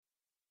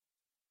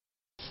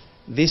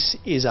This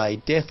is a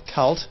death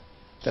cult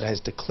that has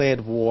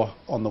declared war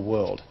on the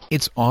world.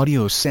 It's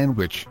Audio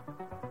Sandwich.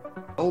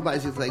 All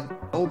basically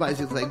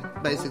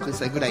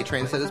say good day,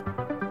 trendsetters.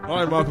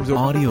 Hi, and welcome to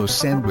Audio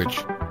Sandwich.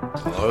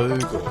 Hello,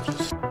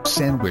 gorgeous.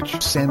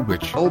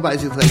 Sandwich. All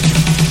basically.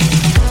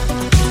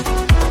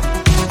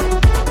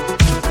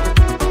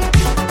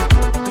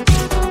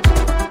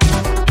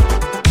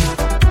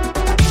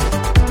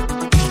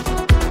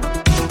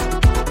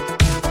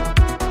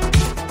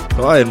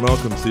 Hi, and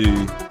welcome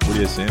to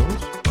Audio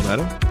Sandwich. I'm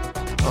Adam.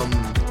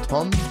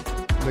 Tom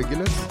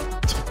McGuinness.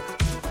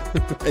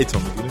 Hey,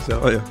 Tom McGuinness,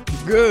 how are you?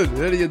 Good.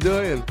 How are you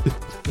doing?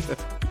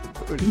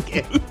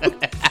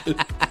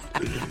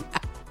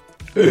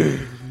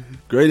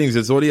 Greetings,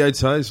 it's Audio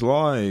Toast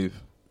live.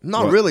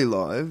 Not Right. really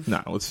live.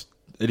 No,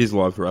 it is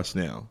live for us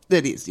now.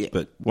 It is, yeah.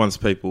 But once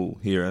people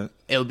hear it,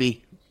 It'll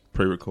be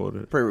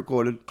pre-recorded.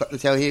 pre-recorded. Got the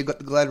tail here, got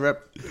the glad wrap,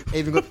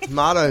 even got the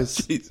tomatoes.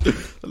 Jeez.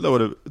 I don't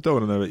want to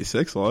know about your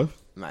sex life.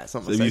 Mate, it's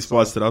not So my have you sex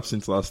spiced life. it up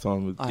since last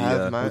time with I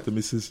have, mate. with the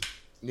missus?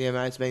 Yeah,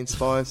 mate, it's been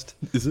spiced.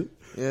 Is it?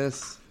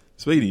 Yes.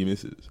 Speaking of your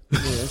missus,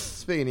 Yes.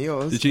 Speaking of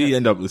yours. did she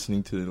end up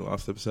listening to the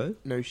last episode?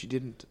 No, she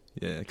didn't.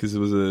 Yeah, because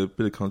there was a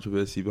bit of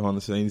controversy behind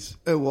the scenes.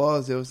 It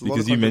was. There was a lot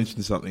Because of you contra-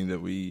 mentioned something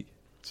that we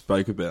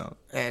spoke about,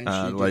 And she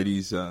did.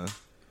 ladies' Yes.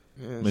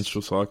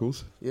 menstrual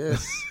cycles,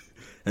 Yes.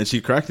 and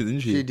she cracked it, didn't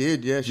she? She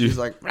did, yeah. She was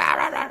like, rah,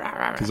 rah, rah, rah,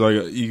 rah.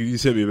 Because you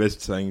sent me a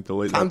message saying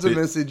delete Tons that of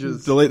bit.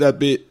 messages. Delete that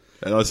bit,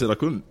 and I said I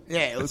couldn't. Yeah,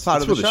 it was It's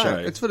part of for the the show. show.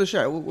 It's for the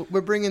show.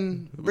 We're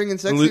bringing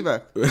sexy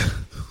back.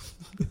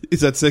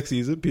 Is that sexy?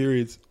 Is it?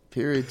 Periods.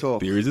 Period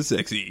talk. Periods are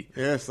sexy.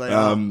 Yes, they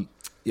are.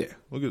 Yeah,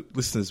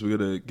 listeners, we got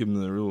to give them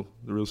the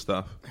real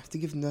stuff. Have to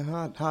give them the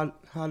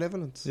hard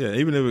evidence. Yeah,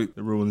 even if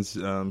it ruins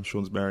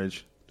Sean's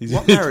marriage.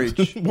 What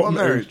marriage? What What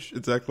marriage?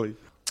 Exactly.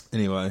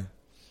 Anyway,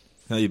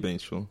 how you been,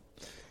 Sean?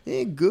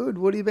 Yeah, good.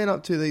 What have you been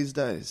up to these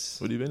days?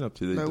 What have you been up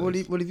to these No,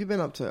 days? what have you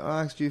been up to?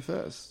 I asked you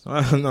first.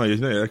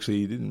 No, actually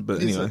you didn't. But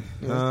Yes, anyway,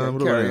 sir. Yeah,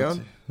 what carry have I on. been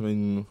up to? I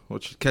mean,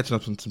 catching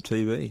up on some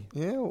TV.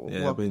 Yeah, Yeah,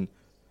 what? I've been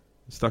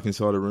stuck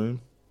inside a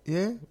room.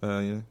 Yeah,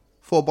 Yeah,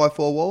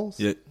 4x4 walls.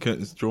 yeah,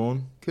 curtains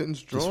drawn.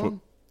 Curtains Just drawn.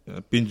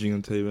 binging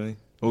on TV.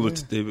 All Yeah.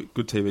 the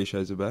good TV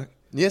shows are back.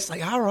 Yes,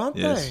 they are, aren't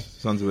Yes,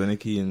 Sons of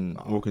Anarchy and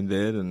Oh. Walking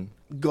Dead and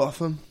they?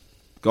 Gotham.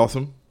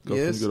 Gotham.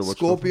 Yes, you gotta watch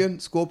Scorpion.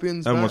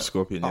 Scorpion's I haven't back. watched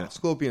Scorpion Oh, yet.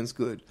 Scorpion's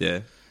good. Yeah.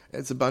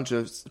 It's a bunch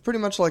of pretty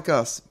much like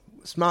us,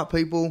 smart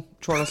people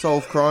trying to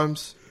solve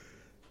crimes.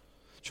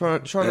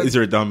 Trying to. Is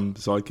there a dumb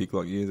sidekick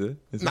like you? Is there?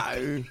 Is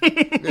No,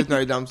 there's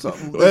no dumb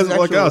stuff. Well, that's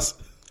like us.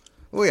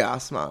 We are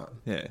smart.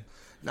 Yeah.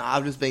 No,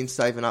 I've just been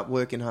saving up,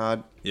 working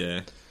hard.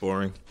 Yeah.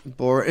 Boring.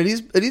 Boring.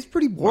 It is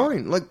pretty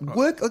boring. Like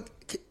work. Like,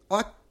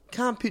 I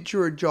can't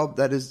picture a job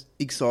that is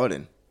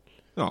exciting.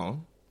 Oh.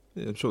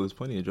 Yeah, I'm sure there's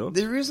plenty of jobs.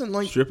 There isn't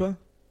like. Stripper?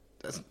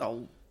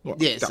 What?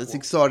 Yes, it's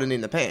exciting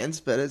in the pants,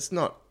 but it's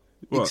not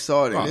What?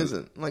 exciting, Oh, is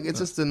it? Like it's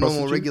just a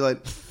normal prostitute? regulate.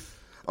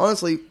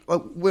 Honestly,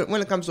 like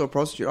when it comes to a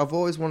prostitute, I've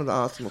always wanted to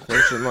ask them a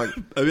question. Like,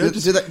 I mean, do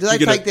just- they you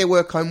get take a- their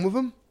work home with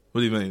them?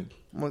 What do you mean?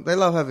 Like, they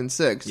love having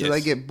sex. Do Yes.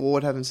 they get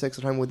bored having sex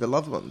at home with their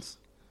loved ones?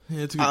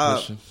 Yeah, it's a good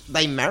question.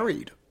 They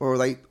married, or are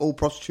they all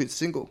prostitutes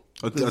single?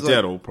 I 'Cause, doubt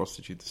like, all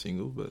prostitutes are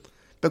single, but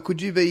But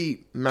could you be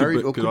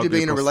married, or could could I you be be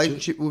a in a prostitute?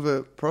 relationship with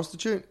a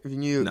prostitute if you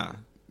knew nah.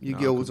 your No,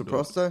 girl I was a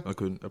couldn't do it. prosto? I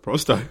couldn't. A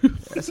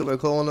prosto. That's what we're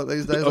calling it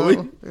these days, Are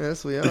aren't we?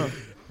 Yes, we are.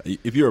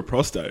 If you're a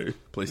prosto,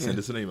 please send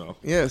us an email.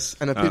 Yes,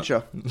 and a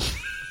picture.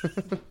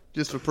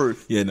 Just for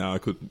proof. Yeah, no, I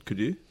couldn't. Could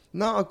you?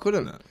 No, I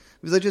couldn't. No.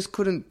 Because I just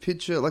couldn't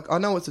picture, like, I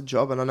know it's a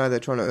job and I know they're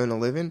trying to earn a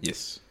living.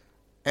 Yes.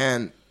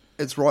 And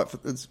it's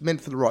meant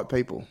for the right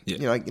people.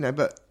 Yeah.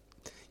 But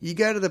you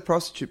go to the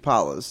prostitute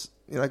parlours,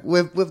 like,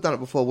 we've done it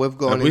before. We've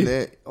gone Have we? in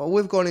there. Oh,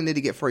 we've gone in there to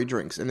get free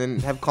drinks and then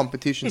have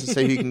competitions to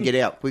see who can get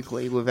out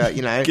quickly without,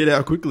 Get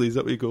out quickly, is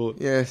that what you call it?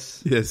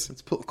 Yes. Yes.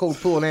 It's called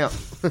pulling out.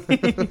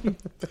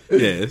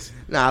 Yes.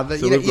 Nah, but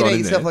So you know we've gone in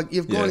yourself, there. like,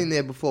 you've gone Yeah. in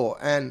there before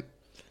and,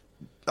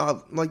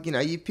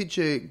 you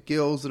picture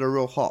girls that are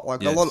real hot.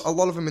 Like, Yes. a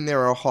lot of them in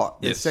there are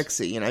hot. They're Yes.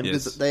 sexy,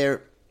 because Yes.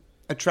 they're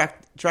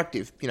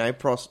attractive,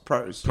 pros,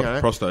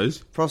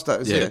 Prostos.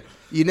 prostos, Yeah. yeah.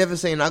 You never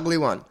see an ugly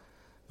one.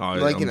 Oh,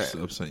 Like,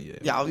 I've seen, yeah.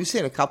 Yeah, you've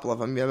seen a couple of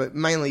them, but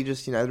mainly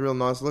just, the real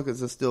nice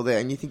lookers are still there.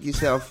 And you think to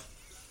yourself,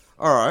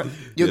 all right,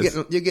 you're Yes.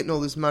 getting all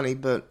this money,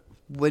 but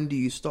when do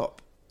you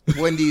stop?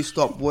 When do you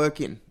stop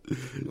working?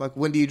 Like,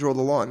 when do you draw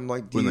the line?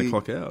 Like, When they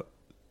clock out.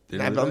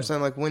 No, but I'm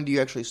saying, like, when do you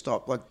actually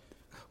stop? Like,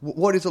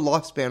 what is the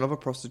lifespan of a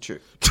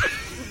prostitute?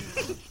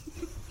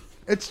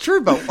 It's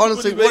true, but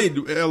honestly, What do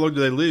you mean? How long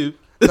do they live?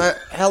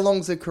 how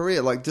long's their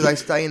career? Like, do they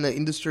stay in the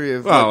industry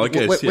of? Well, like,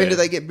 I guess, when yeah. do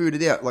they get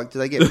booted out? Like, do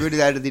they get booted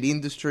out of the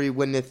industry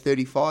when they're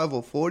 35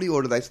 or 40,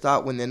 or do they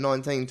start when they're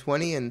 19,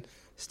 20 and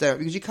stay?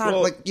 Because you can't,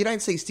 Well- you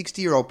don't see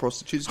 60-year-old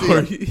prostitutes, do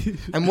you?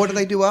 And what do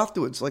they do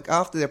afterwards? Like,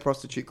 after their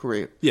prostitute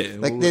career? Yeah,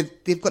 like well-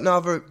 they've got no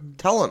other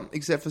talent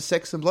except for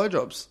sex and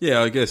blowjobs.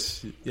 Yeah, I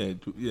guess. Yeah.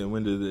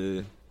 When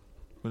do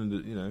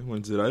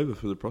when's it over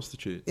for the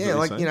prostitute? Is Yeah, that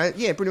what like, you're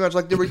saying? pretty much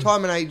like the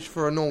retirement age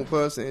for a normal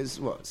person is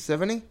what,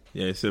 70?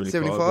 Yeah, 75,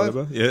 75?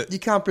 whatever. Yeah. You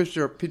can't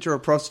picture a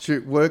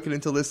prostitute working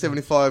until they're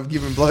 75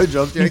 giving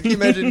blowjobs. Can you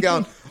imagine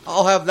going,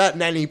 I'll have that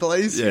nanny,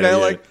 please? Yeah,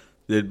 Like,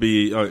 there'd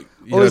be, you Or have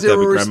is to there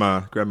have a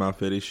a grandma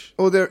fetish.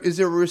 or is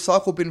there a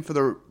recycle bin for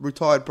the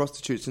retired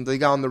prostitutes and they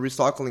go on the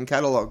recycling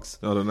catalogues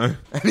I don't know.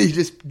 and you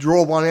just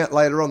draw one out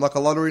later on like a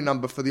lottery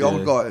number for the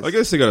old guys? I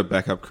guess they got a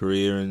backup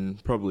career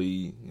and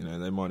probably,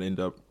 they might end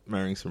up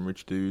marrying some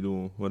rich dude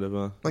or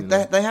whatever. Like you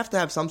know. they have to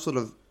have some sort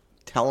of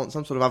talent,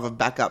 some sort of other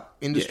backup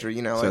industry,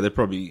 So like, they're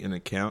probably an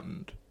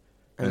accountant.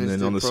 And And it's then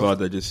still on the prost- side,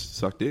 they just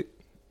suck dick.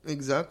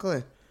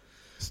 exactly.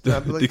 No,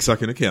 but like- Dick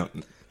sucking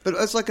accountant. But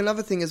it's like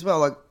another thing as well.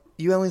 Like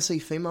you only see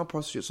female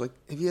prostitutes. Like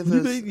have you What do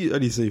ever? you mean you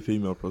only see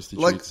female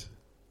prostitutes? Like,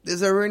 is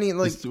there any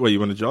like? What, you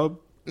want a job?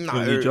 No. You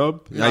want a new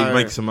job? No. Yeah, you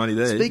make some money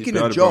there. Speaking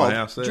You of go to buy a job,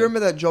 house do there. you remember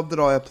that job that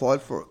I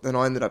applied for? Then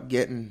I ended up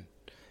getting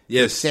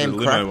Yes, Sam the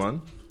limo Craft?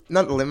 one.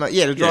 not the limo.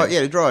 Yeah, to drive.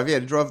 Yeah. Yeah,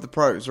 to drive the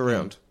pros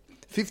around.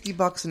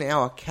 $50 an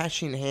hour,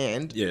 cash in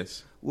hand.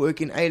 Yes.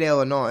 Working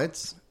 8-hour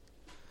nights.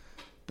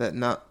 But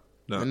no,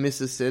 No. the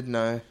missus said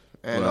no,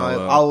 and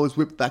Well, I was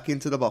whipped back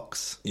into the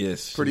box.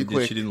 Yes. Pretty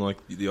quick. She didn't like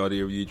the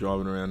idea of you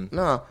driving around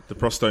No. the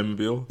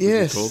prostomobile, as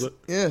Yes. you called it.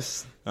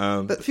 Yes.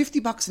 But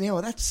 $50 an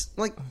hour, that's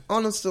like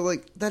honestly,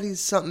 like that is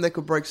something that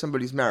could break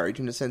somebody's marriage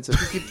in the sense of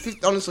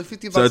honestly,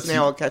 $50 So it's- an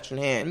hour, cash in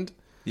hand.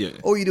 yeah.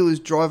 All you do is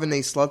driving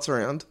these sluts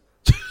around.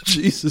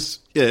 Jesus.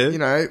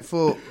 Yeah.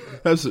 For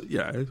That's, a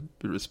bit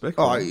of respect.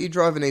 you're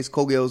driving these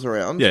call girls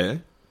around. Yeah.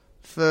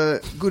 For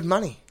good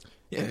money.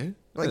 Yeah.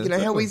 Like Yeah, how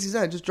exactly. easy is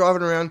that? Just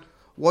driving around,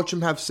 watch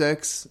them have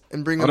sex,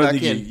 and bring I them don't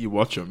back think in. you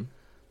watch them.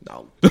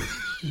 No.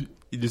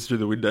 You just through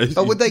the windows.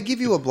 Oh, would they give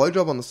you a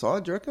blowjob on the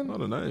side? Do you reckon? I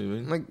don't know. I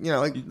mean, Like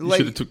you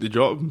should have took the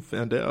job and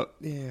found out.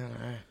 Yeah,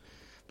 I know.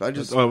 But I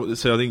just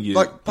So I think you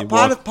like your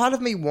part wife-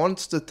 of me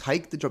wants to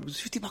take the job because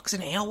 $50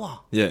 an hour.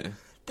 yeah.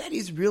 That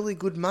is really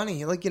good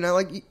money. Like a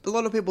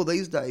lot of people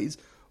these days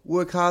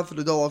work hard for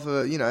the dollar.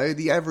 For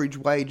the average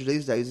wage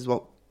these days is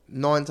what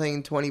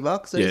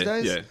 $19-20 these Yeah,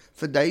 days yeah.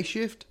 for day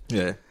shift.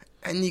 Yeah.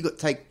 And you got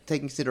take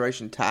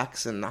consideration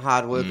tax and the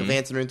hard work of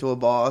answering to a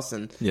boss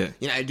and Mm.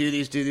 Yeah. do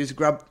this,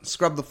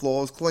 scrub the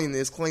floors, clean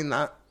this, clean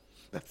that.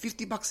 But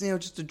 $50 an hour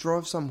just to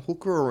drive some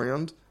hooker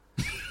around.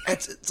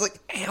 It's like,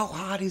 how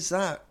hard is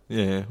that?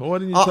 Yeah. Well, why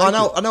didn't you I take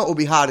know it? it will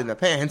be hard in the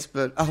pants,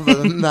 but other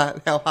than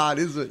that, how hard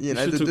is it? You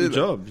To should do took the that?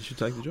 job. You should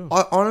take the job.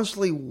 I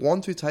honestly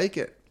want to take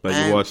it, But your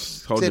and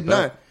wife's holding said it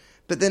back. no.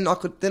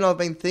 But then I've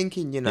been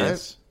thinking,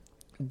 Yes.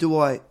 do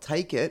I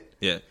take it?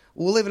 Yeah.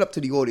 We'll leave it up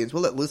to the audience.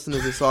 We'll let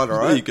listeners decide. All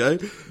There you right. go.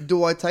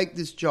 Do I take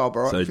this job?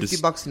 All right, So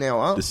 $50 an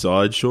hour.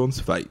 Decide Sean's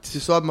fate.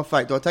 Decide my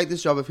fate. Do I take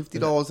this job at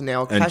 $50 an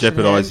hour? And cash in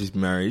jeopardise hand? his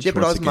marriage.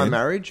 Jeopardise once my again.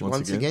 marriage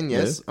once again.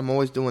 Yes, Yeah. I'm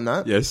always doing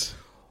that. Yes.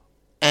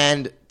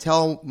 And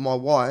tell my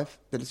wife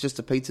that it's just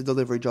a pizza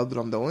delivery job that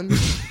I'm doing.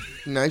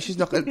 She's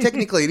not.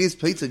 Technically, it is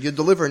pizza. You're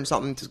delivering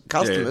something to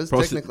customers.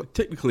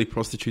 Technically,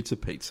 prostitutes are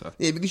pizza.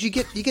 Yeah, because you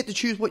get to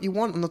choose what you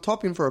want on the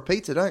topping for a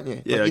pizza, don't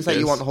you? Yeah, like I you say you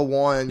guess. want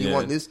Hawaiian, you Yeah.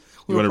 want this.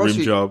 You want a rim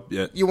prostitute- job.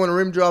 Yeah. You want a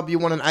rim job. You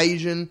want an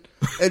Asian.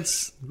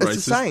 It's the Racist.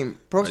 same.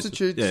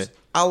 Prostitutes Yeah.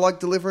 are like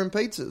delivering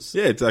pizzas.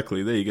 Yeah,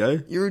 exactly. There you go.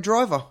 You're a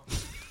driver.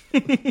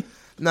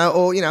 No,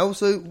 or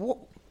so what?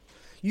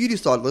 You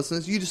decide,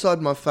 listeners. You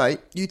decide my fate.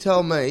 You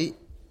tell me.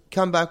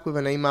 Come back with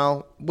an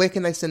email. Where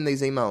can they send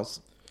these emails?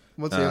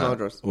 What's the email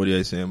address?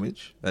 Audio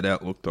sandwich at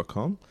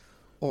outlook.com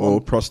Or-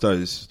 or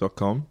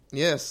prostos.com.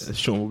 Yes,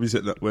 Sean will be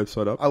setting that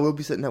website up. I will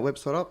be setting that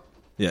website up.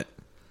 Yeah.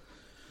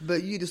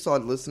 But you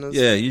decide, listeners.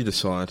 Yeah, you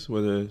decide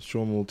whether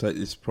Sean will take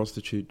this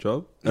prostitute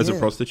job. As a Yeah.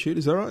 prostitute,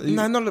 is that right?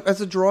 No, not as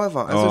a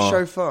driver, as a Oh.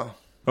 chauffeur.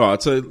 All right,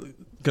 so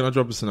can I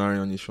drop a scenario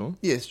on you, Sean?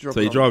 Yes, drop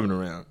So it you're on. driving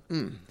around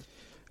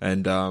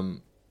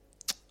and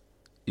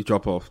you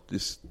drop off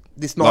this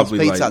This night's lovely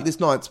pizza. lady. This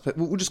night's.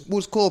 We'll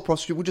just call a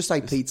prostitute. We'll just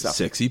say pizza.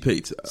 Sexy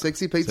pizza.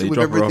 Sexy pizza So you with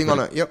drop her everything off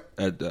on it. Yep.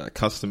 At a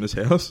customer's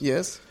house.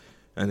 Yes.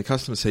 And the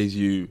customer sees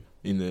you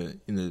in the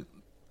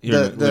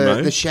you're in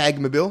limo, The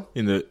Shagmobile.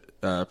 in the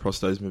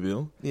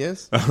Prostosmobile.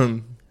 Yes.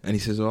 And he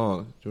says,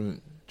 "Oh, do you want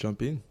to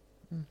jump in?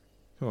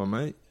 Come on,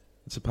 mate.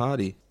 It's a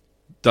party."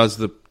 Does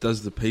the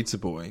pizza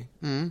boy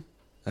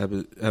have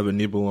a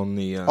nibble on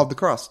the Of the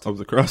crust. of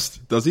the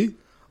crust? Does he?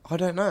 I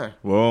don't know.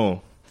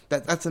 Whoa!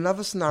 That's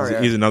another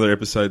scenario. Here's another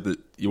episode that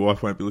your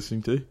wife won't be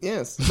listening to.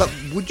 Yes. But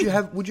would you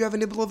have a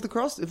nibble of the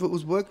crust if it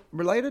was work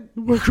related?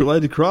 Work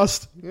related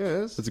crust.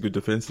 Yes. That's a good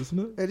defense, isn't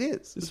it? It is.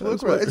 It's It's work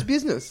work. related. It's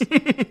business.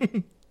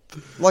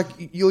 Like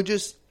you're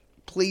just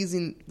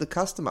pleasing the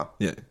customer.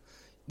 Yeah,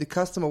 The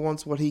customer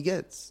wants what he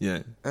gets. yeah,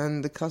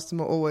 And the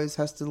customer always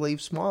has to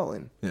leave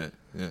smiling. yeah,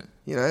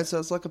 yeah, So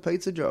it's like a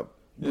pizza job.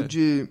 Yeah. Would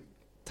you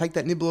take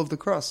that nibble of the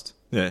crust?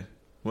 yeah.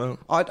 Well,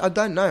 I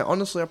don't know.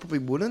 Honestly, I probably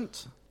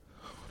wouldn't.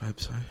 I hope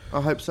so.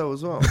 I hope so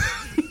as well.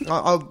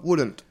 I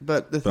wouldn't.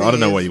 But the But thing I don't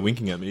know is, why you're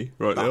winking at me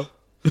right now.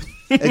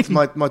 it's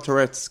my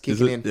Tourette's Is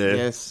kicking it? in. Yeah.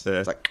 Yes. Yeah.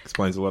 It's like,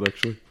 Explains a lot,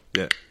 actually.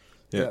 Yeah.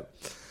 Yeah. yeah.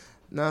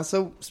 No,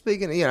 so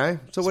speaking of,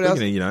 so what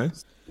Speaking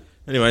else? of,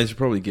 Anyways, you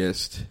probably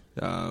guessed,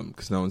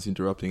 because no one's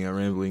interrupting our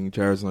rambling.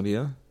 Jared's not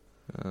here,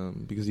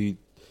 because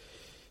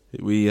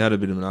we had a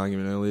bit of an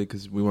argument earlier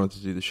because we wanted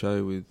to do the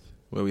show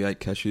where we ate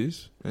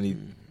cashews, and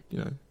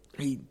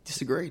he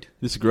disagreed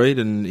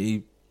and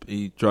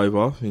he drove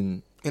off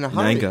in in a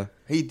hurry. anger.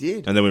 He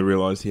did. And then we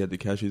realised he had the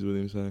cashews with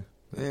him, so...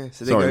 Yeah,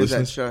 so there Sorry, goes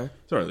listeners. that show.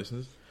 Sorry,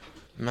 listeners.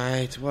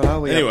 Mate, what are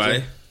we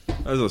Anyway,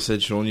 up as I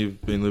said, Sean,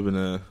 you've been living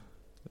a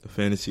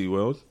fantasy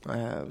world to? I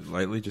have.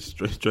 lately, just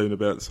dreaming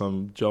about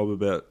some job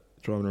about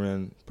driving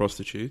around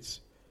prostitutes.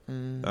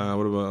 What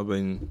have I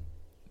been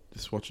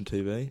just watching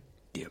TV?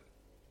 Yep.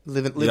 You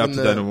Living up to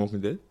date on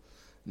Walking Dead?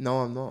 No,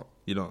 I'm not.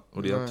 You're not?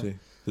 What are you up No. to?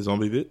 The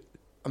zombie bit?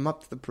 I'm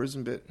up to the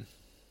prison bit.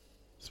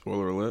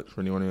 Spoiler alert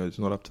for anyone who's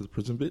not up to the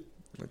prison bit.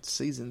 It's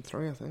season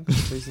 3, I think.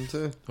 Season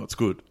 2. Oh, it's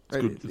good. It's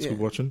It good. is, It's yeah. good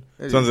watching.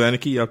 It Sons is. of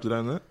Anarchy, you up to date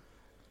on that?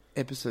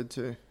 Episode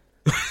 2.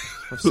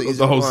 Of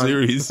The whole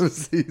series.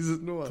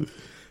 Season 1.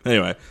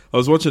 Anyway, I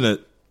was watching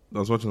it. I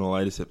was watching the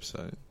latest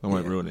episode. I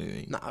won't Yeah. ruin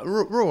anything. Nah,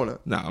 ruin it.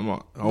 No, I'm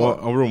not. What?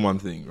 I'll ruin one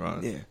thing,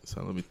 right? Yeah.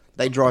 So let me.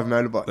 They drive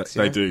motorbikes.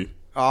 They yeah? do.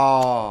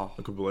 Oh.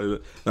 I could believe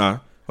it. No,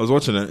 I was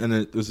watching it, and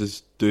there's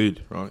this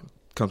dude, right?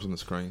 Comes on the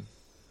screen.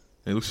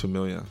 And he looks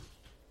familiar,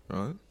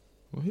 right?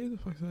 Well, who the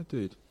fuck's that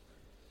dude?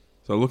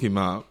 So I look him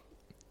up.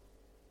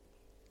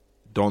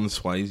 Don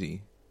Swayze.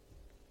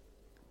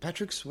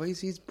 Patrick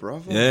Swayze's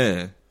brother?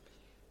 Yeah.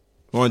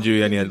 Mind you,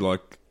 he only had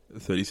like a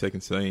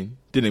 30-second scene.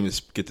 Didn't even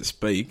get to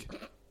speak.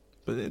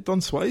 But Don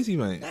Swayze,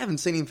 mate. I haven't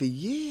seen him for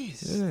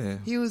years. Yeah.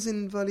 He was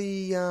in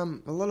bloody a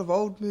lot of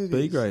old movies.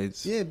 B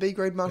grades. Yeah, B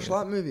grade martial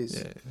art movies.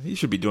 Yeah. He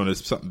should be doing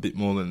something a bit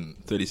more than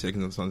 30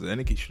 seconds on Sons of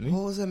Anarchy, shouldn't he?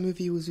 What was that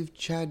movie? He was with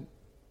Chad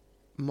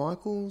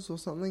Michaels or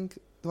something.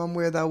 The one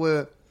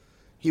where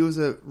he was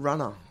a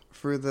runner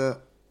through the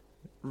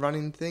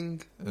running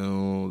thing,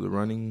 Oh, the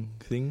running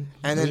thing?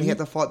 and then he had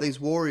to fight these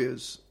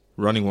warriors.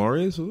 Running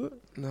Warriors, was it?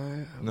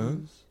 No,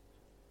 No?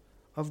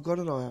 I've got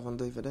it. I have on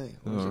DVD. It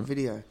was a Alright.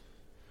 video.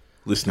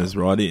 Listeners,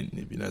 write in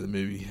if you know the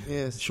movie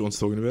Yes. Sean's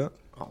talking about.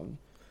 Oh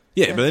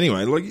Yeah, Yeah. but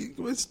anyway, like,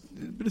 it's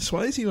a bit of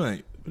Swayze,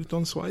 mate. A bit of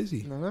Don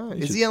Swayze. no! He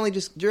Is should- he only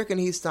just? Do you reckon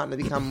he's starting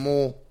to become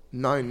more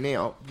known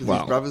now because Well.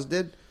 his brother's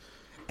dead,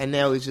 and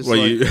now he's just Well,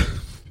 like.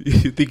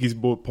 you think he's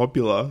more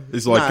popular?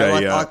 It's like No,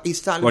 a like he's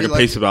starting like to a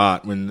be piece of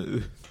art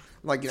when.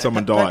 like you know,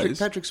 someone Patrick, dies.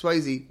 Patrick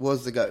Swayze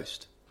was the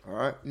ghost. All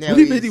right, now What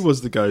do you mean he's- he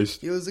was the ghost?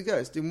 He was the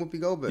ghost in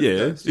Whoopi Goldberg. Yeah,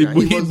 Ghost. You know,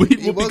 he was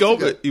the Goldberg.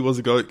 ghost. He was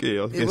a ghost.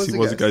 Yeah, I guess was he the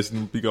was a ghost. ghost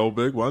in Whoopi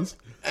Goldberg once.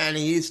 And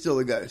he is still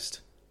a ghost.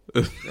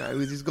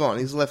 He's gone.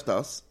 He's left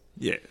us.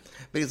 Yeah,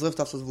 But he's left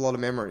us with a lot of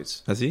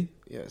memories. has he?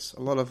 Yes,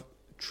 a lot of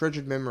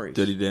treasured memories.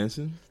 Dirty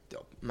Dancing.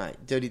 Mate,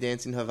 Dirty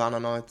Dancing, Havana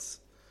Nights,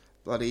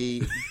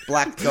 bloody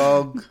Black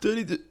Dog.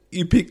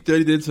 You picked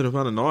Dirty Dancing of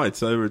Havana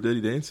Nights over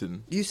Dirty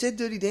Dancing. You said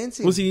Dirty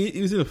Dancing. Was he?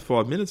 He was in it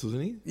for 5 minutes,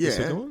 wasn't he? The Yeah.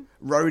 second one?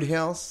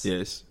 Roadhouse.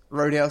 Yes.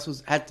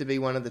 Roadhouse had to be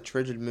one of the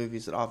treasured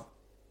movies that I've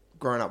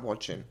grown up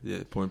watching. Yeah.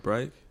 Point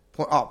Break.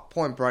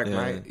 Point Break,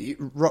 Yeah. mate.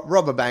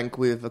 Rob a bank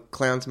with a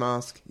clown's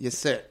mask. You're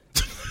set.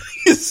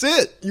 That's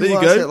it. There you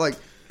are go. set. Like,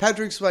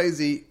 Patrick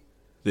Swayze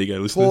There you go,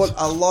 listeners. taught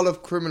a lot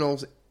of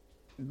criminals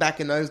back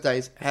in those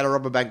days how to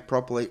rob a bank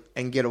properly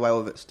and get away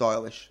with it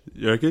stylish.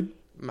 You reckon?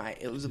 Mate,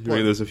 it was a You reckon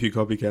point. there's a few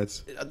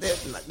copycats?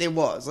 There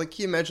was. Like,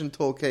 can you imagine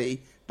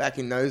Torquay back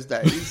in those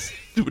days?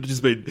 It would have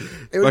just been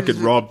It was fucking just-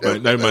 robbed,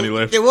 mate. No money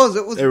left. It was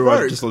Everyone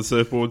broke. just on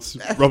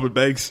surfboards, robbing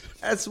banks.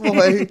 That's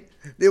why.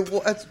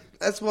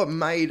 That's what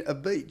made a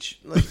beach.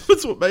 Like,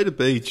 That's what made a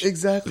beach.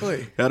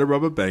 exactly. How to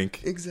rob a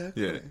bank.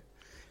 Exactly. Yeah.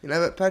 You know,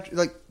 but Patrick,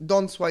 like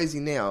Don Swayze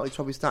now, he's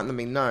probably starting to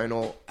be known,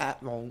 or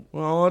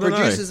Well, I don't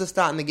producers know. are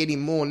starting to get him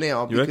more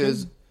now You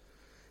because reckon?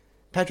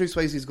 Patrick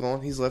Swayze's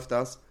gone. He's left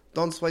us.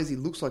 Don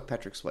Swayze looks like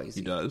Patrick Swayze.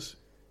 He does.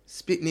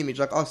 Spitting image.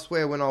 Like, I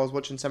swear, when I was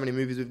watching so many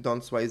movies with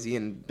Don Swayze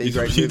and B You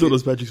grade thought it movies,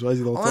 was Patrick Swayze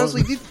the whole I time?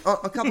 honestly did.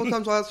 A couple of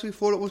times, I actually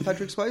thought it was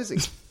Patrick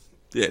Swayze.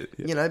 Yeah.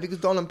 Yeah. You know, because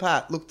Don and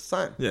Pat look the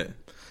same. Yeah.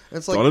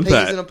 It's like Don and peas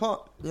Pat. in a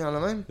pot. You know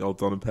what I mean? The old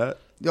Don and Pat.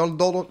 The old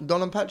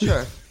Don and Pat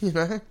show. You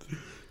know?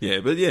 Yeah,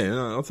 but yeah,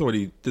 no, I thought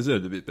he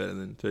deserved a bit better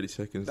than 30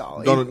 seconds.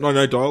 No,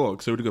 No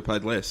dialogue, so he would have got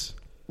paid less.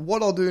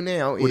 What I'll do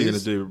now What are you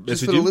is gonna do, just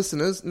message for the him?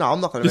 listeners. No, I'm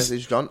not going to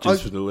message Don.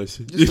 Just for the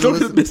listen. just You're for the not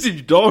going to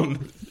message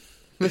Don.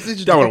 message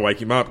You don't want to Don.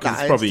 wake him up because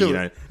Nah, it's probably, it's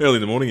still- early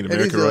in the morning in It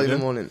America is early right in the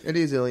now. morning. It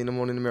is early in the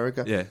morning in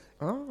America. Yeah.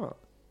 Ah,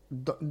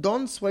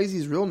 Don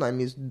Swayze's real name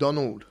is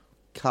Donald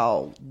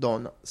Carl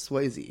Don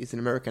Swayze. He's an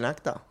American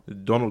actor.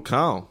 Donald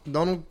Carl.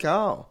 Donald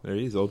Carl. There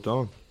he is, old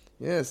Don.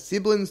 Yeah,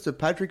 siblings to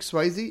Patrick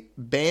Swayze,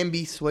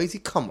 Bambi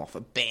Swayze. Come off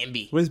it,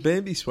 Bambi. Where's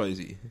Bambi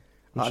Swayze?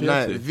 What's she No,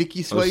 up to? Vicky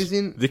Oh,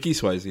 Swayze Vicky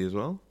Swayze as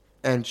well.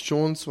 and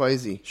Sean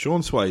Swayze.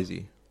 Sean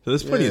Swayze. So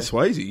there's plenty Yeah. of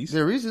Swayzes.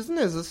 There is, isn't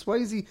there? There's a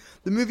Swayze.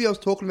 The movie I was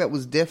talking about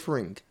was Death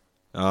Ring.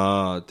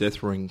 Ah,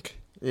 Death Rink.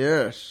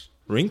 Yes.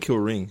 Rink or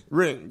Ring?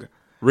 Ring.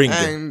 Ring.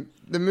 And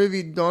the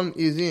movie Don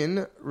is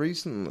in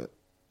recently.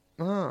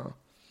 Ah.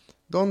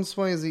 Don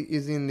Swayze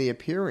is in The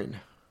Appearing.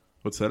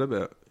 What's that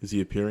about? Is he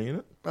appearing in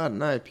it? I don't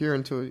know,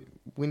 appearing to a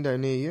window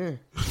near you.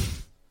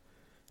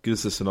 Give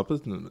us a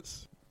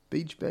synopsis.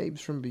 Beach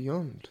Babes from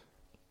Beyond.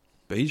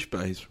 Beach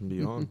Bays from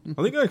Beyond.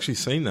 I think I actually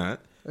seen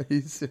that. Are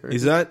you serious?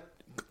 Is that...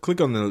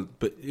 Click on the...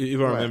 But if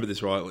I Right. remember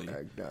this rightly.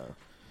 No.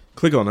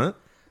 Click on it.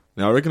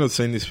 Now, I reckon I've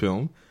seen this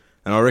film.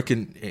 And I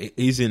reckon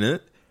he's in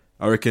it.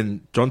 I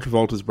reckon John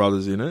Travolta's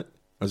brother's in it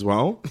as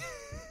well.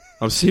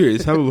 I'm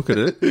serious. Have a look at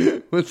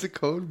it. What's it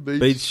called?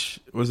 Beach...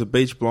 Was it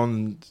Beach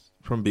Blonde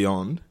from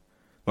Beyond?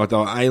 Like, they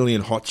were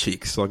alien hot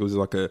chicks. Like, it was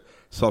like a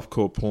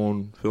softcore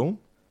porn film.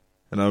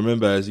 And I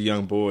remember as a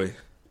young boy,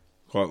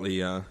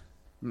 quietly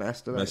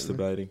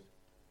masturbating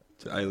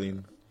to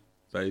alien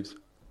babes.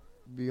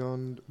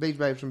 Beyond Beach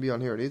Babes from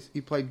Beyond. Here it is.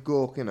 He played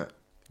Gork in it.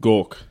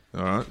 Gork.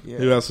 All right. Yeah.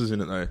 Who else is in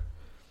it, though?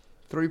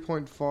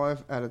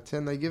 3.5 out of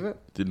 10 they give it.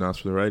 Didn't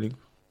ask for the rating.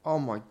 Oh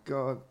my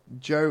god.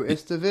 Joe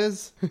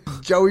Estevez.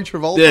 Joey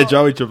Travolta. Yeah,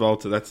 Joey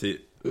Travolta. That's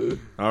it.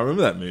 I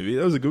remember that movie.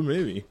 That was a good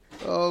movie.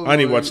 Oh, I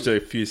only my- watched a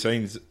few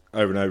scenes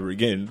over and over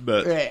again,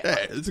 but Yeah.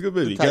 it's a good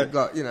movie. Tape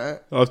got, you know.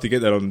 I'll have to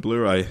get that on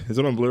Blu-ray. Is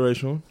it on Blu-ray,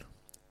 Sean?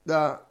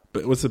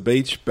 But what's the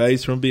Beach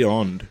Bays from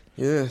Beyond?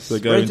 Yes. So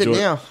go Rent it enjoy-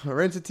 now.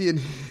 Rent it to you.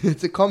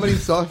 It's a comedy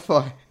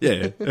sci-fi.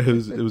 Yeah,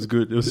 it was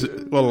good. It was a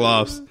lot of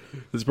laughs.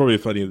 It's probably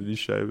funnier than this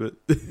show, but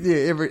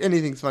Yeah,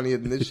 anything's funnier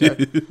than this show.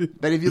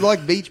 But if you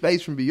like Beach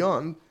Bays from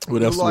Beyond,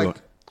 What you else do you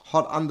like?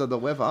 Hot Under the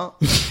Weather,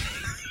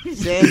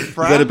 Sam is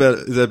Fran,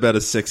 that about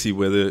a sexy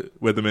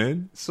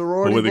weatherman?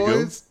 Sorority or weather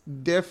girl? Boys,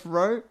 Death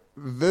Row,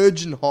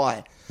 Virgin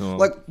High. Oh,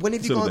 Like when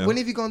have you settle gone? down. When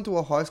have you gone to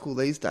a high school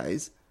these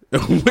days? I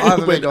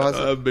haven't been to high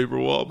school. I haven't been for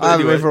a while. But I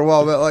haven't anyway. been for a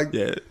while, but like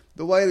Yeah.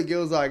 the way the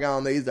girls are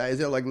going these days,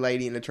 they're like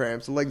Lady in the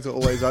Tramps. The legs are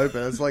always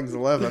open. It's legs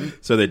 11.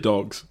 So they're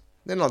dogs.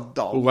 They're not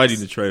dogs. Well, Lady in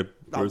the Tramp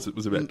No.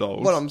 was about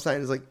dogs. What I'm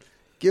saying is like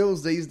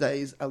girls these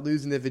days are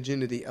losing their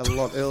virginity a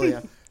lot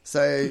earlier.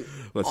 So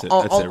That's it.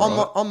 That's it,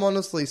 right? I'm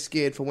honestly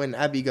scared for when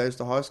Abby goes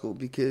to high school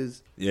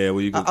because Yeah,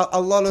 well, you got a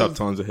lot tough of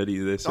times ahead of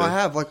you there. So. I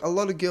have like a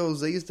lot of girls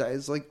these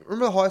days. Like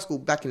remember high school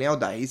back in our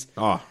days?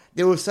 Ah,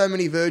 There were so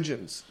many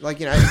virgins.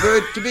 Like you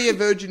know, to be a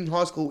virgin in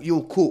high school,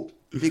 you're cool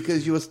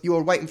because you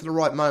were waiting for the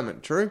right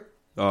moment. True.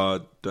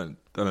 don't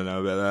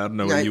know about that. I don't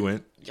know No, where you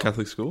went.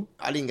 Catholic school?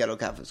 I didn't go to a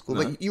Catholic school,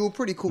 No. but you were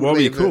pretty cool. Why to were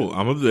be you a virgin. cool?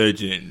 I'm a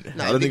virgin.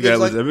 No, I don't think because,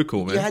 that was like, ever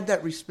cool, man. You had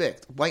that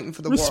respect, waiting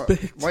for the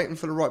Respect. waiting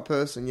for the right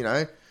person. You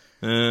know.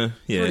 Yeah,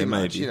 Pretty maybe.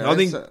 much, you know, I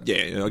think, so- yeah,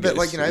 I guess. But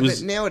like you know, it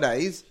was but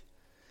nowadays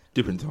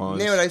different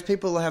times.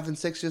 people are having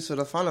sex just for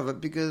the fun of it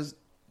because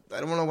they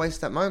don't want to waste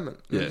that moment.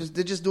 Yeah.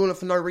 They're just doing it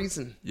for no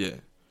reason. Yeah.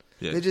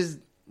 Yeah. They're just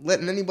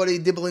letting anybody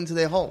dibble into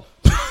their hole,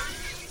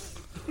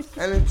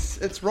 and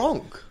it's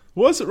wrong.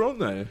 Why is it wrong,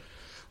 though?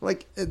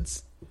 Like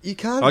you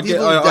can't I get-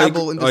 dibble I-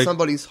 dabble into I-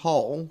 somebody's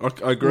hole.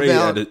 I agree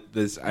without that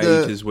there's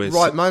the ages where...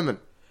 right moment.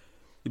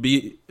 But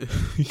you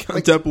can't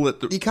Like, double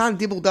it... You can't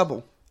dibble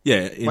double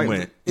yeah, in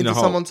where? In into a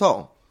hole. someone's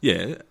hole.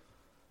 Yeah.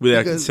 Without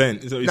Because-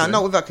 consent. Is that what you're No, saying?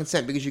 not without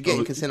consent because you're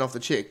getting Oh, consent off the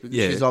chick because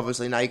yeah. she's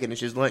obviously naked and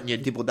she's letting you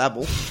dibble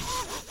dabble.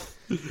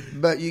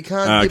 But you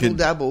can't I dibble can-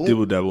 dabble.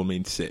 Dibble dabble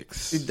means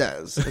sex. It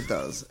does. It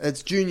does.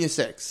 It's junior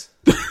sex.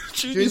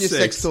 Junior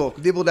Sex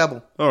talk. Dibble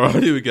dabble.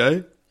 Alright, here we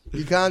go.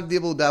 You can't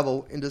dibble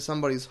dabble into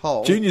somebody's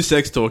hole. Junior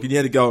sex talk, and you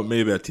had to go at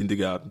me about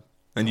kindergarten.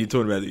 And you're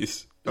talking about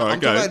this. I'm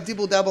Alright, talking go. about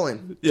dibble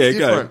dabbling. Yeah, It's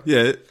different.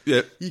 go.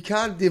 Yeah. You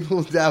can't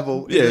dibble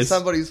dabble into Yes.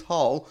 somebody's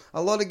hole.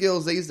 A lot of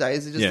girls these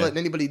days are just Yeah. letting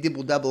anybody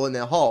dibble dabble in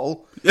their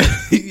hole.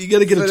 You got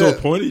to get it to But,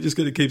 a point. You just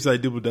got to keep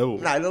saying dibble dabble.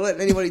 No, they're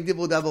letting anybody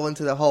dibble dabble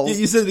into their hole. Yeah,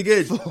 you said it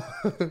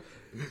again.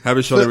 Have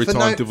a shot every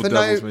time dibble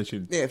dabble's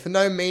mentioned. Yeah, for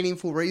no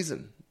meaningful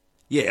reason.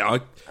 Yeah,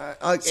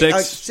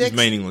 Sex is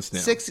meaningless now.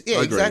 Sex, yeah,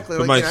 I agree. exactly.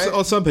 But Like, mate, you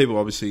know, some people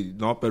obviously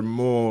not, but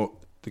more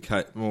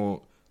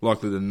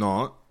likely than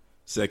not,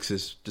 sex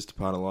is just a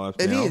part of life.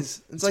 It now.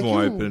 is. It's It's like,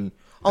 more ooh, open.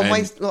 I've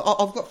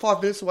and- got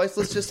 5 minutes to waste.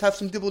 Let's just have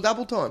some dibble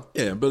dabble time.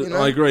 Yeah, but you know?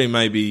 I agree.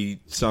 Maybe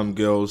some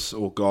girls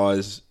or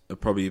guys are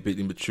probably a bit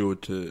immature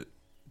to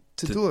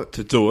do it.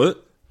 To do it.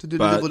 To do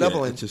the But, dibble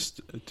dabble in.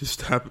 it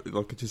just happen,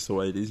 like it's just the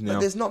way it is But now.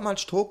 there's not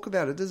much talk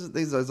about it these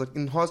days. Like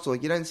in high school,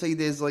 like you don't see.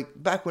 There's like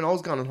back when I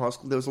was going in high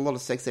school, there was a lot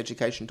of sex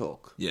education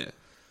talk. Yeah,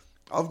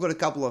 I've got a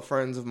couple of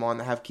friends of mine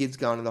that have kids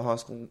going to the high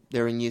school.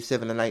 They're in year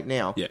 7 and 8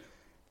 now. yeah.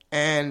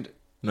 And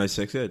No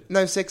sex ed.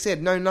 no sex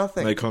ed, no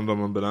nothing. No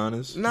condom on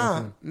bananas.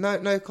 Nah,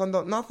 nothing. no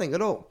conduct, nothing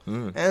at all.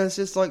 Mm. And it's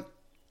just like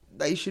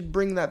they should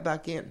bring that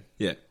back in.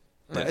 Yeah,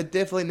 yeah. It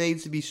definitely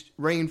needs to be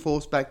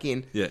reinforced back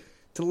in yeah,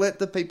 to let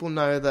the people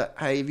know that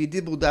hey, if you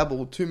dibble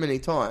dabble too many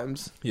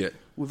times yeah,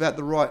 without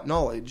the right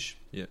knowledge,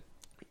 yeah.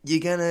 you're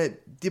gonna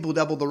dibble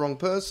dabble the wrong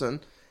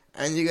person,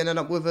 and you're gonna end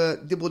up with a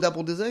dibble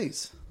dabble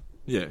disease.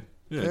 Yeah,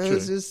 yeah, And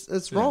true.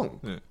 it's Yeah, wrong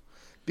Yeah.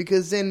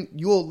 because then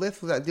you're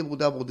left with that dibble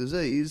dabble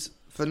disease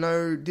for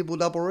no dibble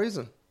double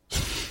reason.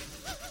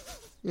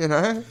 You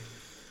know,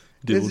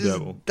 Dibble This is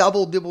dabble.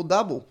 double dibble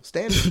double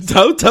standard.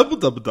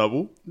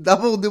 Double.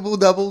 Double dibble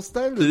double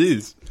standard. It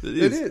is.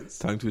 It is.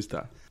 Tongue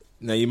twister.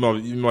 Now you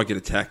might get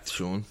attacked,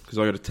 Sean, because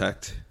I got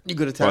attacked You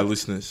got to by tell.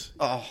 listeners.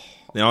 Oh,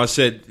 Now I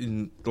said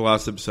in the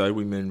last episode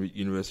we meant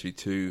University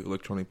 2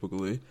 Electronic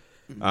Boogaloo.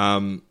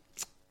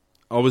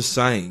 I was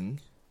saying,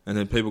 and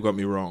then people got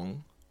me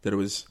wrong, that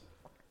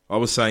I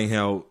was saying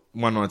how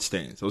one night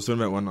stands. I was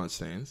talking about one night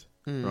stands,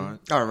 right?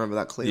 I remember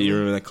that clearly. Yeah, you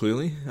remember that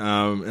clearly.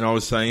 And I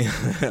was saying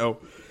how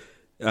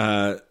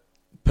a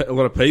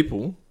lot of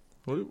people.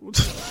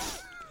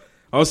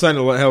 I was saying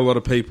how a lot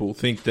of people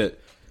think that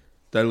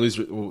a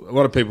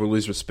lot of people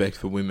lose respect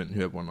for women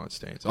who have one night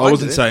stands. I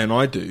wasn't saying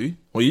I do.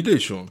 Well, you do,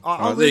 Sean.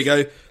 There you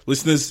go,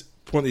 listeners.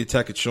 Point the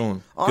attack at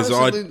Sean because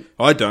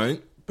I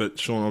don't, but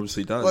Sean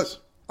obviously does. Look,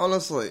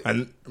 honestly,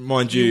 and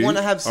mind you, want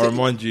to have I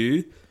remind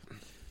you.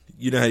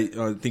 You know,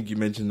 I think you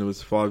mentioned there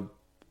was 5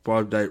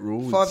 date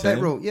rule. 5 date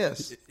rule,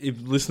 yes.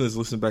 If listeners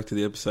listen back to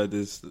the episode,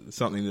 there's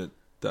something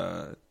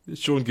that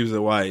Sean gives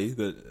away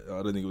that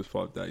I don't think it was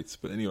 5 dates,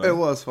 but anyway, it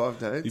was 5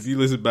 dates. If you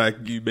listen back,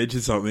 you mention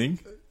something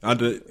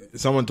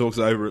someone talks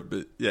over it,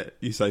 but yeah,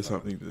 you say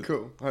something that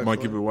cool.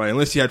 might give it away,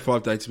 unless you had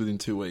 5 dates within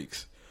 2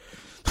 weeks.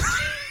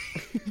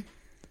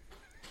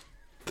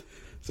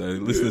 So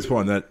listeners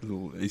find that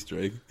little Easter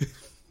egg.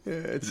 Yeah,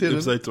 it's hidden.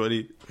 Episode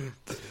 20.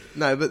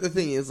 No, but the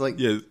thing is, like,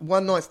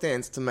 one night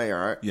stands to me,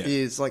 alright,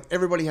 is like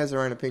everybody has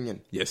their own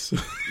opinion. Yes.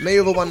 Me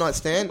with a one night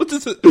stand. What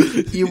does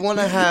it? You want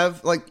to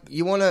have, like,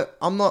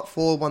 I'm not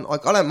for one,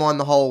 like, I don't mind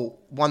the whole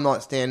one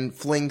night stand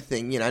fling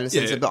thing, you know, in a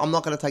sense of, but I'm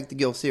not going to take the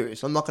girl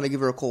serious. I'm not going to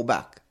give her a call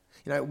back.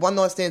 You know, one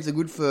night stands are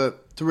good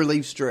to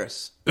relieve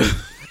stress.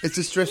 It's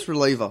a stress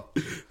reliever.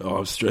 Oh,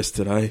 I'm stressed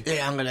today.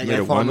 Yeah, I'm going to go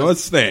find one night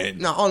stand.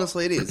 No,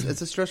 honestly, it is.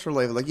 It's a stress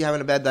reliever. Like, you're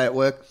having a bad day at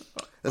work.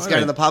 Let's go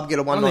to the pub, get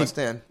a one night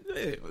stand.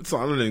 Yeah, I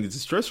don't think it's a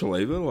stress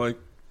reliever. Like,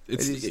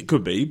 it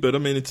could be, but I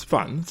mean, it's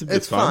fun. It's a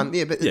bit fun.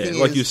 Yeah, but the thing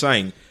like is, you're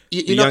saying,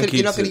 you're not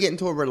going to get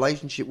into a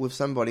relationship with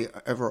somebody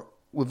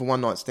with a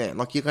one night stand.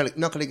 Like, you're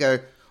not going to go,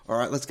 all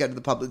right, let's go to the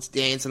pub, let's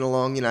dancing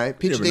along, you know.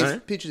 Picture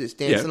this,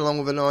 dancing along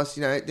with a nice,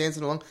 you know,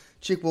 dancing along.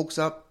 Chick walks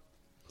up,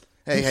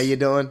 hey, how you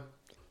doing?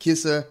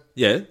 Kiss her.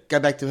 Yeah. Go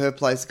back to her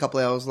place a couple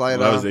of hours later.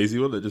 Well, that was easy,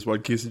 wasn't it? Just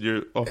one kiss and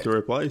you're off to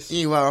her place.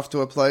 You are off to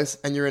her place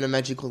and you're in a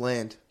magical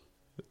land.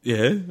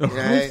 Yeah. You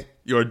know,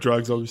 you're on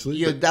drugs, obviously.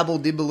 You're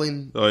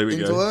dabble-dibbling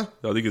into her.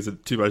 I think it's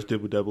too much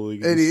dabble-dabbling.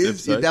 It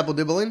is. You're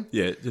dabble-dibbling.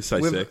 Yeah, just say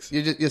sex.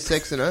 You're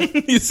sexing her.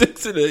 You're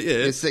sexing her,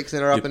 yeah. You're sexing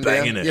her up and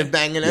down. You're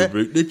banging her. You're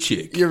rooting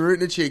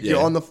a chick. Yeah.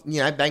 You're on the,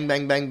 you know, bang,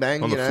 bang, bang,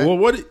 bang. On the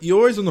floor? You're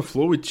always on the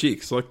floor with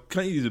chicks. Like,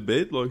 can't you use a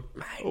bed? Like,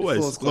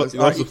 always. You're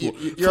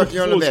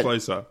on the bed.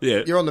 Closer.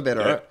 Yeah. You're on the bed,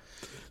 alright?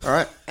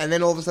 Alright? And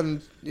then all of a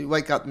sudden, you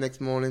wake up the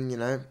next morning, you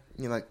know,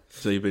 you're like...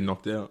 So you've been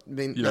knocked out?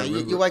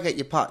 You wake up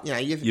your part, you know...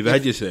 You've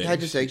had your sex. Had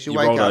your sex, you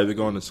wake rolled up. Over,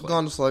 gone to sleep.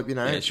 Gone to sleep, you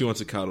know. Yeah, she wants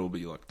a cuddle, but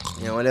you're like...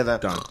 Yeah, whatever.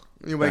 Done.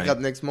 You wake up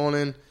the next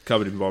morning...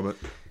 Covered in vomit.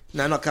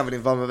 No, not covered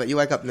in vomit, but you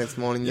wake up the next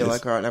morning, you're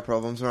like, alright, no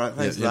problems, alright,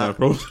 thanks for that. No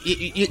problem.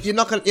 You're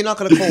not going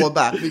to call her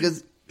back,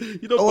 because...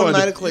 You're not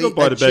buying a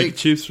bag of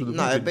chips from the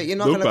No, but you're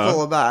not going to call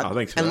her back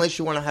unless that.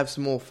 You want to have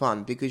some more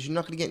fun, because you're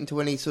not going to get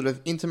into any sort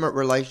of intimate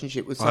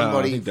relationship with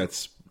somebody. I think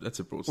that's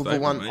a broad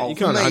statement, mate. You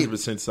can't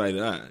 100% say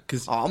that.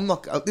 Cause, I'm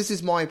not. This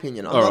is my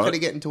opinion. I'm not going to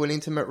get into an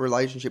intimate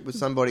relationship with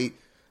somebody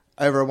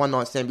over a one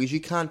night stand, because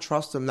you can't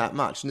trust them that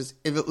much. And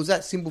if it was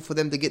that simple for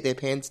them to get their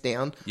pants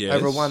down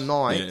over one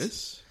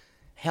night,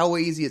 how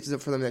easy is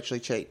it for them to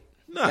actually cheat?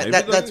 No,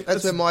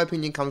 that's where my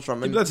opinion comes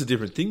from. But that's a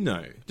different thing,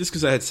 though. Just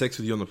because they had sex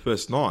with you on the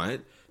first night,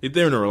 if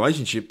they're in a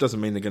relationship,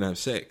 doesn't mean they're going to have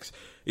sex.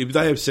 If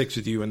they have sex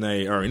with you and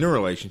they are in a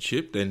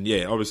relationship, then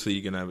yeah, obviously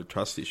you're going to have a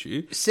trust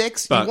issue.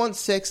 You want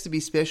sex to be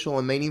special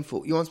and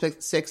meaningful. You want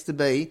sex to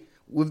be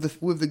with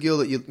the girl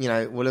that you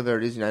know, whatever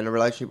it is, you know, in a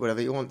relationship,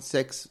 whatever. You want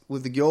sex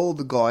with the girl or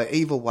the guy,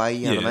 either way.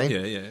 You know what I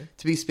mean? Yeah.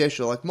 To be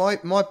special, like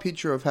my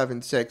picture of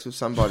having sex with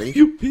somebody.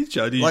 Your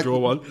picture? Do you draw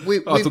one?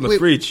 It's on the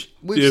fridge.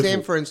 With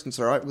Sam, for instance,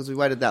 all right, because we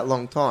waited that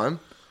long time.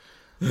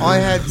 I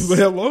had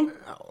how long?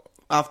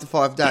 After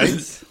 5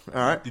 days,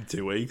 all right. In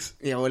 2 weeks.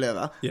 Yeah,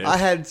 whatever. Yeah. I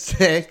had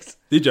sex.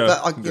 Did you?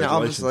 But, you know,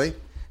 obviously.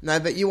 No,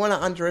 but you want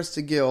to undress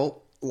a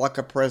girl like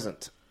a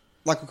present.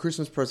 Like a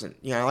Christmas present.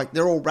 You know, like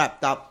they're all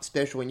wrapped up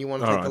special and you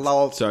want to take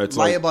the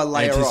layer by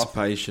layer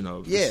anticipation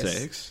off the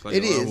sex. Like,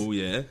 it is. Oh,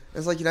 yeah.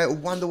 It's like, you know,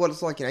 wonder what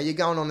it's like. You know, you're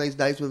going on these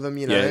dates with them,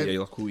 you know. Yeah,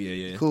 you're like, oh,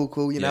 yeah.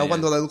 Cool. You know, I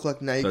wonder what they look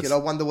like naked. I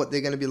wonder what they're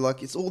going to be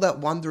like. It's all that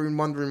wondering.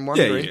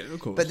 Yeah, of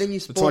course. But then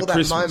you spoil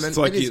that moment. It's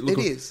like it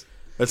is.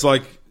 It's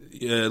like...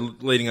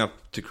 leading up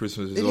to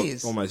Christmas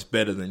is almost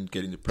better than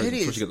getting the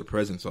presents. Once you get the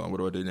presents on, what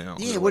do I do now?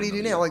 Yeah, what do you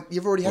do now? Like,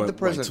 you've already had the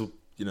present. Till,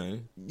 you know,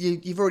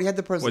 you've already had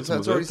the present, so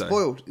it's already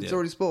spoiled. It's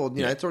already spoiled.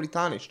 You know, it's already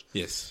tarnished.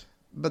 Yes.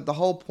 But the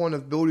whole point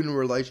of building a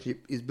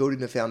relationship is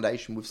building a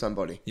foundation with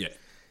somebody. Yeah.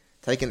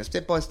 Taking it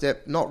step by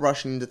step, not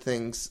rushing into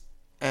things,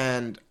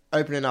 and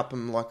opening up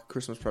them like a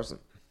Christmas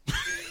present.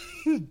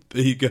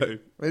 There you go.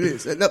 It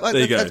is.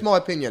 That's my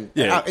opinion.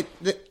 Yeah.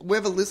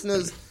 Whether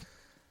listeners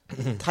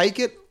take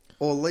it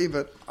or leave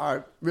it,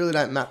 I really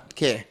don't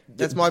care.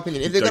 That's my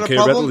opinion. If they've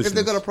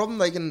got a problem,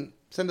 they can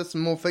send us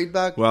some more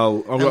feedback.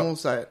 Well, we'll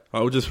say it.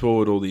 I'll just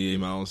forward all the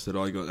emails that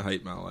I got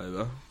hate mail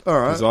over. All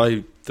right.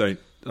 Because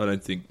I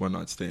don't think one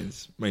night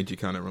stands means you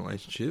can't have a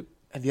relationship.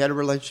 Have you had a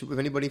relationship with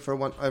anybody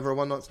over a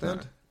one night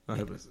stand? No, I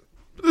haven't.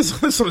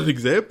 That's not an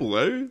example,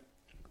 though.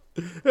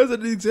 How's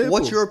that an example?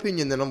 What's your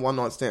opinion then on one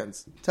night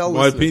stands? Tell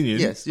my listeners. opinion.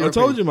 Yes, I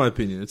told you my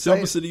opinion. It's the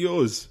opposite of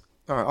yours.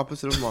 All right,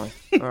 opposite of mine.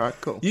 All right,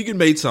 cool. You can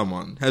meet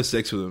someone, have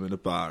sex with them in a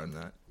bar and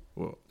that.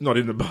 Well, not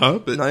in a bar,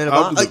 but No, in a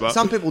bar. after the bar.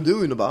 Some people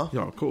do in a bar.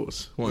 Yeah, of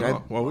course. Why You know,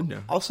 not? Why wouldn't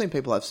you? I've seen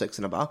people have sex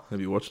in a bar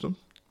Have you watched them?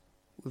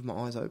 with my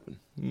eyes open.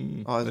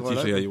 Mm, Eyes that's wide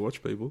usually how open. you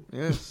watch people.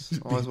 Yes,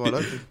 eyes wide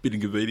open. Bit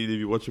inconvenient if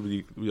you watch it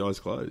with your eyes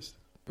closed.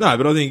 No,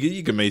 but I think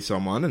you can meet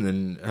someone and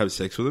then have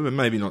sex with them, and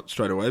maybe not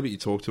straight away, but you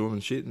talk to them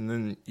and shit, and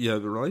then you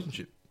have a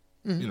relationship.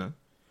 Mm-hmm. You know.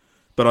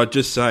 But I'd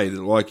just say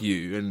that, like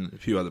you and a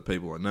few other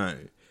people I know,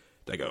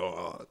 they go,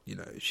 "Oh, you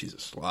know, she's a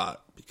slut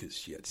because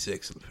she had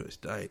sex on the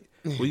first date."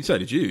 Well, you say,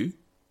 "Did you?"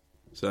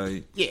 So,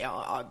 Yeah,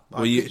 I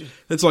well,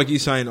 it's like you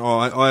saying, "Oh,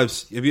 I have."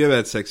 Have you ever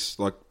had sex?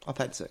 Like, I've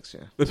had sex,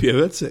 yeah. have you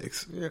ever had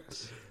sex?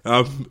 Yes.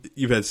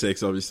 You've had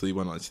sex, obviously,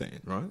 one night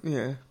stand, right?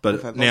 Yeah. I've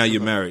But had now lots of you're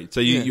them. married, so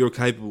Yeah. you're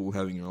capable of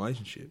having a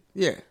relationship.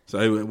 Yeah.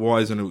 So why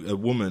isn't a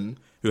woman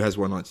who has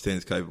one night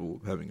stands capable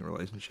of having a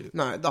relationship?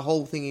 No, the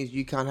whole thing is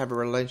you can't have a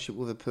relationship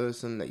with a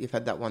person that you've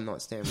had that one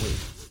night stand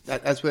with.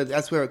 That's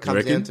where it comes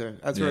reckon? down to.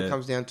 That's where Yeah. it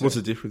comes down to. What's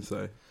the difference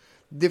though?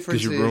 difference?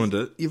 'Cause you've is ruined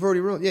it. You've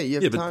already ruined. Yeah,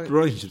 Yeah, but the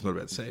relationship's not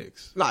about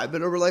sex. no,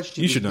 but a relationship.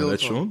 You is should know built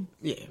that, on- Sean.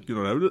 Yeah,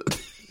 You're not having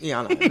it. yeah,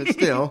 I know, but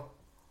still.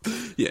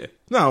 Yeah.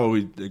 No, well,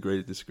 we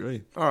agree to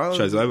disagree. All right,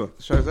 Show's over.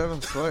 Show's over.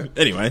 Sweet.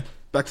 Anyway,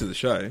 back to the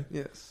show.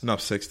 Yes.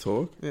 Enough sex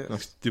talk. Yes.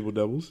 Enough dibble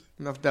doubles.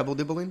 Enough dabble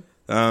dibbling.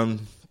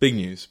 Big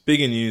news.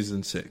 Bigger news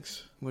than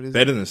sex. What is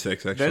Better it? than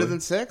sex, actually. Better than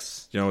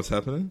sex, Do you know what's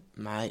happening?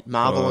 mate?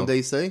 Marvel Oh. and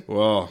DC.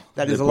 Well,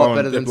 That is they're a lot blowing-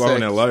 better than they're blowing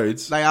sex. our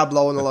loads. They are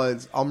blowing the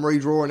loads. I'm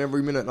redrawing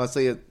every minute, and I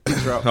see it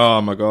picture up. Oh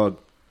my god!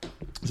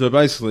 So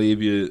basically, if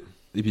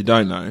you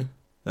don't know,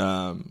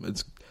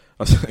 it's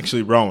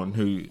actually Rowan,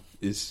 who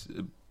is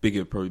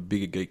probably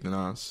bigger geek than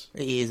us.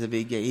 He is a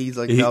big geek. He's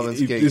like Melvin's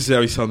geek. This is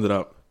how he summed it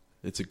up.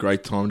 It's a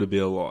great time to be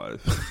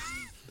alive.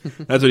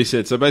 That's what he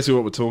said. So basically,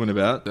 what we're talking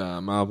about,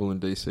 Marvel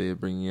and DC are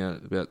bringing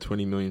out about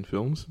 20 million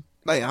films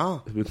They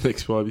are. over the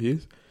next 5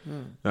 years.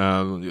 You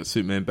got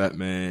Superman,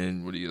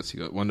 Batman. What do you got? You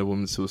got Wonder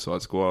Woman,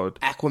 Suicide Squad,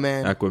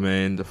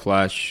 Aquaman. The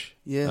Flash,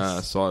 Yes.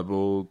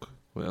 Cyborg.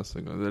 What else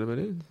they got? Is that about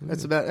it?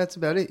 That's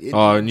about it.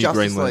 Oh, New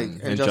Justice Green League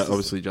Lantern, and and Justice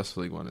obviously Justice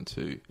League 1 and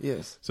 2.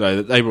 Yes.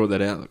 So they brought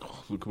that out. Like,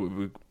 oh, look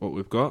what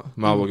we've got.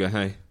 Marvel go,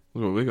 hey,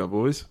 look what we got,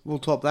 boys. We'll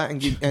top that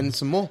and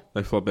some more.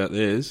 They flop out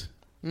theirs.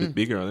 A bit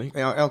bigger, I think.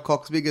 Our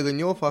cock's bigger than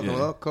your fucking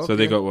Yeah. cock. So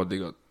they yeah. got what? They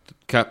got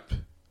Cap,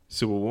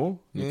 Civil War,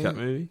 new Yeah. Cap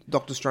movie,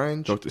 Doctor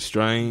Strange, Doctor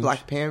Strange,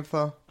 Black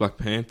Panther. Black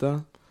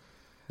Panther.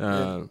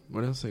 Yeah.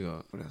 What else they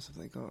got? What else have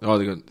they got? Oh,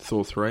 they got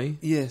Thor 3,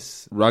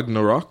 Yes.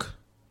 Ragnarok.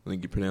 I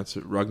think you pronounce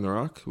it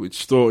Ragnarok,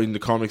 which Thor in the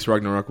comics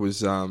Ragnarok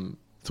was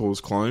Thor's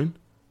clone.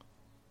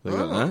 They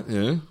got Oh. that,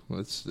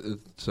 yeah.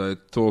 So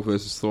Thor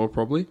versus Thor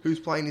probably. Who's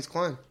playing his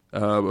clone? I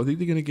think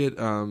they're going to get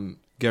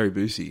Gary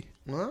Busey.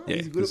 Well, Yeah,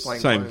 he's good at the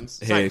playing same clones.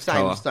 hair Same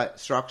colour.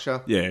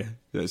 structure. Yeah.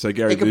 So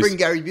Gary He can Busey. bring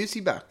Gary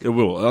Busey back. It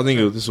will. I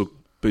think this will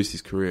boost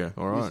his career.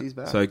 All right. Busey's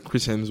back. So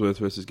Chris Hemsworth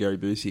versus Gary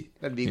Busey.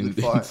 That'd be a in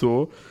good fight.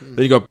 Thor.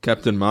 Then you got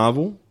Captain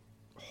Marvel.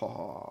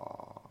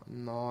 Oh,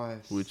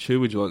 nice. Who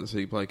would you like to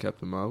see play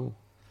Captain Marvel?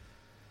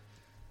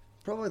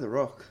 Probably The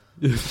Rock.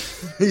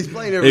 He's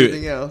playing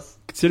everything else.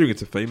 Considering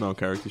it's a female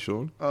character,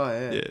 Sean. Oh,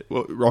 yeah. Yeah.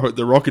 Well,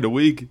 The Rock in a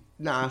wig.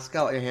 Nah,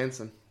 Scarlett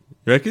Johansson.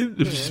 You reckon?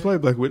 If she's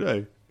playing Black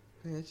Widow.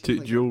 Yeah, she's Two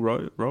like- dual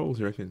roles,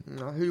 you reckon?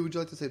 No, who would you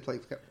like to see play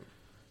Captain?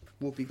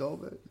 Whoopi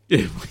Goldberg. Yeah.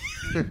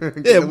 Get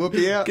Yeah, the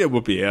Whoopi out. Get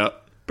Whoopi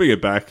out. Bring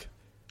it back.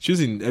 She was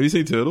in. Have you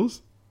seen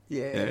Turtles?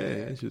 Yeah.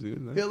 Yeah, she was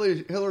good. No?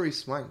 Hilary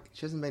Swank.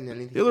 She hasn't been in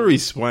anything. Hilary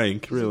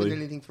Swank, She hasn't been in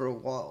really. anything for a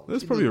while.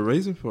 There's She probably a did-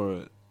 reason for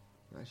it.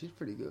 No, she's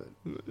pretty good.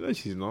 No,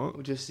 she's not.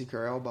 Or Jessica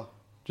Alba.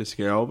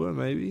 Jessica Alba,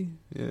 maybe.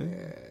 Yeah.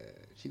 Yeah,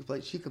 she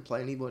could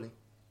play anybody.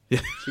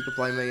 Yeah. She could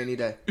play me any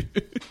day.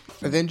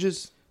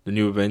 Avengers. The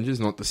new Avengers,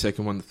 not the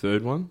second one, the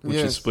third one, which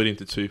Yes. is split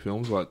into two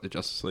films, like the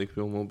Justice League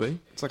film will be.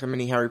 It's like a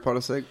mini Harry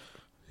Potter saga.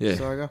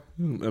 Yeah.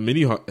 A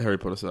mini Harry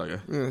Potter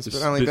saga. Yes, Just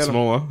but only a bit better.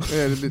 smaller.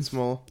 Yeah, it's a bit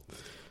small.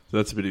 So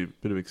that's a bit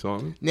of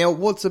excitement. Now,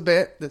 what's a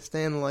bet that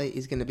Stan Lee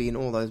is going to be in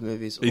all those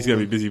movies? He's All going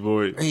to of be busy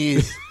boy. them. He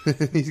is.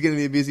 He's going to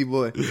be a busy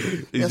boy.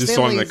 He's Now, just Stan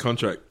signing Lee's- that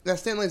contract. Now,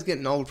 Stan Lee's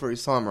getting old for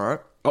his time, right?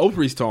 Old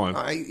for his time.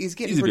 He's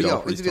getting He's a bit pretty old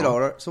old. for He's a his bit time.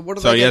 older. So what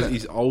are So they gonna...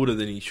 he's older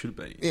than he should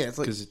be. Yeah, it's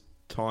like- because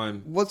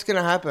time. What's going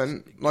to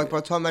happen? Like, by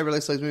the time they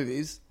release those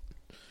movies...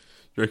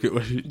 Do you reckon,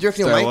 Do you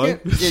reckon he'll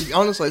make it? Yeah,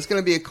 honestly, it's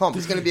going to be a comp.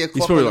 It's going to be a He's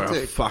clock probably on like, the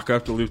oh, tick. fuck, I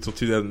have to live till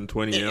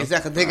 2020 Yeah, now.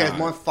 exactly. There goes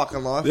my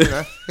fucking life, you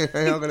know.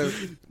 I'm gonna...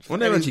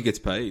 Wonder how much he gets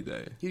paid,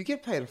 though. You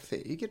get paid a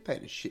fee. You get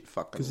paid a shit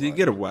fucking Because you load.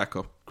 get a whack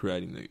off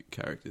creating the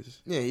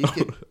characters. Yeah, you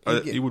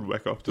get... You would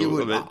whack off to You it.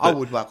 would, I bet, I but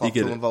would whack you off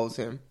get to it. involves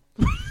him.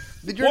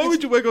 But Why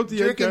would you whack off do the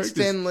you other reckon characters?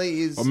 Stan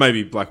Lee is... Or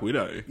maybe Black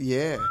Widow.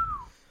 Yeah.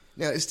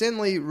 Now, is Stan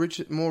Lee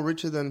more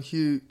richer than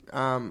Hugh...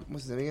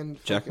 what's his name again?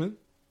 Jackman?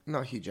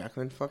 Not Hugh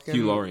Jackman. Fucking...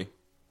 Hugh Laurie.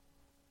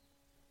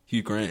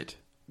 Hugh Grant.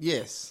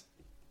 Yes.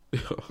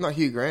 Not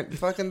Hugh Grant.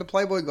 Fucking the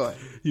Playboy guy.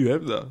 Hugh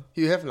Hefner.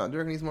 Hugh Hefner. Do you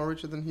reckon he's more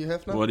richer than Hugh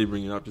Hefner? Why do you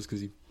bring it up just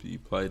because he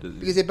played it?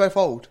 Because they're both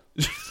old.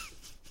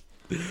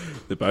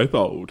 They're both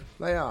old.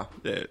 They are.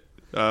 Yeah.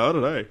 I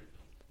don't know.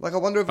 Like, I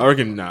wonder if... I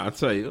reckon, I'd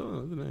say, I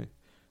don't know.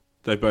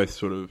 They're both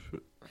sort of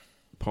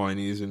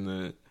pioneers in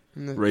the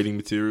reading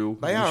material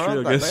They industry, are,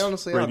 aren't I they? guess. They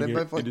honestly are. They're Reading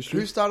both like, industry.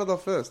 who started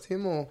off first,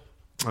 him or...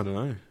 I don't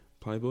know.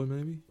 Playboy,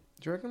 maybe? Do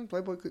you reckon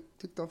Playboy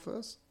kicked off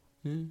first?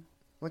 Yeah.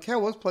 Like, how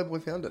was Playboy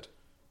founded?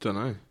 Don't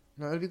know.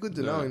 No, it'd be good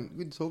to No. know and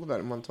good to talk about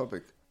it in one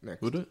topic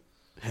next. Would it?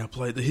 How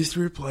played the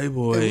history of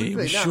Playboy It would be,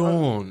 with no,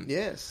 Sean.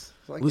 Yes.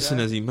 It's like, Listen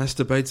you know, as he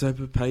masturbates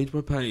over page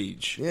by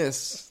page.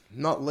 Yes.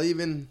 Not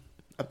leaving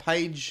a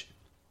page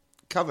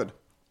covered.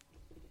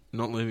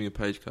 Not leaving a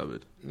page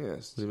covered.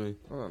 Yes. What do you mean?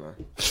 I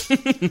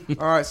don't know.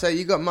 All right, so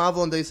you got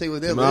Marvel and DC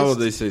with their Marvel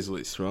list. DC's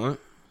list, right?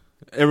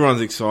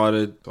 Everyone's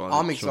excited.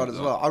 I'm excited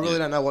as well. I really Yeah.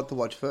 don't know what to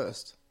watch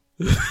first.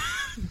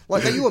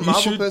 Like, are you a You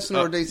Marvel should- person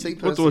or a DC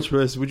person? What to watch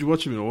first? Would you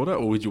watch them in order,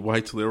 or would you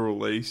wait till they're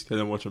released and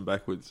then watch them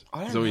backwards? I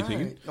don't Is that what know. you're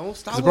thinking? Well,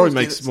 Star 'Cause it Wars probably did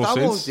makes it. more Star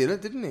Wars sense. did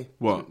it, didn't he?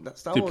 What? That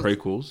Star Did Wars.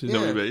 prequels? Is that what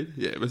you Yeah. mean?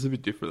 Yeah, but it's a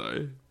bit different though. Do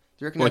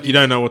you reckon Like, that'd you be-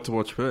 don't know what to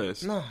watch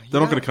first. No, They're not you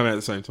going to don't. come out at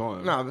the same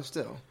time. No, but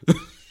still.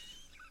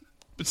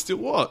 But still,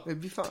 what?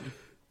 It'd be fun.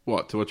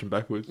 What, to watch them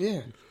backwards?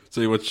 Yeah. So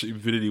you watch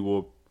Infinity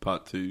War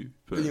Part 2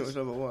 first, Then you watch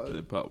number one. and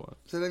then Part 1.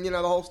 So then you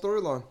know the whole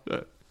storyline.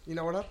 Yeah, You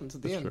know what happens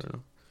at the that's end. fair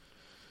enough.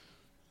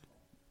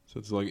 So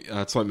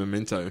it's like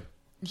Memento.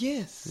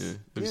 Yes. Yeah. Have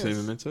Yes. you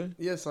seen Memento?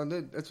 Yes, I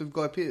did. That's with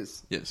Guy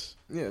Pearce. Yes.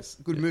 Yes.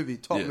 Good Yeah. movie.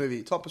 Top Yeah.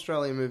 movie. Top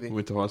Australian movie. We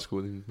went to high school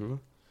with him,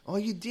 remember? Oh,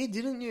 you did,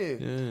 didn't you?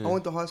 Yeah. I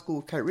went to high school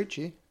with Kate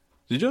Ritchie.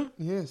 Did you?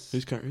 Yes.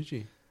 Who's Kate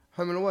Ritchie?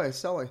 Home and Away,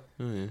 Sally.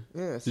 Oh, yeah.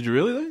 Yes. Did you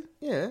really, though?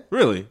 Yeah.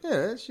 Really?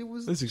 Yeah, she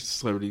was... That's a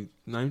celebrity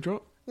name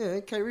drop? Yeah,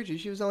 Kate Ritchie.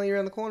 She was only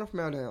around the corner from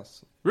our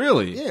house.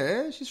 Really?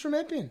 Yeah, she's from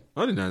Epping.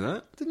 I didn't know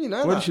that. Didn't you know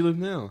Where that? does she live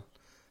now?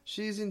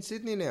 She's in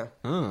Sydney now.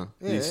 Ah. Are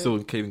Yeah. you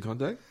still keeping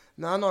contact?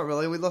 No, not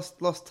really. We lost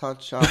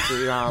touch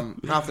after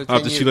after 10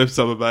 After she years- left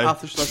Summer Bay?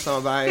 After she left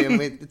Summer Bay, and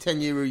with the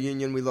 10-year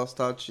reunion, we lost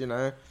touch. You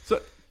know.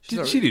 So,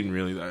 She's she didn't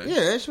really, though.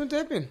 Yeah, she went to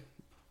Epping.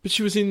 But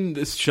she was in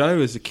this show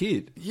as a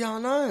kid. Yeah, I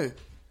know.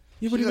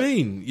 Yeah, what do She you got-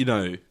 mean? You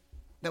know.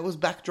 That was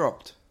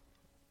backdropped.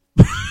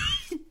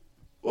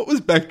 What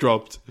was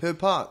backdropped? Her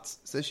parts.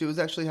 So she was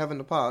actually having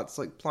the parts,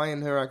 like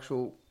playing her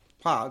actual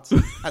parts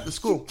at the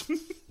school.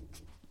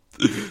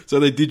 So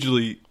they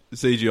digitally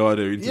CGI'd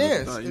her into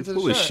Yes, the... No, you're into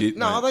full the of show. shit,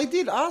 No, mate. they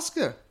did ask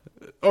her.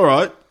 All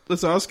right,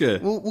 let's ask her.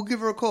 We'll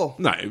give her a call.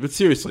 No, but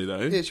seriously,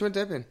 though. Yeah, she went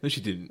to Epping. No,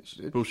 she didn't.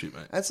 She did. Bullshit,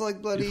 mate. That's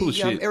like bloody You're full of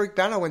shit. Eric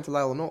Banner went to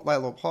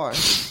Layla High.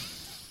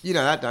 You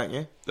know that, don't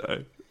you?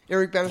 No.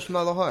 Eric Banner's from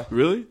Layla High.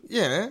 Really?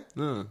 Yeah,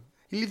 No.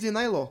 he lived in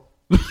Layla.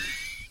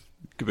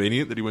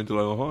 Convenient that he went to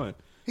Lower High.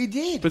 He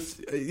did. But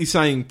he's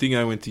saying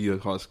Dingo went to your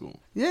high school.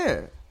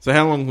 Yeah, So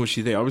how long was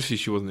she there? Obviously,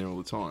 she wasn't there all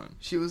the time.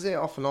 she was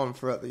there off and on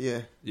throughout the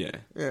year. Yeah.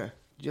 Yeah.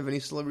 Did you have any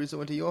celebrities that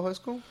went to your high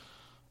school?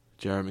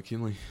 Jared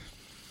McKinley.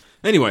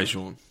 Anyway,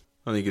 Sean,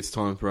 I think it's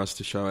time for us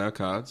to show our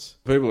cards.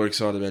 People are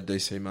excited about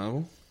DC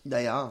Marvel.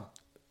 They are.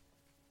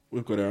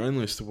 We've got our own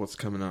list of what's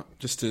coming up.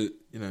 Just to,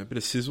 a bit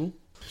of sizzle.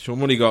 Sean,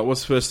 what do you got?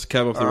 What's first to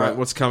cab off the All rank? right.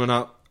 What's coming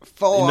up?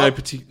 Follow In up.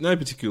 no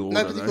particular order.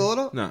 No particular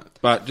order? No,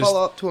 but just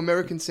Follow up to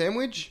American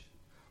Sandwich.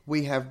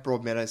 We have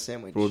Broadmeadow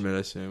Sandwich.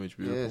 Broadmeadow Sandwich,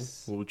 beautiful.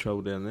 Yes. We'll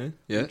travel down there.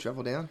 We Yeah.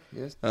 travel down.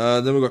 Yes.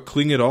 Then we've got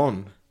Cling It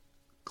On.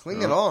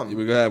 Cling it on.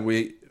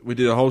 We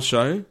did a whole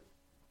show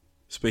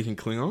speaking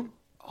Klingon,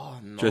 Oh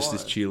no. dressed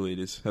as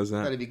cheerleaders. How's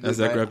that? That'd be good. How's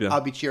that mate. grab you?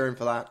 I'll be cheering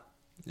for that.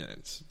 Yeah,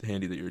 it's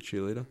handy that you're a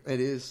cheerleader. It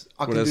is.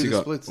 I What can else do you the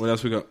got? splits. What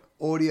else we got?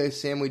 Audio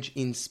sandwich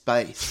in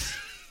space.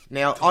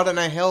 Now, I don't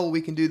know how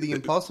we can do the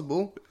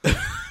impossible,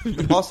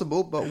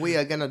 but we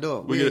are going to do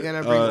it. We are going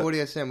to bring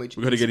audio sandwich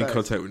We've got to get in space.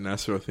 contact with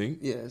NASA, I think.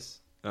 Yes.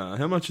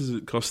 How much does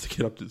it cost to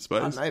get up to I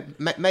space? don't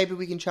know. Maybe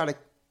we can try to...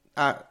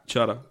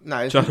 Charter.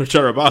 No.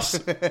 Charter a bus.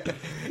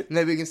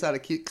 Maybe we can start a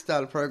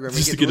Kickstarter program.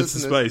 Just and to get get us to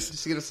listeners- space.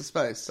 Just to get us to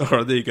space. All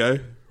right, there you go.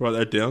 Write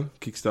that down.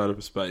 Kickstarter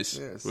for space.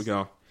 Yes. We're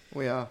going.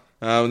 We are.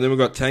 And then we've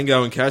got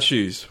Tango and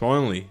Cashews.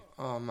 Finally.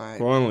 Oh, mate.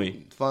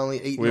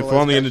 Finally. Eating We're all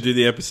finally those going to do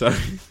the episode.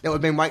 that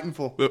we've been waiting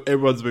for.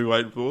 Everyone's been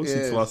waiting for since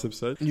Yes. the last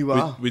episode. You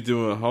are. We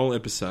do a whole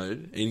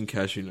episode eating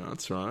cashew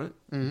nuts, right?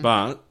 Mm-hmm.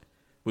 But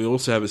we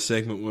also have a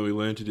segment where we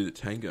learn to do the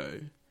tango.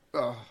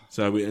 Oh,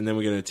 And then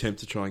we're going to attempt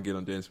to try and get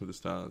on Dance with the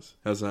Stars.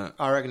 How's that?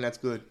 I reckon that's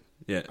good.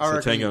 Yeah, I so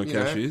reckon, tango and you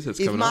know, cashews. That's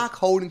if coming Mark up.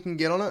 Holden can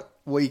get on it,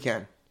 we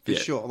can. For Yeah.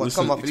 sure. Like,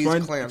 Listen, come off, it is a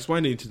clown.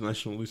 explain to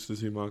international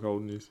listeners who Mark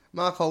Holden is.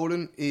 Mark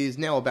Holden is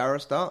now a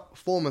barrister,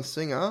 former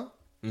singer.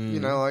 You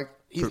know, like,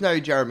 he's no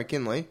Jared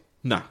McKinley.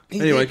 Nah. He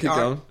Anyway, did- keep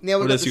going. Now we've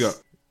What got else you this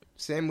got?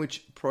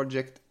 Sandwich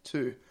Project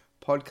 2,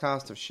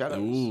 Podcast of Shadows.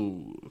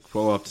 Ooh,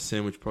 follow up to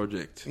Sandwich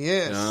Project.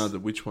 Yes. Ah, the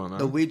witch one, huh?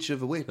 The Witch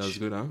of a Witch. That was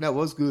good, huh? That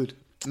was good.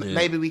 Yeah.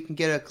 Maybe we can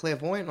get a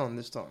clairvoyant on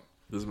this time.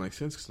 Doesn't make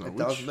sense because it's It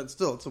not a does, witch. but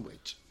still, it's a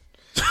witch.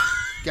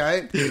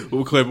 Okay?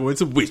 All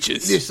clairvoyants are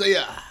witches. Yes, they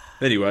are.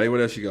 Anyway, what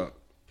else you got?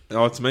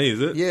 Oh, it's me,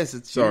 is it? Yes,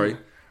 it's Sorry. you.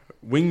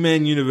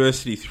 Wingman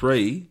University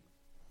 3.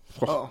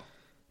 Oh,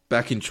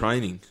 Back in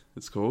Training,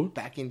 it's called.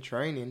 back in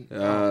training.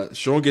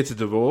 Sean gets a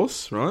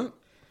divorce, right?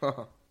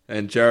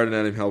 And Jared and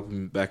Adam help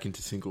him back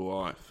into single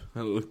life.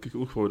 Look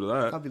forward to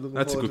that. I'll be looking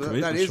That's a forward good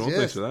to that. commitment, That is, Sean. yes.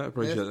 Thanks for that.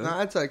 Appreciate Yes. that. No,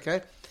 that's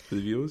okay. For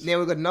the viewers. Now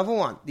we've got another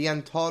one, the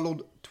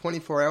Untitled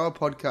 24-Hour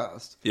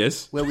Podcast,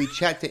 Yes. where we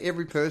chat to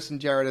every person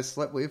Jared has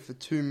slept with for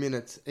 2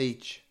 minutes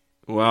each.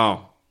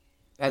 Wow.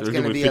 That's You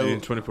going reckon to we be fit it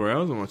in 24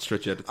 hours? I might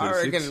stretch out to I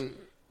 36.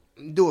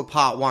 reckon do a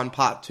part 1,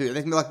 part 2.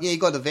 They can be like, you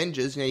got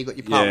Avengers, you got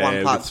your part 1,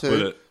 we part could split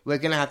 2. it. We're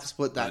going to have to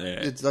split that. Yeah.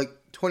 It's like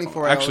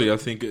 24 hours. Actually, I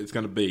think it's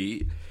going to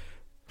be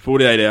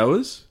 48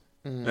 hours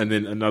and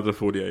then another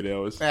 48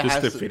 hours It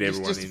just has to to- fit just-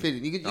 everyone just to in. fit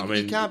it. You I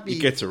mean, can't be- it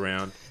gets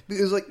around.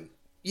 Because, like,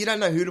 you don't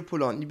know who to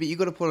put on, but you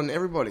got to put on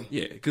everybody.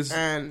 Yeah, because,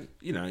 And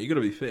you got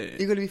to be fair.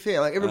 you got to be fair.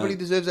 Like, everybody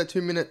deserves that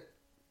 2-minute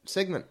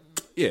segment.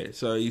 Yeah,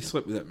 so you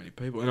slept with that many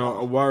people. And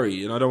I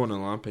worry, and I don't want to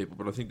alarm people,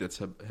 but I think that's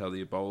how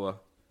the Ebola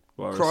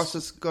virus...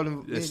 Crisis got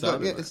him. It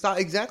started, mate.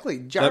 Exactly.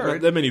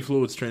 Jared. That many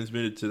fluids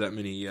transmitted to that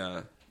many...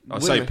 I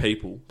say Women.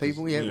 people.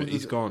 People, yeah.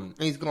 He's gone.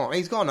 He's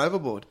gone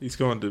overboard. He's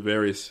gone to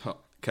various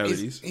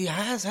cavities. He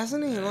has,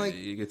 hasn't he? Like,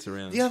 he gets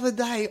around. the other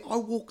day, I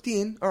walked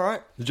in,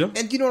 alright? Did you?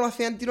 And do you know what I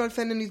found? Do you know what I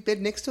found in his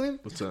bed next to him?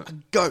 What's that? A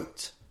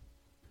goat.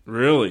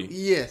 Really?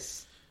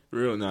 Yes.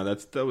 Really? No,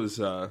 that was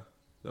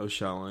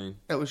Charlene.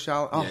 That was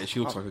Charlotte. Oh, Yeah, she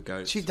looks like a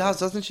goat. She does,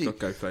 doesn't she? Got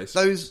goat face.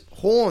 Those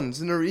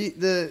horns in her ear.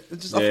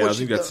 I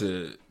think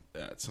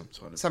that's some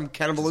sort of... some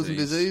cannibalism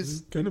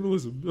disease.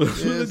 Cannibalism.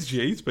 Yes.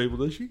 She eats people,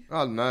 does she? I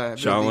don't know.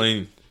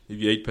 Charlene, if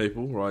you eat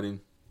people, write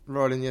in.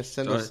 Right, and yes,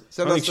 send Sorry. us.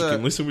 Send I us think she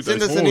can listen with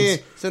send those us an horns. ear.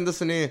 Send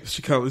us an ear.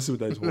 She can't listen with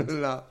those horns.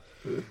 No,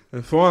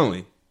 And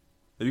finally,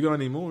 have you got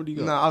any more? What do you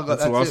got? no, I've got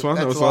That's the last it. one?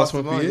 That's That was the the last one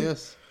of for mine, you?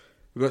 Yes.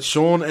 We've got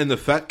Sean and the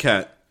Fat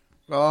Cat.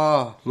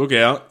 Oh, Look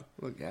out.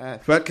 look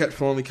at. Fat Cat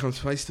finally comes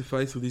face to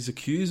face with his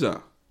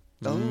accuser.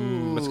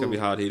 Oh, That's gonna be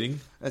hard hitting.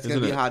 That's isn't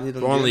gonna be it? hard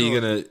hitting. Finally,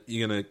 general.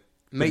 you're gonna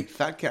Meet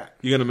Fat Cat.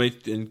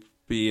 meet and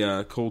be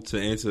called to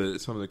answer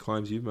some of the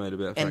claims you've made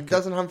about Fat And Cat.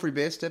 doesn't Humphrey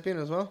Bear step in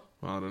as well?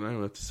 I don't know.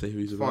 We'll have to see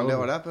who's Find available. out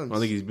what happens. I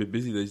think he's a bit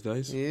busy these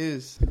days. He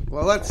is.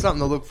 Well, that's something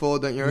to look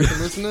forward, don't you reckon,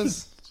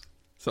 listeners?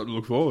 Something to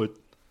look forward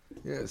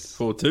Yes.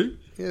 to.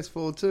 Yes,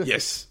 forward to.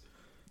 Yes.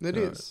 It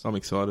is. I'm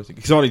excited.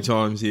 Exciting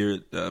times here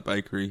at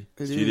Bakery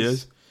It Studios.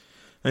 is.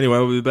 Anyway,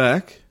 we'll be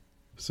back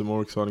with some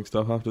more exciting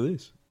stuff after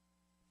this.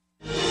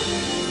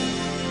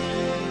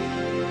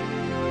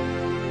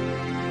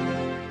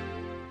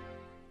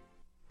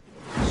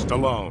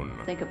 Stallone,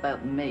 Think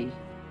about me.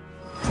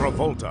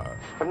 Travolta,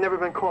 I've never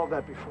been called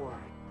that before.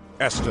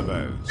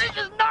 Estevez. This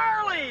is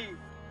gnarly!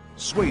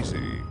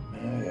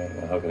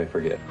 Swayze. How can I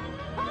forget?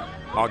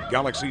 A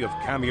galaxy of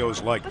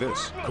cameos like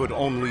this could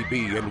only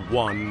be in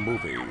one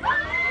movie.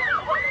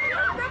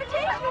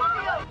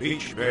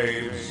 Beach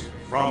Babes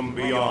from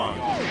Beyond.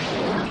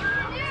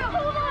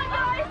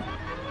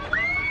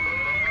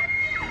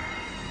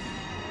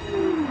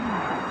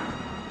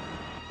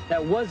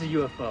 That was a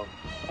UFO.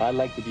 I'd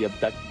like to be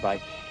abducted by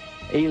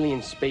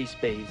alien space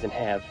babes and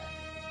have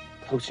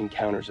close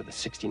encounters of the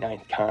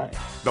 69th kind.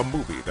 The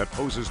movie that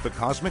poses the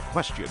cosmic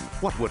question,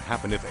 what would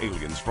happen if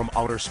aliens from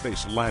outer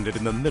space landed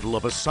in the middle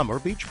of a summer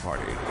beach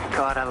party?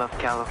 God, I love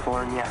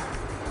California.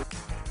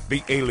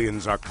 The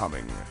aliens are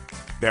coming.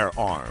 They're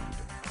armed.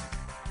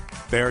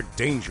 They're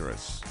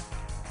dangerous.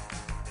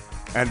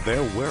 And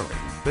they're wearing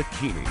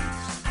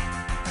bikinis.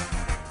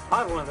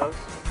 I want one of those.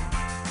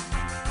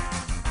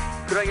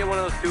 Could I get one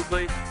of those too,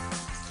 please?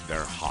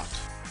 They're hot.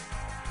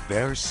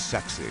 They're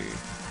sexy.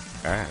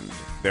 And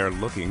they're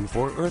looking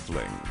for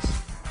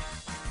Earthlings.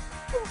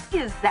 Who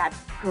is that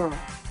girl?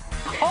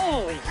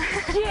 Holy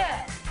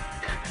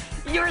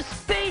shit! You're a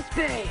space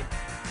babe!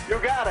 You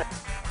got it.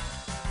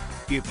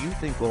 If you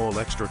think all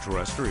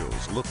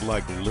extraterrestrials look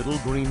like little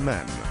green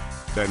men,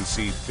 then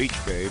see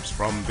Beach Babes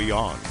from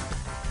Beyond.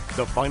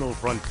 The final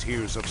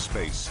frontiers of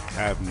space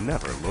have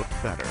never looked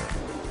better.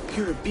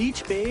 You're a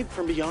beach babe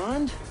from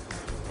beyond?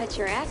 Bet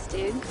your ass,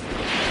 dude.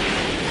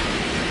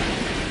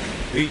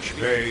 Beach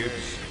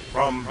Babes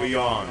from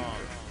Beyond.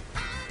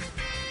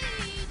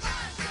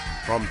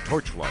 From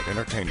Torchlight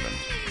Entertainment.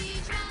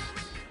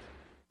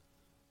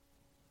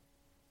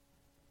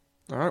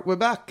 All right, we're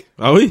back.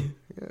 Are we?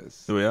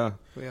 Yes, Here we are.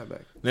 we are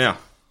back. Now,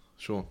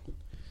 Sean,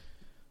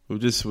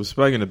 we've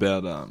spoken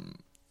about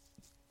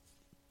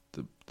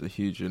the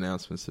huge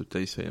announcements of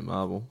DC and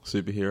Marvel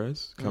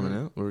superheroes coming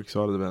out. We're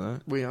excited about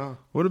that. We are.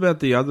 What about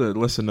the other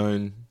lesser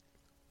known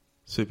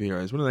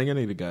superheroes? When are they going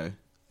to need to go?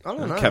 I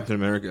don't know. Captain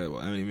America.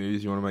 Well, how many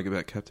movies do you want to make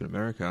about Captain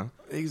America?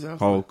 Exactly.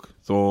 Hulk,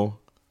 Thor,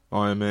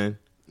 Iron Man.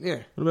 Yeah.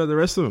 What about the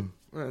rest of them?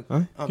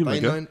 Huh? Are Give 'em a they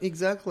go. known?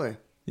 Exactly.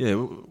 Yeah,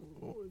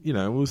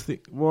 we'll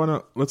think. Why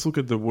not? Let's look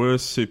at the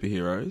worst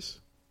superheroes.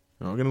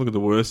 We're going to look at the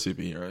worst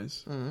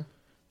superheroes. Mm.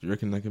 Do you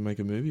reckon they can make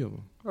a movie of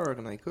them? I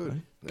reckon they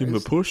could. Give them a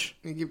push.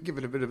 Give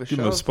it a bit of a Give shove.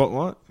 them a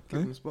spotlight.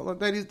 Give them a spotlight.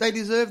 They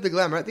deserve the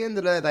glamour. At the end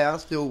of the day, they are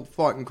still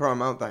fighting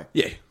crime, aren't they?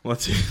 Yeah, well,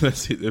 that's it.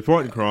 That's it. They're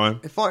fighting crime.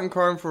 They're fighting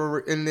crime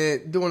and they're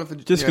doing it for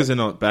Just because they're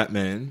not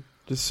Batman,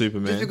 just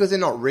Superman. just because they're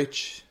not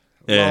rich.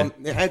 Yeah.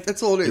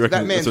 That's all it is. You reckon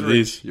Batman's that's what it rich.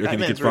 is? You reckon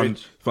he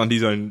Batman's could fund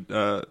his own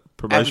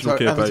promotional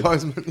campaign?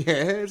 advertisement. Yeah,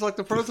 it's like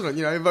the president.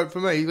 Vote for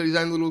me. He's got his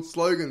own little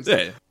slogans.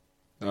 Yeah.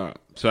 All right.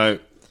 So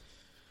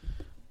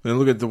we're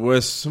going to look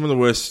at some of the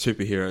worst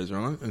superheroes,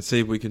 right? And see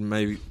if we can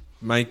maybe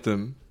make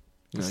them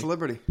A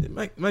celebrity.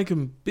 make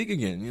them big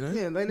again.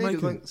 Yeah, they need Make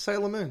it. them- Like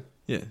Sailor Moon.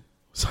 Yeah,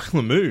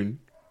 Sailor Moon.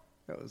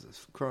 That was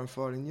a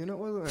crime-fighting unit,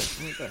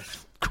 wasn't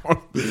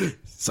it?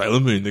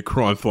 Sailor Moon, the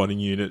crime-fighting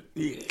unit,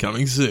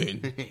 coming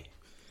soon.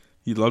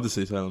 You'd love to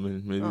see Sailor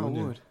Moon movie, Oh, I wouldn't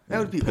you? would. That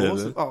would be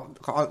awesome. Oh,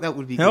 God, that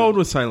would be How good. old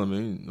was Sailor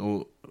Moon?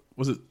 Or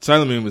was it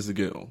Sailor Moon was the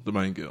girl, the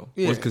main girl?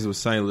 Yeah. Was because it was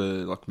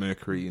Sailor like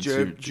Mercury and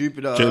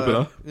Jupiter.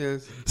 Jupiter.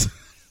 Yes.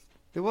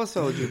 There was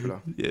Sailor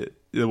Jupiter. Yeah,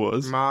 there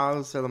was.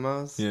 Mars, Sailor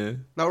Mars. Yeah.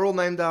 They were all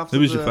named after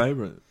Who was your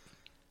favourite?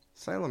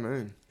 Sailor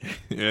Moon.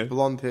 Yeah.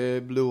 Blonde hair,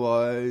 blue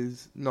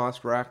eyes,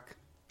 nice rack.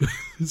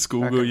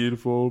 Schoolgirl Okay.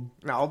 uniform.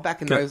 No,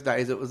 back in those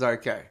days it was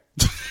okay.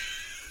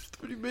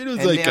 What do you mean it was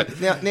And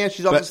okay? now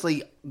she's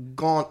obviously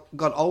got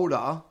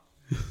older.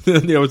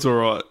 Now it's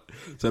alright.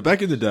 So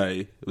back in the day,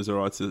 it was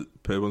alright to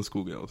perv on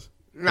schoolgirls.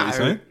 No, What are you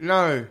saying?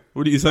 no.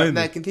 What are you saying?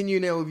 Now then? continue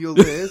now with your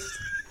list.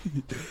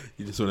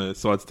 You just want to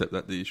sidestep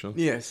that, do you, Sean?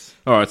 Yes.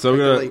 All right, so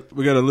Take the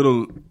we got a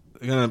little.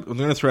 I'm going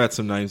to throw out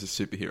some names of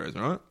superheroes.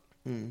 All right.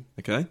 Mm.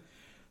 Okay.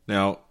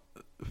 Now,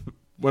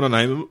 when I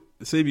name them,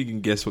 see if you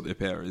can guess what their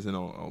power is, and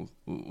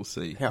we'll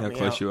see Help how me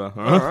close out. you are.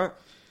 All right.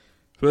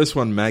 First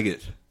one,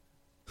 Maggot.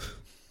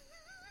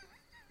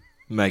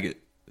 Maggot.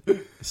 A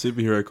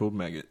superhero called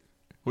Maggot.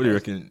 What do you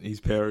reckon his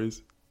power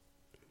is?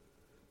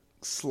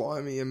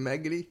 Slimy and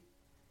maggoty. Do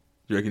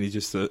you reckon he's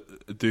just a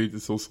dude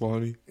that's all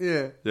slimy?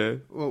 Yeah. Yeah.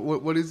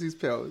 What is his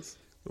powers?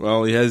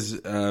 Well, he has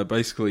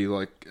basically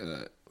like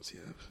what's he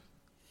have?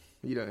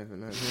 You don't even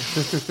know.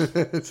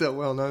 It's how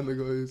well known the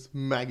guy is.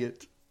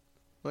 Maggot.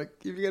 Like,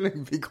 if you're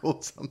going to be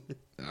called something.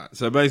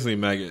 So basically,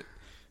 Maggot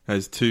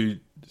has two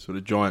sort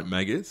of giant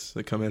maggots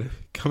that come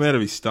out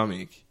of his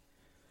stomach,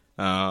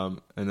 and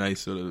they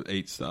sort of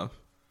eat stuff.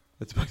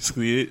 That's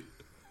basically it.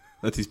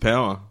 That's his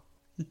power.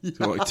 He's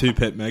got like two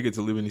pet maggots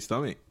that live in his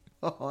stomach.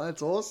 Oh,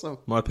 that's awesome.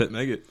 My pet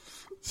maggot.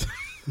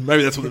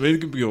 Maybe that's what the movie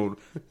could be called.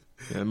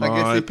 Yeah,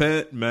 my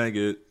pet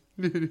maggot.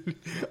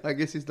 I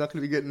guess he's not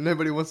going to be getting...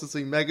 Nobody wants to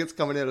see maggots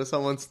coming out of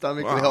someone's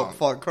stomach to Wow. help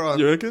fight crime.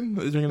 You reckon?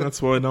 You reckon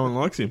that's why no one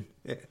likes him?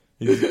 Yeah.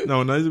 No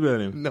one knows about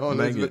him. No one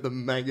knows Maggot. about the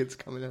maggots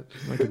coming out.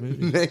 Make a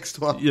movie. Next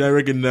one. You don't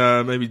reckon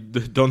maybe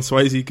Don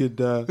Swayze could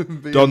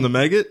don the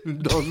maggot?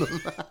 Don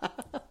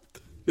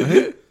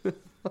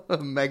the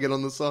maggot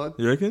on the side.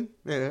 You reckon?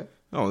 Yeah.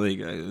 Oh, there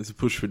you go. There's a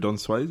push for Don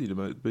Swayze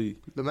to be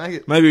The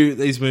maggot. Maybe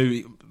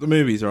the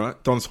movies, all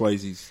right. Don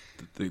Swayze's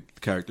the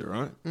character,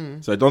 right?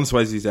 Mm. So Don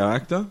Swayze's our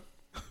actor,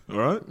 all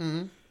right.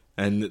 Mm.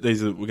 And we're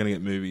going to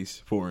get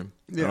movies for him.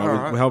 Yeah, All all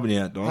right. We're helping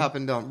you out, Don.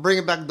 Helping Don. Bring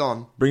it back,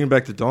 Don. Bring him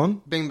back to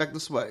Don. Bring back the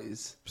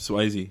Sways.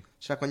 Swayze.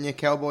 Chuck on your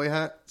cowboy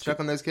hat. Chuck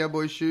on those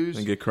cowboy shoes.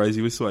 And get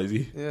crazy with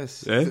Swayze.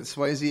 Yes. Yeah? It's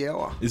Swayze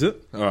hour. Is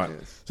it? All right.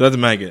 Yes. So that's a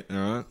maggot, all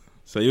right.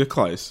 So you're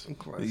close. I'm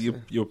close,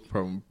 Your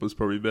problem was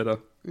probably better.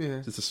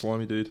 Yeah. Just a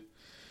slimy dude.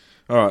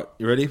 All right.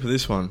 You ready for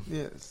this one?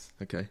 Yes.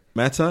 Okay.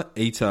 Matter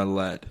Eater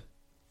Lad.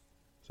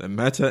 So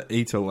Matter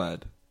Eater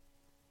Lad.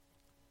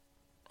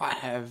 I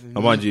have...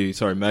 Oh, mind you,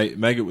 sorry,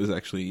 Maggot was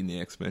actually in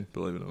the X-Men,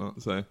 believe it or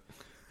not. So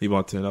he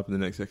might turn up in the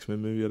next X-Men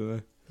movie. I don't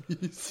know. Are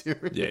you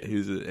serious? Yeah, he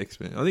was an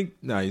X-Men. I think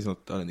he's not.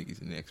 I don't think he's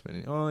in the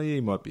X-Men. Oh, yeah,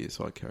 he might be a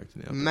side character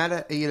now.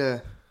 Matter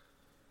Eater...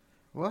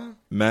 What?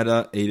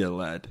 Matter Eater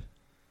Lad.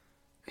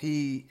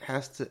 He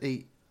has to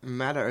eat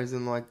matter, as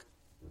in, like,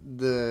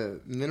 the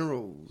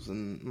minerals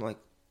and, like,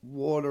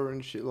 water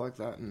and shit like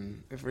that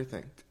and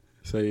everything.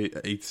 So he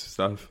eats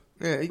stuff.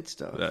 Yeah, eat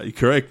stuff. You're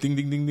correct. Ding,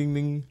 ding, ding, ding,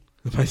 ding.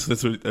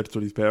 Basically, that's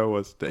what his power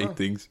was, to eat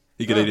things.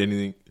 He could eat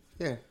anything.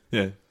 Yeah.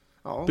 Yeah.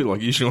 Oh. A bit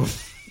like you, Sean.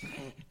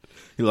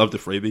 He loved a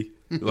freebie.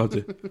 He loved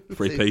a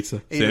free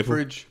pizza. Eat sample. a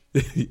fridge.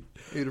 Eat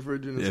a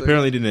fridge in a second.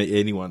 Apparently he didn't eat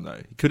anyone, though.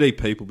 He could eat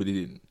people, but he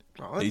didn't.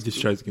 Oh, He that's just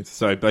good. chose against.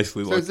 So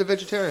basically, So like, he's a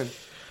vegetarian.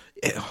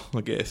 yeah,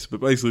 I guess. But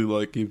basically,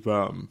 like, if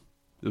there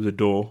was a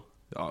door,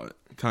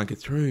 can't get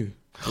through.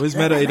 Where's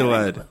Matter Eater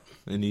Lad?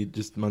 And he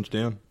just munch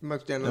down.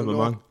 Munch down on Have the a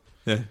door. mung.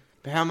 Yeah.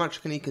 But how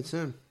much can he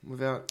consume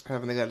without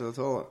having to go to the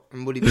toilet?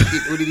 And would he be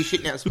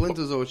shitting out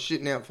splinters or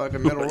shitting out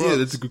fucking metal rods? Yeah,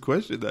 that's a good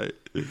question, though.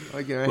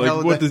 Like, you know, Like,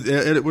 how would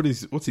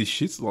they- what's his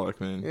shits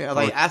like, man? Yeah, are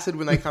Like, they acid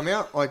when they come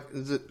out? Like,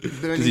 is it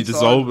burn Does he inside?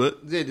 dissolve it?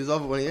 Yeah,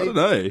 dissolve it when he I eats. don't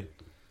know.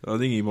 I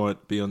think he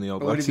might be on the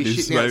old Or would he be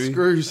laxatives, shitting out maybe.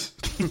 screws?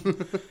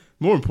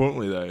 More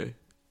importantly, though, do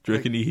you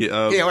reckon he hit?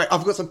 Yeah, wait,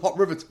 I've got some pop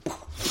rivets.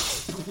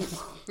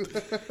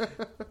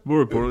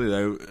 More importantly,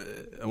 though,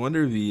 I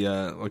wonder if he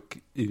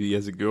if he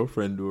has a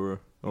girlfriend or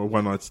a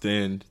one night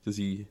stand. Does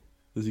he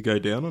go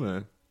down on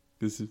her?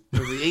 Does he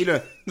eat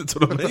her? That's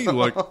what I mean.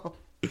 Like,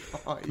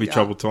 could be yeah.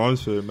 troubled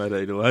times for Matt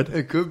Eater Lad.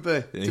 It could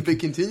be. Yeah. To be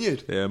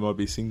continued. Yeah, might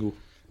be single.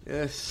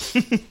 Yes.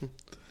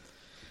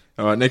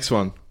 All right, next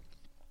one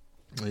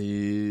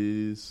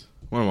is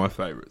one of my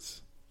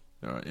favourites.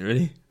 All right, you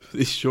ready for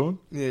this, Sean?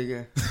 Yeah,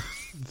 yeah.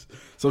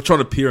 So I'm trying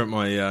to peer at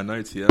my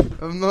notes here.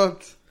 I'm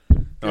not.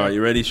 All right,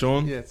 you ready,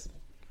 Sean? Yes.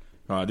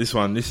 All right, this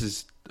one.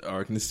 I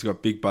reckon this has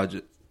got big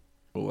budget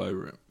all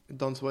over it.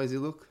 Don Swayze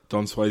look.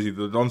 Don Swayze,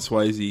 the Don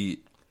Swayze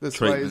This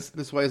treatment.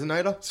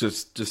 Swayzenator. It's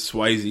just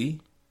Swayze,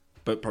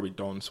 but probably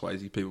Don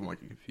Swayze. People might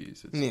get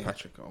confused. It's Yeah.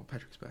 Patrick. Oh,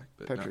 Patrick's back.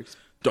 But Patrick's.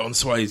 no. Don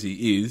Swayze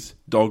is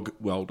Dog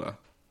Welder.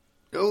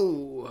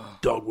 Oh.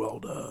 Dog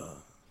Welder.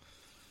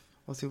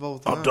 What's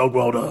involved with I'm that? Dog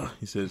Welder,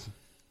 he says.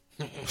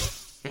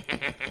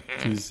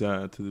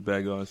 to the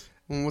bad guys.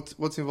 Well,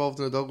 what's involved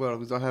in a dog welder?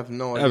 Because I have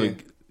no idea.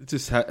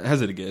 Just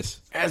hazard a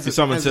guess. If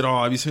someone said,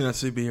 "Oh, have you seen that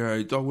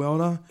superhero dog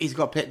welder?" He's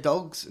got pet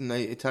dogs and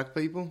they attack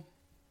people.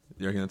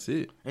 You reckon that's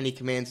it? And he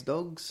commands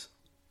dogs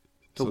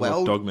to So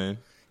weld. like Dog Man.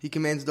 He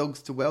commands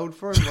dogs to weld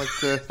for him, like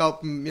to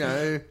help him,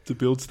 to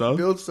build stuff.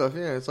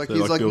 Yeah, it's like So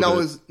he's like build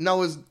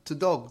Noah's to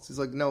dogs. He's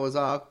like Noah's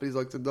Ark, but he's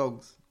like to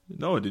dogs.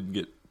 Noah didn't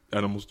get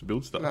animals to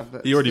build stuff. No,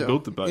 but He already still.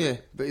 built the boat. Yeah,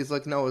 but he's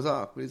like Noah's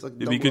Ark, but he's like.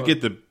 If he could get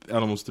the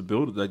animals to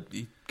build it,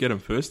 they'd get them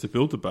first to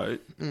build the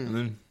boat,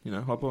 and then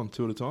hop on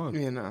two at a time.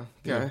 Yeah, no.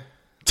 Yeah.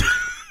 Okay.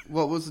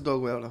 What was the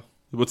dog welder?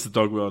 What's the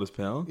dog welder's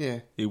power? Yeah.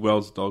 He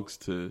welds dogs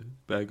to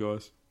bad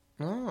guys.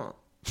 Oh.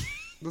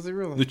 Does he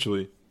really?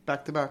 Literally.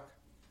 Back to back.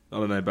 I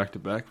don't know, back to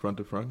back, front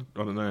to front. I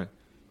don't know.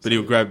 But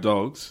he'll grab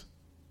dogs,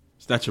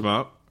 snatch them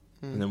up,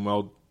 and then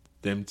weld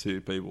them to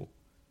people.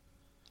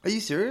 Are you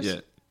serious?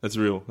 Yeah, that's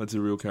real. That's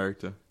a real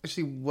character.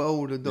 Actually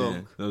weld a dog?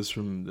 Yeah, that was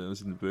in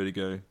the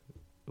Vertigo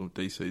or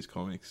DC's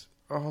comics.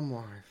 Oh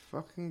my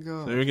fucking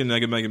god. So you reckon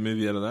they could make a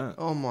movie out of that?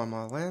 Oh my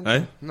Lanta.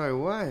 Hey? No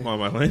way. My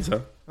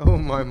Lanta. Oh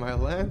my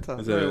Lanta.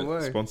 Is No that way.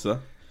 a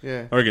sponsor?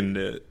 Yeah. I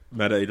reckon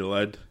Matt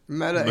Adelaide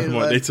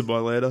might need to buy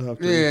later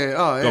after he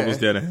gobbles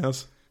down a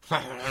house.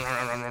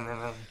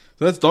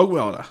 So that's Dog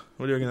Welder.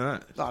 What do you reckon of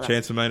that? Like that.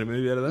 Chance of making a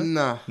movie out of that?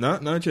 Nah.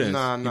 No chance.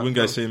 Nah, you no, wouldn't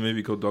no. go see a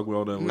movie called Dog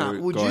Welder Nah, where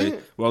a would guy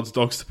you? welds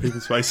dogs to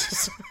people's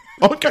faces.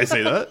 I would go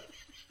see that.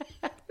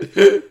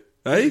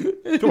 Hey,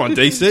 come on,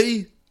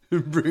 DC.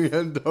 Bring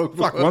in Dog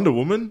Fuck Welder. Wonder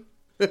Woman.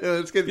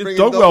 Let's get Get bring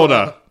in Dog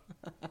Welder.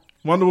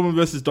 Wonder Woman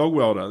versus Dog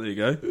Welder. There you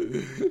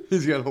go.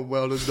 He's going to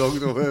weld a dog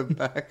to her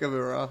back of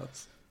her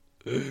ass.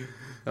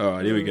 All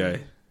right, here we go.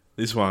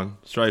 This one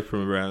straight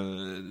from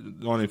around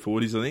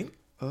 1940s, I think.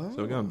 Oh.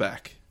 So we're going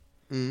back.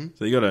 Mm.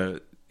 So you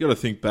gotta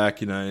think back.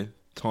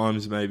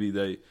 Times maybe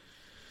they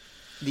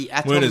The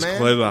Atom weren't as Man?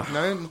 clever.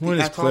 No, not the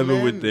weren't as Atom clever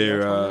Man? with The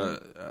their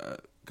Atom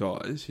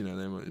guys. They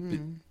were a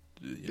bit.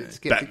 Bit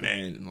skeptical.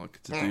 Batman, like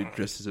it's a dude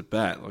dressed as a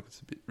bat, like it's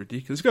a bit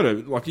ridiculous. You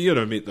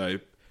gotta admit though,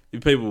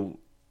 if people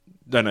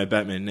don't know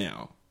Batman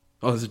now,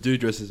 there's a dude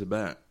dressed as a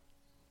bat.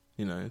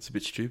 It's a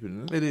bit stupid,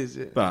 isn't it? It is,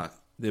 yeah. But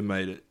they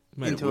made it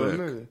Into work. a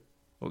movie.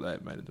 Well, they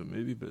made it into a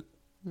movie, but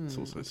it's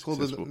also It's called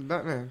successful. the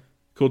Batman.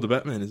 Called the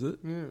Batman, is it?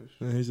 Yes.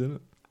 Yeah, who's in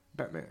it?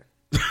 Batman.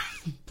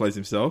 Plays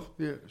himself,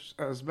 Yes,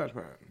 as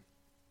Batman.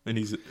 and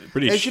he's They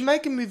British. should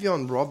make a movie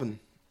on Robin.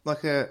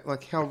 Like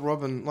how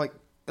Robin,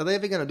 are they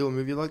ever going to do a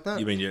movie like that?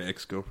 You mean your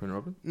ex-girlfriend,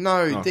 Robin?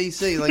 No, Oh.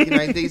 DC,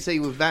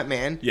 DC with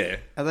Batman. Yeah.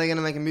 Are they going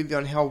to make a movie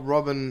on how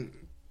Robin...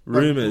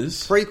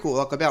 Rumours.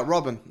 Prequel, about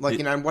Robin.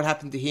 What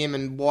happened to him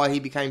and why he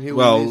became who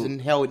Well- he is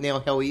and how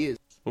he is.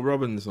 Well,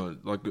 Robin's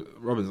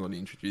not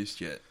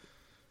introduced yet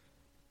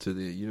to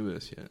the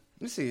universe yet.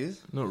 Yes, he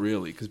is. Not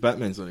really, because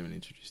Batman's not even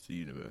introduced to the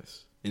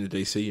universe in the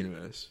DC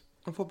universe.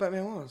 I thought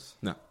Batman was.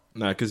 No,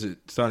 because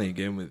it's starting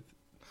again with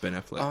Ben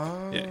Affleck.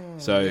 Oh, yeah.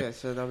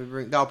 So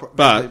they'll probably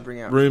But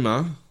bring out...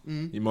 rumor,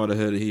 Mm. you might have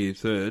heard it here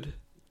third.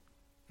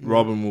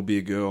 Robin will be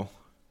a girl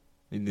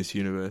in this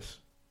universe.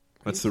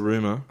 That's the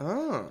rumor.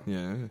 Oh.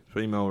 Yeah,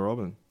 female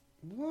Robin.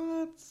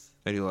 What?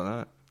 How do you like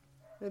that?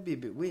 That'd be a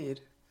bit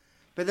weird.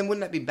 But then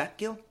wouldn't that be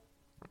Batgirl?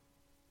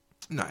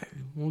 No,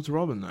 what's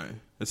Robin though?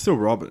 It's still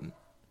Robin.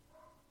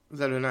 Is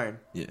that her name?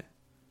 Yeah.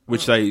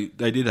 Which they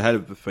did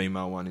have a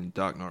female one in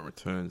Dark Knight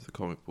Returns, the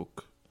comic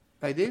book.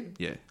 They did?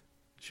 Yeah.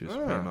 She was Oh.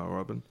 female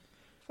Robin.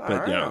 Far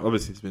But yeah, out.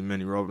 obviously there's been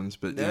many Robins,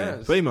 but yeah,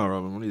 Yes. female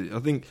Robin. What do you, I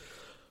think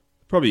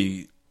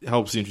probably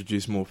helps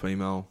introduce more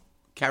female.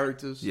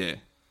 Characters. Yeah.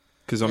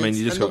 Because, I mean,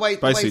 you just And got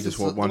basically just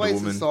want Wonder the way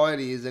Woman.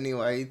 society is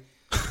anyway.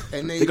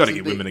 They gotta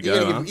give women a go,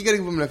 huh? You got to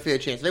give women a fair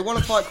chance. They want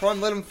to fight crime,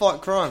 let them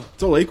fight crime.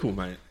 It's all equal,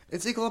 mate.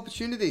 It's equal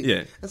opportunity.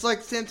 Yeah. It's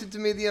like Sam said to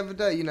me the other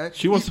day,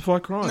 She wants to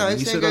fight crime. No, and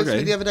you Sam said, goes to me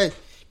okay. the other day,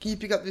 can you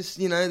pick up this,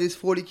 this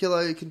 40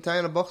 kilo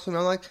container box? And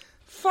I'm like,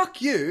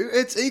 fuck you.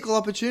 It's equal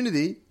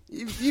opportunity.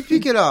 You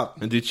pick it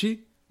up. And did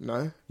she?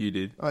 No. You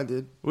did. I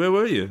did. Where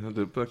were you? At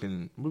the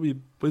fucking,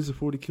 where's the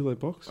 40 kilo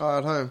box? Oh,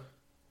 at home.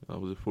 Oh,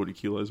 was it 40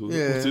 kilos? Was it?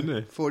 Yeah. What's in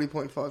there?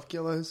 40.5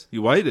 kilos.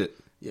 You weighed it?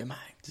 Yeah, mate.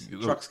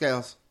 You Truck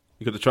scales.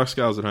 You got the truck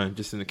scales at home,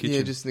 just in the kitchen?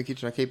 Yeah, just in the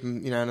kitchen. I keep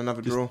them, in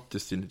another drawer.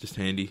 Just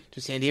handy.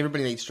 Just handy.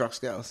 Everybody needs truck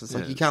scales. It's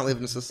like Yeah. you can't live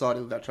in a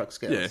society without truck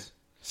scales. Yeah.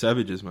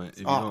 Savages, mate.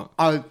 If you're not.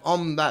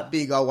 I'm that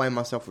big. I weigh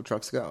myself with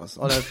truck scales.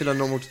 I don't fit on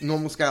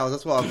normal scales.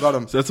 That's why I've got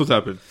them. So that's what's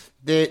happened.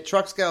 Their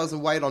truck scales are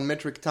weighed on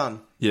metric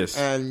ton. Yes.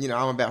 And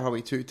I'm about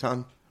probably 2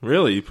 ton.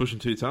 Really? You're pushing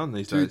 2 ton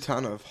these 2 days?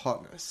 ton of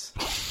hotness.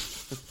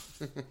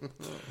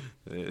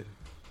 Yeah.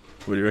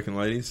 What do you reckon,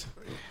 ladies?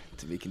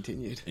 To be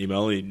continued.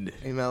 Email in.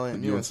 Email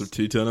in. You want Yes. some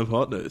 2 ton of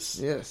hotness?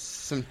 Yes.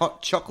 Some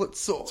hot chocolate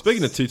sauce.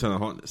 Speaking of 2 ton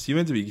of hotness, you're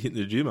meant to be hitting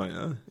the gym, mate,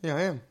 huh? Yeah,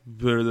 I am.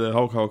 For the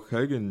Hulk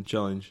Hogan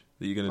challenge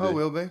that you're going to do. I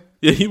will be.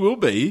 Yeah, you will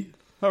be.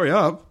 Hurry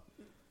up.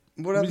 What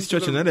You've been happened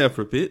stretching to that out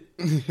for a bit.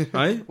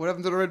 Hey? What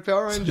happened to the Red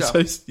Power Ranger? So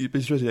you've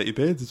been stretching out your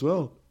pants as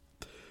well.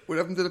 What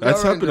happened to the Power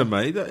That's Ranger? happening,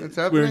 mate. It's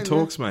We're happening, in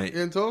talks, yeah. mate.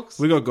 You're in talks?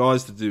 We got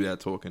guys to do our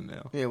talking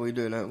now. Yeah, we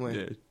do, don't we?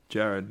 Yeah,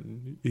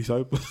 Jared. He's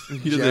hopeless. He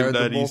doesn't even Jared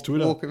know the his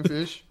Twitter. walking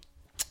fish.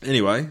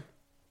 Anyway,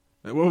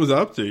 What was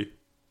I up to?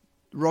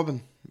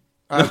 Robin.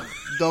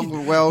 Dog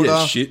welder.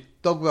 Yeah,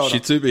 shit. Dog welder.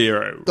 Shit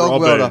superhero.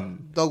 Dog Robin. welder.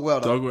 Dog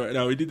welder. Dog welder.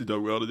 No, we did the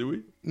dog welder, did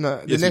we?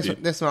 No, the Yes, we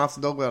did. next one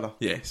after dog welder.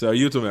 Yeah, so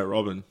you're talking about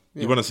Robin.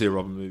 Yeah. You want to see a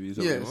Robin movie? Is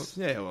that what you Yes.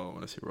 want? Yeah, well, I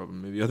want to see a Robin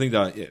movie. I think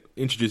that,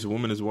 introduce a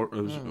woman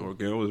or a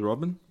girl as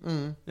Robin.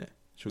 Yeah,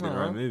 she'll get her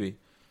own Alright. movie.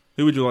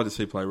 Who would you like to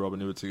see play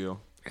Robin if it's a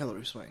girl?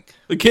 Hilary Swank.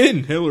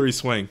 Again, Hilary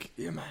Swank.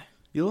 Yeah, mate.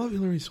 You love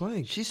Hilary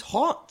Swank. She's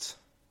hot.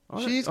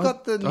 I She's don't-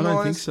 got the I don't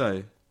think nice-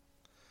 so.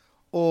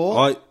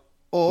 Or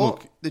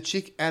look, the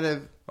chick out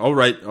of I'll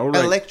rate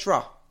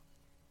Electra.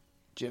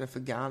 Jennifer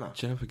Garner.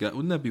 Jennifer Garner.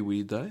 Wouldn't that be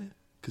weird though?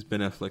 Because Ben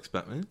Affleck's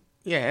Batman.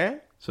 Yeah.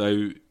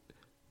 So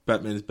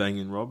Batman's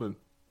banging Robin.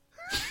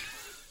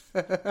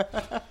 Isn't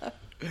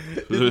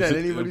that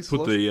anybody's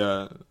Put philosophy?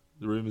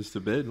 the rumours to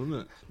bed,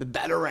 wouldn't it? The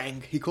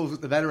Batarang. He calls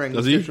it the Batarang.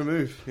 Does the he? special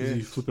move. Does Yeah.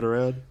 he flip it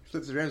around?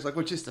 Flips it around. It's like,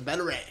 what's just the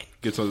Batarang?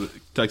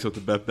 Takes off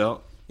the bat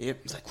belt. Yep.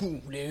 It's like,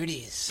 cool, there it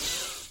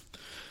is.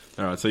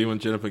 All right, so you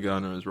want Jennifer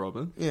Garner as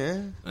Robin? Yeah.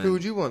 And Who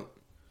would you want?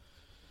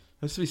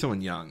 Has to be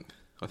someone young,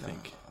 I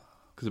think,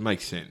 because it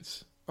makes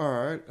sense. All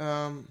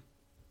right.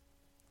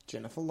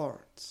 Jennifer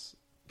Lawrence.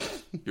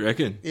 You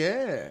reckon?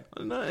 Yeah. I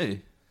don't know.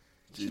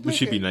 She'd Would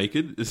she make be it-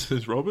 naked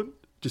as Robin,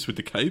 just with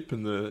the cape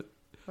and the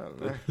I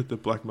don't know. the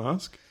black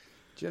mask,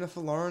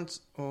 Jennifer Lawrence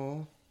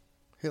or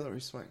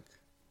Hilary Swank?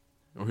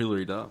 or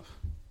Hilary Duff?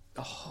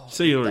 Oh,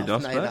 See Hilary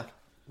Duff's Duffnator. back?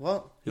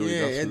 What? Hilary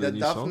Duff's yeah, with the a new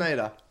song?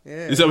 Duffnator.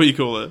 Yeah. Is that what you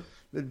call her?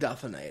 The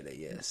Duffinator,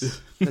 yes.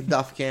 The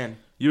Duff can.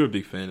 You were a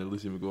big fan of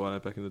Lizzie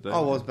McGuire back in the day. I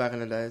was back in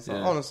the days. Yeah.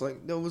 Honestly,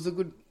 it was a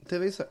good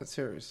TV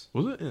series.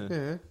 Was it? Yeah.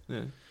 Yeah.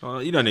 Yeah. Oh,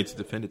 you don't need to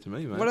defend it to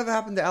me, mate. Whatever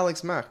happened to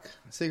Alex Mack?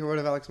 Secret Word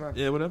of Alex Mack?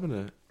 Yeah, what happened to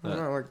her? I don't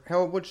know.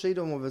 Like, what's she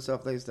doing with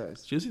herself these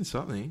days? She was in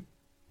something.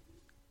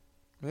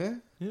 Yeah?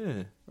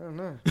 Yeah. I don't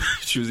know.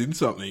 She was in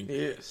something.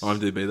 Yes.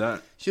 IMDb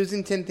that. She was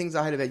in 10 Things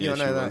I Hate About You. I she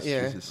know that. was.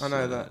 Yeah, She was I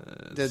know his,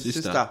 that. The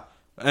sister. sister.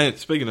 And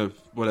speaking of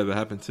whatever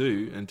happened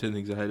to, and 10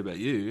 Things I Hate About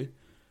You,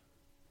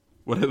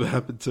 whatever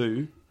happened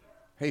to...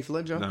 Heath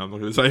Ledger. No, I'm not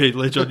going to say Heath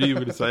Ledger. I knew you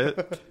were going to say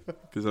it.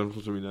 Because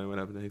unfortunately we know what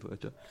happened to Heath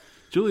Ledger.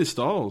 Julia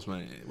Stiles,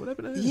 mate. What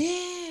happened to her?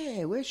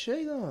 Yeah, where's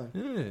she gone?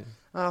 Yeah.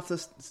 After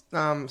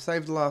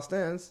Save the Last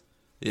Dance,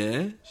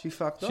 Yeah. she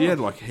fucked She off.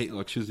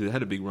 had she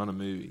had a big run of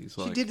movies.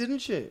 Like, She did, didn't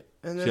she?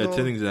 And She had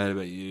 10 Things I Hate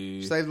About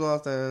You. Save the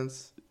Last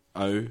Dance.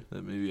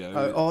 That movie Oh,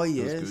 That was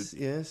yes, good.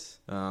 yes.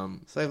 a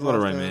Save the lot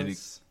of Last romantic.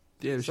 Dance.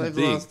 Yeah, she's Save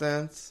the big. Last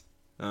Dance.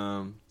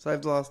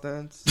 Save the Last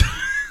Dance.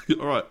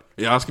 All right.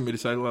 Are you asking me to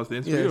say the last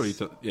dance for you? Or Yes.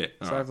 you yeah.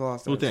 all Save right. the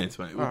Last We'll Dance. dance,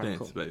 mate. We'll All right,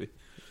 dance, cool. baby.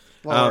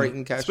 While we're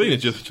eating cashews.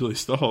 Speaking of Julia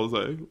Stiles,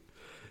 though,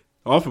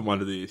 I often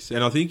wonder this,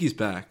 and I think he's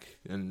back,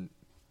 and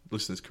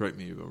listeners, correct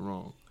me if I'm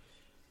wrong,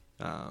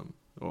 or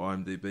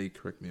IMDb,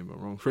 correct me if I'm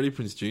wrong, Freddie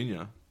Prinze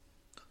Jr.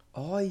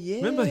 Oh,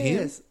 yes. Remember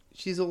him?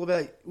 She's all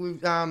about...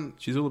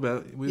 She's all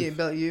about...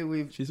 about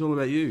you. She's all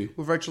about you.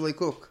 With Rachel Lee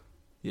Cook.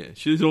 Yeah,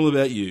 she's all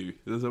about you.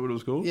 Is that what it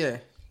was called? Yeah.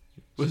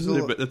 Wasn't She's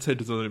it? all- But that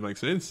doesn't even make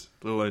sense,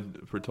 let alone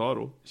for a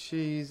title.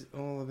 She's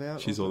all about...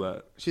 She's all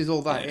that. She's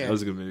all that, yeah. That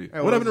was a good movie. It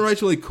What was. happened to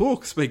Rachel Lee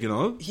Cook, speaking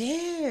of?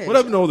 Yeah. What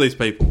happened to all these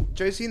people?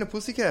 Josie and the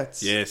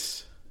Pussycats.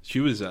 Yes. She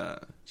was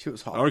She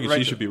was hot. I reckon she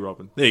Rachel. should be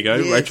Robin. There you go.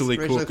 Yes, Rachel Lee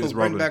Cook is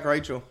Bring Robin. back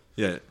Rachel.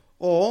 Yeah.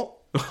 Or...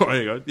 there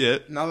you go. Yeah.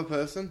 Another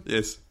person.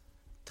 Yes.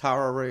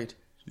 Tara Reid.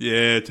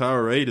 Yeah,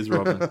 Tara Reid is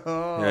Robin.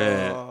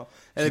 Yeah.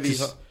 That'd be Because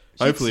hot.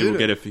 hopefully She'd we'll suit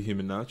get her. it for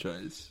Human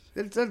Nachos.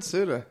 That'd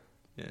suit her.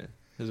 Yeah.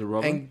 There's a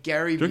Robin. And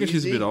Gary Do you reckon Busey.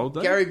 she's a bit old,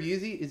 though? Gary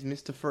Busey is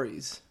Mr.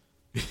 Freeze.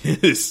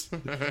 Yes.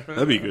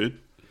 That'd be good.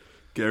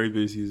 Gary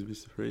Busey is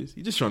Mr. Freeze.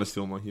 You're just trying to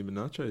steal my Human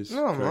Nachos.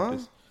 No, I'm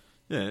characters.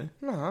 Yeah.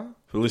 No.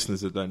 For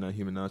listeners that don't know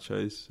Human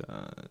Nachos,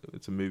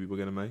 it's a movie we're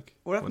going to make.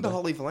 What happened to one day.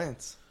 Holly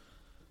Valance?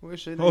 Where's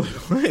she? Holy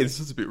Valance,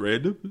 that's a bit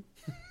random.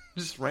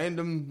 Just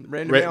random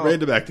hour.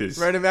 Random actors.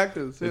 Random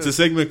actors. It's yeah. a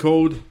segment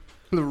called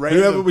The Who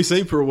random. Haven't We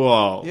Seen for a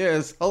While?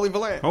 Yes, Holly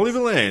Valance. Holly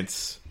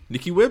Valance.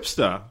 Nikki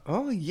Webster.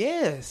 Oh,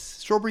 yes.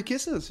 Strawberry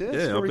Kisses. Yes, Yeah,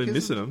 I've Strawberry been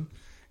Kisses. missing them.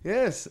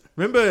 Yes.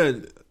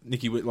 Remember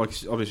Nikki, like,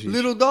 obviously...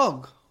 Little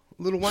Dog.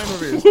 Little Wayne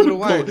reviews. Little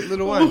Wayne.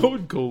 Little I Wayne.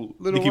 wouldn't call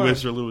Little Nikki Wayne.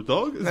 Webster a little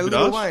dog. It's No, a bit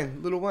Little harsh.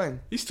 Wayne. Little Wayne.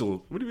 He's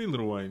still... What do you mean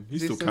Little Wayne?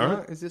 He's Is he still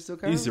current. Is this still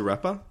current? He's a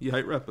rapper. You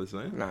hate rappers,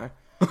 eh? No.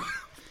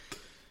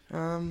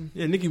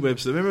 Yeah, Nikki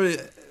Webster.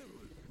 Remember,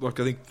 like,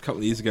 I think a couple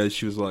of years ago,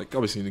 she was like,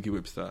 obviously Nikki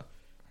Webster,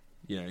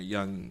 you know,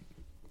 young...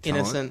 talent.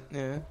 Innocent,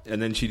 yeah.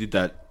 And then she did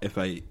that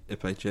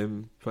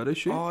FHM photo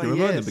shoot. Oh, Do you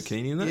remember yes. the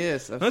bikini in that?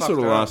 Yes, I That's fucked sort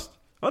of her the up. last...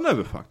 I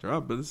never fucked her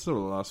up, but it's sort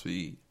of the last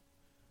we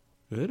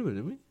heard of it,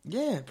 didn't we?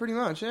 Yeah, pretty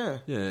much, yeah.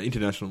 Yeah,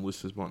 international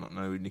listeners might not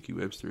know who Nikki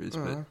Webster is,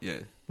 Uh-huh. but yeah,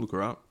 look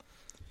her up.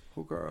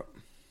 Hook her up.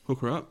 Hook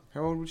her up.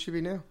 How old would she be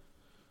now?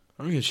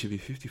 I reckon she'd be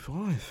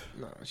 55.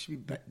 No,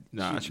 she'd be...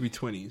 Nah, she'd be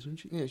 20s,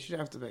 wouldn't she? Yeah, she'd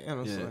have to be,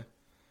 honestly. Yeah.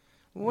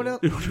 What Yeah.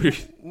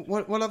 else?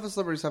 What other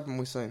celebrities haven't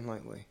we seen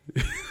lately?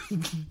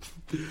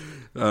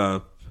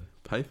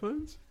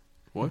 Payphones?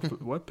 White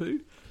poo?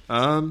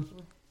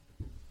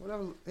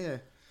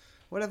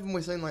 What haven't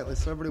we seen lately,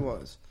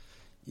 celebrity-wise?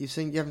 You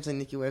haven't seen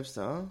Nikki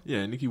Webster?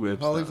 Yeah, Nikki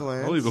Webster. Holly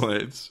Valance. Holly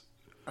Valance.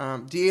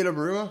 Do you eat a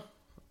rumor?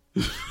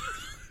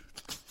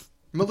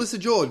 Melissa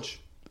George.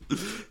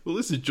 Well,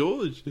 this is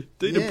George.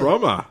 Dina Yeah.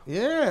 Brummer.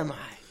 Yeah, mate.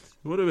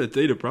 What about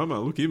Dina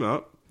Brummer? Look him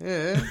up.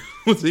 Yeah.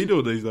 What's he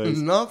doing these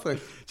days? Nothing.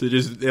 So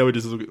now we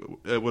just look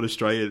at what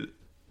Australian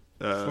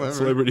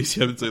celebrities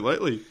you haven't seen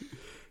lately.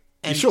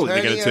 Surely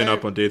they're going to turn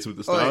up on Dancing with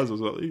the Stars or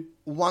something.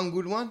 One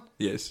good one.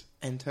 Yes.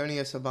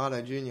 Antonio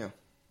Sabato Jr.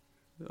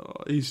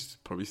 Oh, he's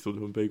probably still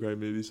doing B-grade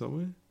movies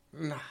somewhere.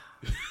 Nah.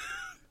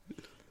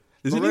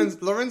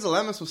 Isn't Lorenzo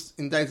Lamas was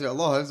in Days of Our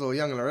Lives or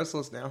Young and the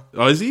Restless now.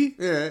 Oh, is he?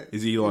 Yeah.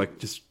 Is he like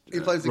just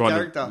He plays the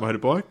riding character. a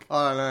motorbike?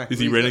 I don't know. Is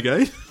he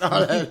Renegade?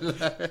 I don't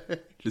know.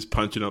 Just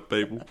punching up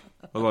people.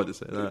 I'd like to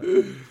say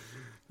that.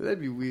 That'd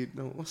be weird.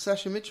 No, or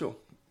Sasha Mitchell.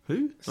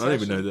 Who? I don't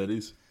even know who that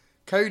is.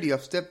 Cody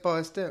off Step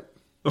by Step.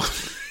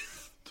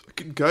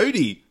 Fucking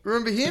Cody.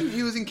 Remember him?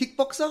 He was in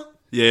Kickboxer.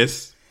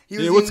 Yes. He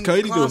was What's in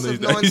Cody doing class these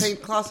of days?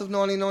 Class of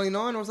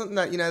 1999 or something.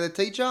 That, you know, the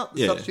teacher, the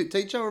Yeah. substitute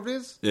teacher, whatever it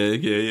is.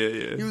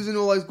 Yeah. He was in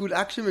all those good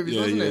action movies,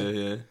 wasn't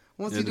he? Yeah.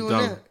 What's Yeah, he the doing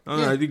dumb. now? I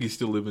don't know, I think he's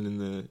still living in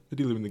the... Did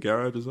he live in the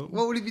garage or something?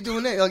 What would he be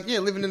doing there? Like, yeah,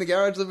 living in the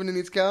garage, living in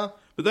his car.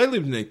 But they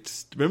lived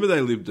next... Remember they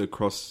lived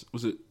across...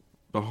 Was it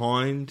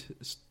behind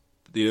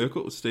the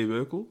Urkel? Steve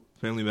Urkel?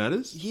 Family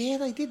Matters? Yeah,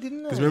 they did, didn't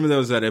they? Because remember there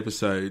was that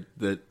episode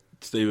that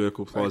Steve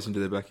Urkel flies into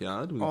their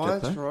backyard with a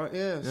jetpack? That's right,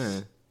 yes. Yeah.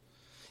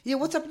 Yeah,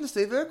 what's happened to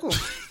Steve Urkel?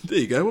 There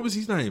you go. What was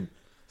his name?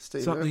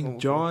 Steve something Urkel.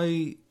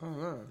 Jai... I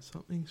don't know.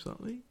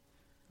 Something?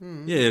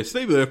 Yeah,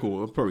 Steve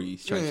Urkel. Probably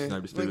he's changed his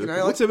name to Steve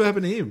Urkel. What's ever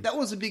happened to him? That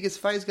was the biggest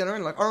phase going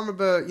around. Like, I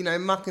remember, you know,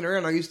 mucking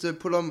around. I used to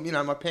put on, you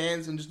know, my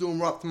pants and just do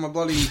them right to my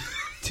bloody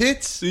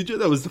tits. Did you?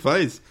 That was the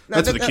phase.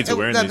 That's what the kids are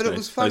wearing No, these but it days.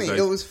 was funny. Those It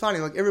days. was funny.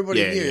 Like, everybody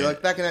Yeah, knew. yeah.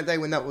 Like, back in that day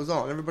when that was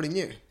on, everybody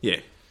knew.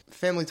 Yeah.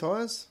 Family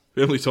Ties?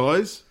 Family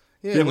Ties?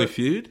 Yeah, Family like-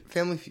 Feud?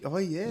 Family Feud. Oh,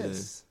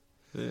 yes.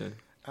 Yeah.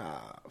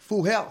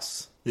 Full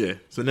House. Yeah.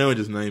 So now we're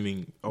just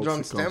naming old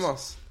John sitcoms.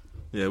 Stamos.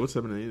 Yeah, what's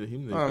happening to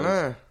him these I don't days?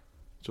 know.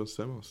 John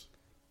Stamos.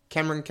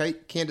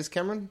 Candace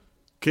Cameron?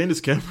 Candace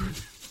Cameron.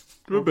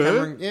 Remember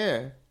Cameron, her?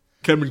 yeah.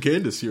 Cameron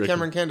Candace, you reckon?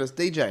 Cameron Candace,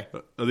 DJ.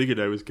 I think her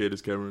name was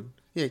Candace Cameron.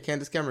 Yeah,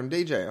 Candace Cameron,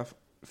 DJ. Full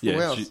Yeah,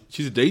 House.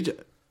 she's a DJ.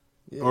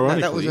 Yeah,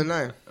 Ironically, that was her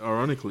name.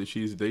 Ironically,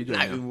 she's a DJ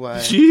No now.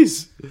 way. She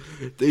is.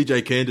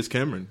 DJ Candace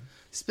Cameron.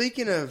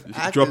 Speaking of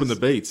actors, Dropping the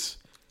beats.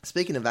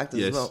 Speaking of actors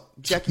Yes. as well,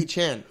 Jackie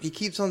Chan. He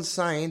keeps on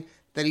saying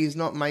that he's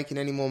not making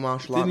any more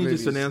martial art Didn't he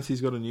movies. just announce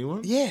he's got a new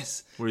one?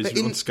 Yes. Where he's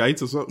But on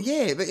skates or something?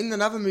 Yeah, but in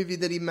another movie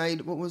that he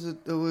made, what was it?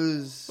 It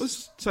was... Well,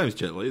 it's the same as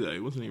Jet Li,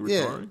 though. Wasn't he Yeah,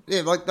 retiring?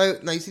 yeah. Like no,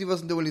 he said he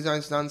wasn't doing his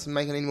own stunts and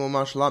making any more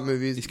martial art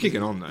movies. He's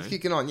kicking on, though. He's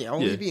kicking on. Yeah,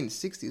 Yeah. he'd be in his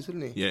 60s,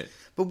 wouldn't he? Yeah.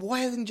 But why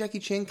hasn't Jackie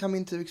Chan come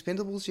into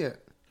Expendables yet?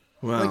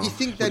 Well, Like you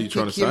think what are they'd you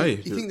trying to pick him?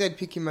 say? You think they'd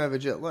pick him over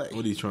Jet Li?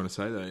 What are you trying to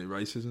say, though?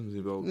 Racism's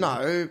involved? No,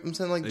 I'm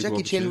saying like Equal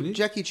opportunity?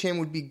 Jackie Chan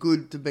would be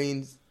good to be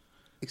in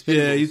Expendables.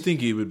 Yeah, you'd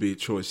think he would be a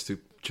choice to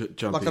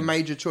jump like in. a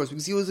major choice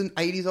because he was an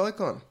 80s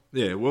icon.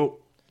 Yeah, well,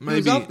 He maybe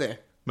was up there.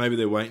 Maybe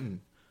they're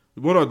waiting.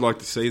 What I'd like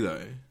to see,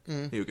 though,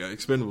 here we go,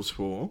 Expendables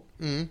 4,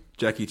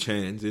 Jackie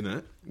Chan's in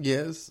it,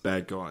 Yes.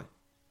 bad guy.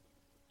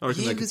 I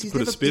reckon Yeah, they because could he's put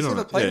never, a spin he's on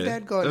never it. played Yeah, a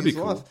bad guy in that'd his be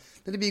cool. life.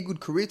 That'd be a good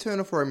career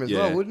turner for him as Yeah.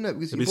 well, wouldn't it?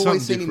 Because It'd be you've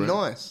always something seen him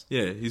different. nice.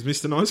 Yeah, he's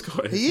Mr. Nice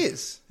Guy. He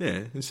is.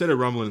 Yeah, instead of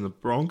rumbling in the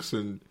Bronx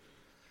and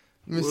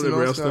Mr.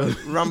 whatever Nice else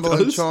Guy. he Rumble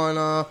in does.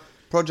 China,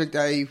 Project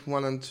A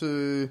 1 and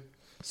 2,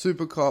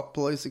 Super Cop,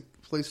 Police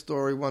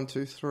Story 1,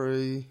 2,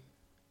 3,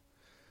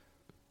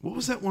 What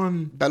was that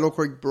one? Battle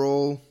Creek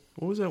Brawl,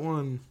 What was that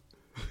one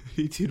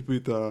he did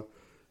with...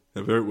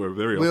 we're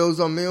very Wheels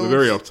on Meals. We're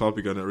very off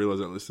topic. I don't realise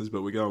that, listeners,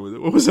 but we're going with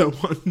it. What was that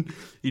one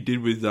he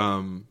did with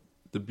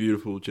the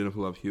beautiful Jennifer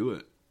Love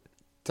Hewitt?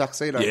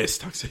 Tuxedo. Yes,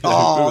 Tuxedo.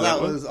 Oh,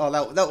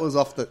 Remember that was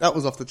off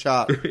the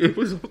chart. It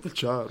was off the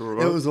chart. All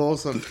right. It was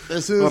awesome. As I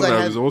soon as don't they know,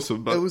 had, it was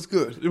awesome, but it was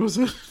good. It was.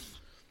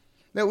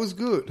 That was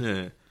good.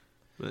 Yeah.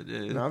 But yeah.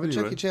 No, but anyway.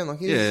 Jackie Chan, like,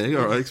 yeah,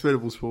 all right.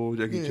 Expendables 4,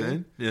 Jackie Yeah.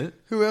 Chan. Yeah.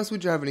 Who else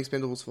would you have in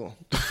Expendables for?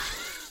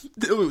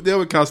 They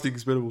were casting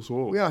Expendables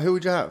 4. Yeah, who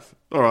would you have?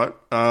 All right.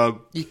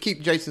 You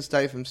keep Jason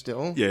Statham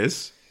still.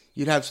 Yes.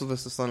 You'd have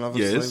Sylvester Stallone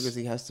obviously Yes. because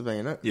he has to be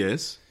in it.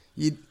 Yes.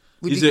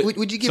 Would Is you, it-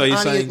 would you give so you're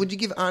Arnie? saying- Would you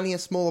give Arnie a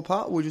smaller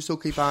part, or would you still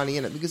keep Arnie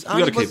in it? Because Arnie You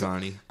got to keep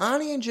wasn't- Arnie.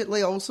 Arnie and Jet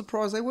Li, I was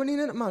surprised they weren't in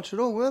it much at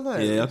all, were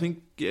they? Yeah, I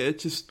think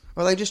it's just.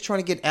 Are they just trying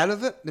to get out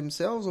of it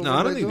themselves? Or No, what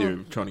I are don't they think doing?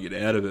 they're trying to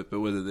get out of it, but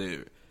whether they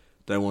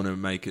want to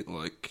make it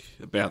like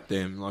about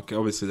them. Like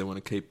obviously they want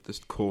to keep this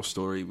core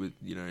story with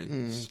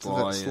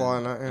Sly, Sly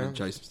and, and that, yeah. and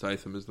Jason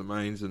Statham as the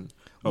mains, and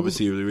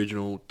obviously the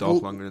original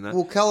Dolph Lundgren and that.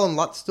 Will Callum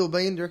Lutz still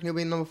be in? Do you reckon he'll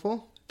be in number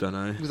 4? Don't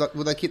know.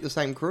 Will they keep the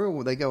same crew, or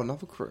will they go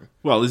another crew?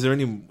 Well, is there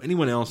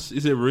anyone else?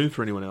 Is there room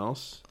for anyone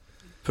else?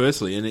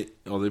 Personally,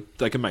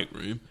 they can make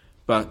room,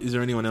 but is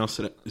there anyone else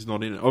that is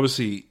not in it?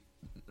 Obviously,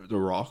 The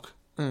Rock.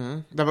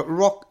 No, but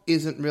Rock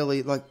isn't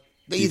really like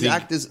these think-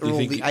 actors do are you all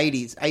think the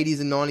it- 80s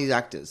and 90s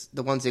actors.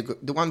 The ones Sly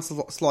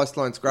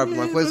Stallone's grabbing,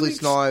 Yeah, like I Wesley think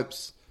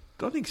Snipes.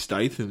 I think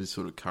Statham is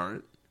sort of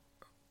current.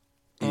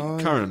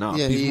 Current enough.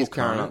 Yeah, He's he more is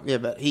current. Yeah,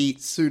 but he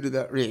suited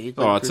that. Yeah,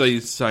 Oh, I'd say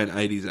you're saying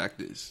 80s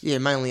actors. yeah,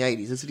 mainly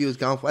 80s. That's what he was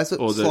going for. That's what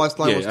Or the- Sly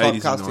Stallone was 80s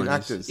and typecasting 90s.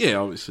 actors. Yeah,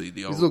 obviously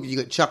the old. Because look, you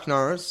got Chuck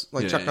Norris.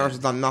 Like Yeah, Chuck yeah. Norris has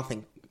done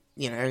nothing.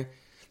 You know,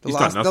 He's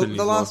done nothing in his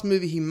the last life.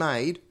 movie he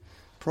made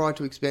prior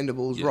to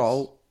Expendables Yes.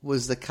 role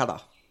was The Cutter.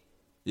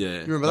 Yeah. You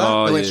remember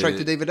that? They went straight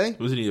to DVD?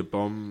 Wasn't he a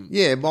bomb?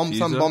 Yeah, some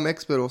user? bomb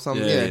expert or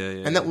something. Yeah, Yeah,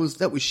 yeah. And that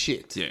was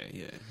shit. Yeah.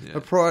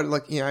 But prior,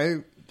 like, you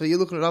know, but you're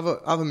looking at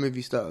other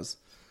movie stars.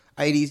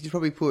 80s, you'd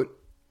probably put.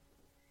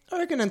 I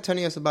reckon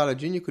Antonio Sabato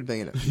Jr. could be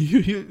in it.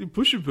 You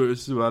push it for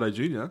Sabato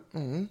Jr.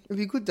 It'd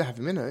be good to have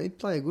him in it. He'd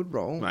play a good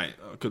role. Mate,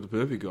 I got the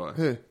perfect guy.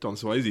 Who? Don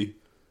Swayze.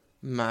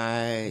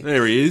 Mate.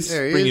 There he is.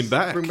 There he Bring is. him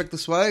back. Bring back the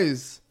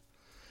Sways.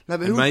 No,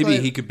 but And who would maybe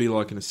play- he could be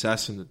like an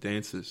assassin that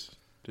dances.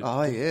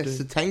 Oh, yes,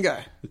 the Tango.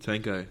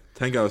 The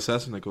Tango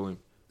assassin, they call him.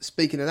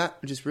 Speaking of that,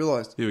 I just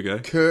realised. Here we go.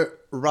 Kurt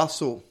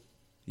Russell.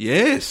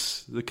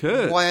 Yes, the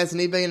Kurt. Why hasn't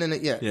he been in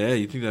it yet? Yeah,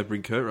 you think they'd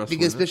bring Kurt Russell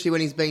Because in it? especially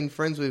when he's been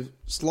friends with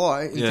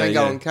Sly in Yeah,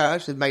 Tango yeah. and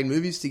Cash, they've made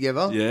movies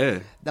together. Yeah.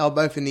 They were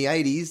both in the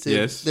 80s.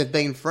 Yes. They've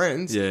been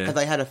friends. Yeah. Have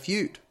they had a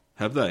feud?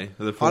 Have they? Are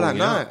they I falling don't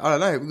know. out? I don't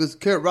know. Because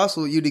Kurt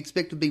Russell, you'd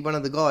expect to be one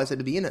of the guys that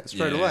would be in it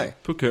straight Yeah. away.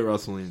 Put Kurt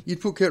Russell in.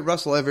 You'd put Kurt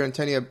Russell over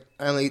Antonio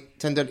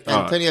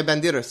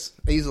Banderas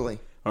easily.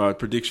 All right,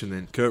 prediction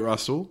then. Kurt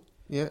Russell.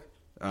 Yeah.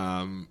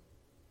 Who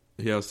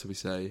else do we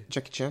say?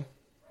 Jackie Chan.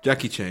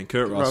 Jackie Chan,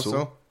 Kurt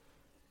Russell.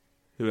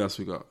 Who else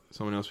we got?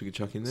 Someone else we could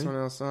chuck in there?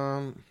 Someone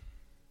else.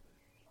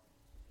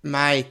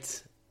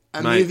 Mate.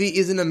 A Mate. movie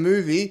isn't a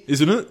movie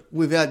Isn't it?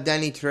 without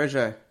Danny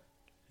Trejo.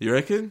 You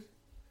reckon?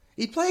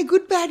 He'd play a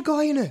good bad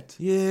guy in it.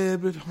 Yeah,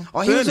 but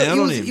Oh, burn out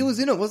on him. he was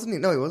in it, wasn't he?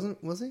 No, he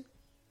wasn't. Was he?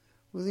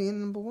 Was he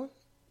in number one?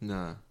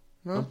 No.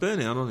 No? I'm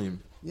burnt out on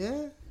him.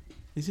 Yeah.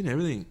 He's in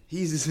everything.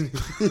 He's in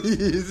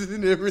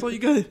everything. It's like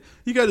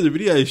you go to the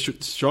video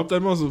shop, they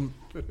might as well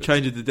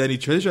change it to Danny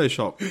Trejo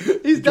shop.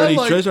 He's Danny done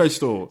like, Trejo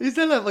store. He's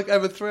done like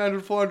over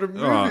 300, 400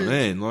 movies. Oh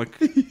man, like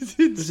He's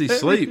does he insane.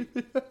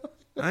 sleep?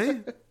 Eh?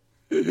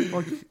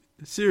 Like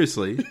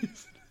seriously,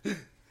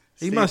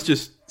 he must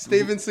just.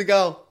 Steven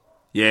Seagal.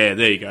 Yeah,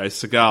 there you go,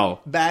 Seagal.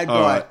 Bad guy.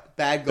 All right.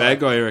 Bad guy. Bad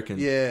guy, you reckon?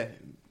 Yeah.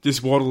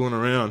 Just waddling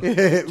around, Yeah,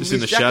 just with in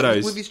the his jacket-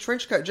 shadows. with his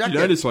trench coat jacket. You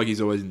notice like he's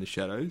always in the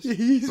shadows.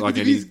 He's like with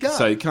and his gut.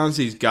 so you can't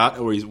see his gut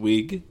or his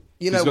wig.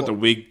 You know He's got what, the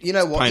wig. You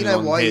know what? You painted know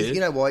on why? head. You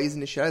know why he's in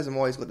the shadows and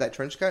why he's got that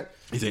trench coat?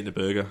 He's eating a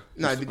burger.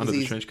 No, just because under the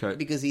he's trench coat.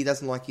 because he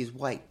doesn't like his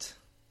weight.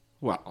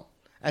 Well,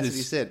 That's what this-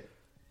 he said.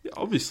 Yeah,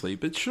 obviously,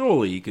 but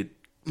surely you could.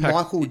 pack-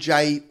 Michael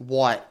J.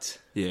 White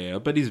Yeah, I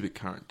bet he's a bit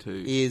current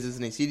too. he is,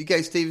 isn't he? So you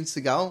go Steven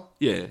Seagal,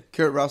 Yeah,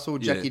 Kurt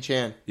Russell, Yeah. Jackie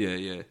Chan.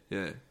 yeah.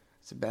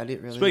 That's about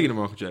it, really. Speaking of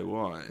Michael J.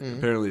 White, Mm.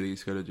 apparently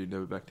he's got to do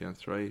Never Back Down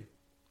 3.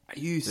 Are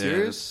you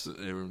serious?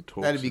 Yeah, everyone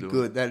talks. That'd be to do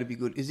good. it. That'd be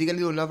good. Is he going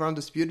to do another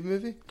Undisputed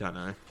movie? Don't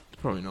know.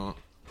 Probably not.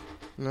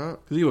 No.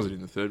 Because he wasn't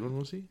in the third one,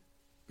 was he?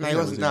 No, he That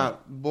wasn't. was in No,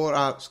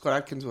 but Scott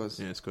Adkins was.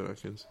 Yeah, Scott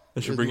Atkins.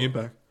 They should bring him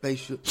back. They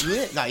should.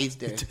 Yeah, no, he's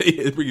dead.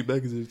 Yeah, bring him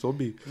back as a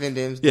zombie. Van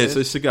Damme's Yeah, dead. so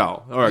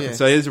Seagal. All right, Yeah.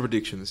 so here's the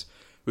predictions.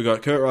 We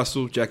got Kurt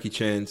Russell, Jackie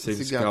Chan,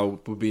 Steven Seagal.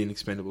 Seagal will be in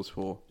Expendables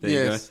 4. There Yes,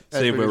 you go. that's See if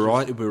we're predictions.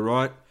 right. If we're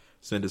right,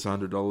 send us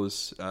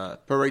 $100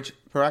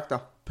 per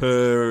actor.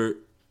 per.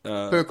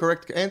 Per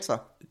correct answer.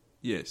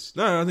 Yes.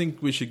 No, I think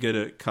we should get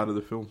a cut of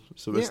the film,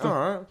 Sylvester. Yeah,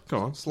 all right.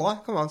 Come on. Sly.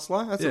 Come on,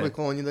 Sly. That's Yeah. what we're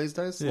calling you these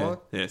days, Sly. Yeah.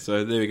 Yeah,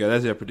 so there we go.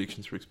 That's our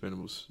predictions for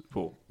Expendables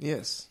 4.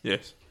 Yes.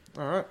 Yes.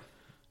 All right.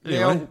 Anyway,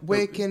 now,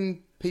 where can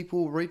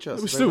people reach us?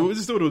 We're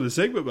still doing the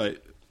segment,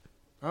 mate.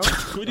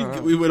 Oh, we didn't. all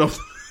right. We went off.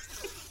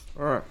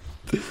 All right.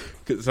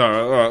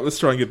 All right. Let's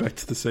try and get back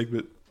to the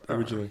segment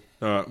originally.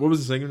 All right. What was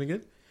the segment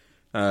again?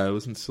 It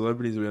wasn't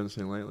celebrities we haven't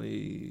seen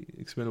lately.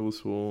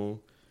 Expendables 4.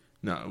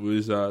 No, it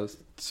was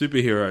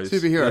superheroes.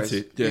 Superheroes. That's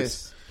it.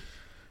 Yes.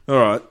 All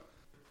right.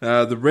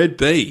 The Red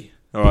Bee.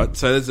 All right.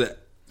 So there's a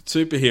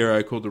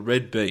superhero called the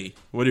Red Bee.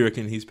 What do you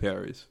reckon his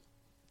power is?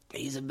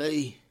 He's a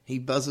bee. He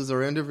buzzes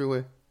around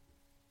everywhere.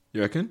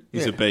 You reckon?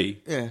 He's Yeah. a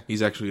bee. Yeah.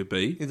 He's actually a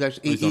bee. He's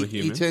actually He's not a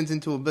human. He turns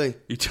into a bee.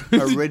 He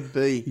turns a red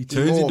bee. He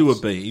turns into a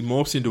morphs bee. He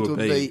morphs into a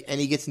bee.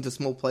 and he gets into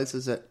small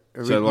places that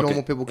So like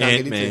normal people can't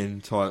get into.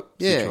 Ant-Man type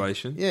Yeah.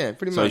 situation. Yeah,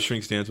 pretty So he much.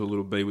 shrinks down to a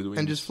little bee with wings.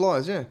 And just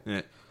flies, yeah.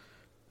 Yeah.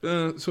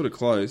 Sort of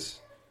close.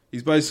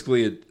 He's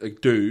basically a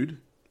dude,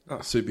 Oh. a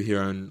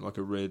superhero in like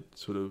a red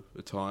sort of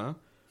attire,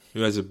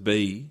 who has a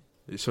bee,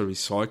 it's sort of his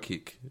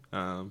sidekick,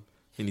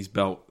 in his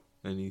belt,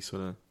 and he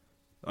sort of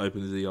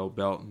opens the old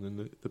belt, and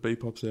then the bee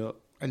pops out.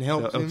 And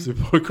helps him.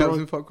 fight crime. Helps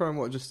him fight crime.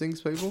 What, just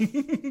stings people?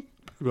 Pretty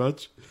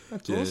much.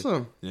 That's Yeah.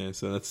 awesome. Yeah,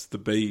 so that's the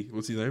bee.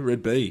 What's his name?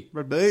 Red Bee.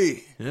 Red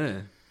bee.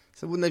 Yeah.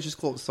 So wouldn't they just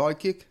call it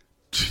sidekick?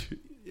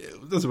 Yeah,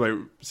 it doesn't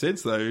make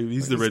sense though.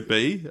 He's the red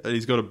bee, and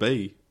he's got a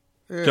bee.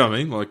 Yeah. Do you know what I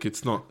mean? Like,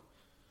 it's not,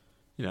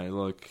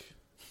 like...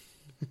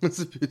 That's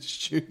a bit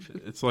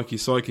stupid. It's like your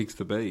sidekick's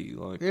the bee.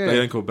 Like, Yeah. they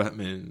don't call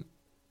Batman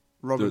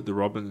Robin. the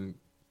Robin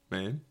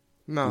man.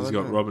 No, He's they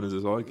got don't. Robin as a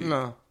sidekick.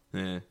 No.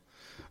 Yeah.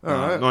 All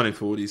right.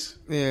 1940s.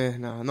 Yeah,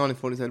 no.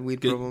 1940s had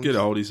weird problems. Get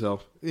a hold of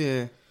yourself.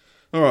 Yeah.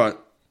 All right.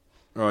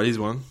 Here's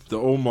one. The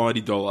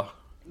almighty dollar.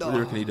 What do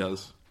you reckon he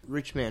does?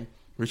 Rich man.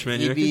 Rich man,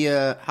 you He'd reckon? be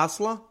a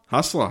hustler.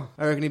 Hustler.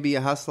 I reckon he'd be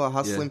a hustler,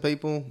 hustling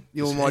people.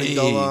 The Just, almighty hey,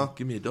 dollar.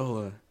 Give me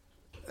 $1.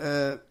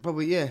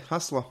 Probably, yeah,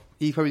 hustler.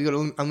 He probably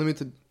got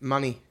unlimited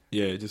money.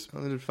 Yeah, just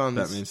Unlimited funds.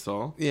 Batman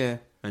style. Yeah.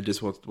 And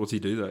just what's he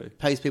do though?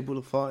 Pays people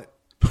to fight.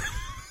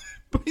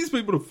 pays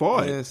people to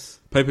fight. Yes.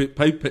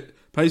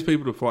 Pays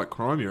people to fight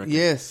crime, you reckon?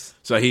 Yes.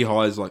 So he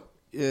hires like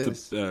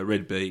Yes. the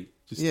Red Bee.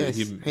 Just Yes.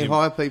 him. He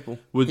hire people.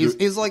 Would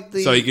He's like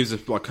the. So he gives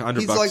us like $100.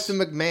 He's like the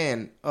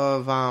McMahon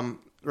of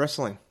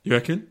wrestling. You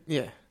reckon?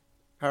 Yeah.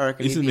 I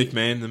reckon. Isn't he'd be-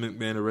 McMahon the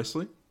McMahon of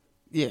wrestling?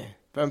 Yeah.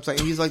 But I'm saying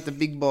he's like the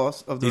big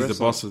boss of the He's wrestling.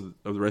 the boss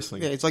of the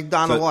wrestling. Yeah, it's like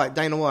Dana So- White.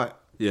 Dana White.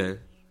 Yeah.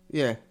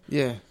 Yeah.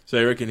 Yeah. So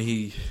you reckon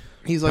he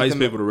He's like pays the-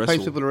 people to wrestle?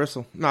 Pays people to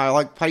wrestle. No,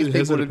 like pays Dude,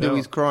 how's people that to a do power?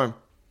 his crime.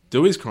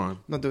 Do his crime?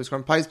 Not do his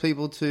crime. Pays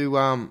people to,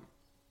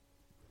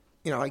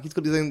 you know, like he's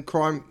got his own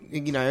crime,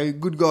 you know,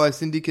 good guy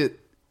syndicate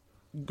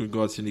Good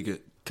God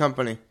Syndicate.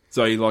 company.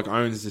 So he like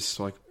owns this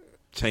like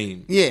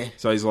team. Yeah.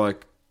 So he's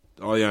like,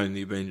 I own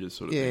the Avengers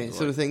sort of Yeah, thing.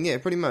 sort of thing. Yeah,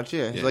 pretty much.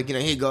 Yeah. He's Yeah. like, you know,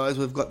 hey guys,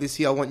 we've got this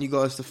here. I want you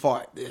guys to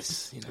fight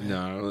this. You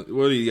know. No,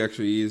 what he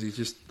actually is, he's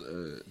just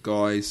a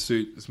guy's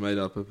suit is made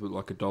up of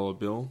like a dollar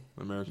bill,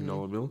 American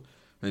dollar bill,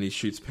 and he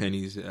shoots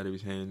pennies out of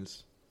his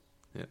hands.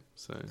 Yeah,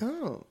 so.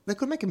 Oh, they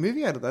could make a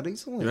movie out of that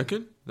easily. You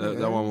reckon? That, Yeah.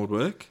 that one would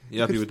work?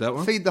 You happy Could with that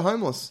one? Feed the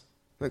homeless.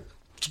 Like,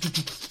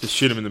 Just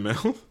shoot him in the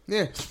mouth?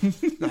 yeah.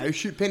 No,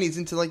 shoot pennies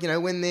into, like, you know,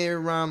 when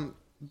they're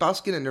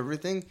busking and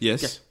everything.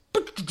 Yes.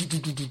 Go,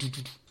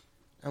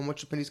 and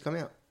watch the pennies come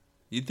out.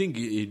 You'd think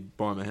he'd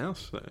buy him a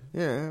house, though.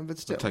 Yeah, but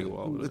still. It'd take a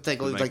while. It'd take,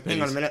 to make like,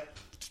 hang on a pennies. minute.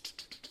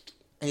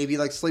 And he'd be,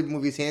 like, sleeping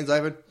with his hands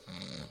open.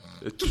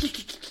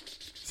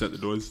 Is that the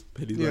noise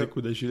pennies Yeah. make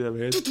when they shoot out of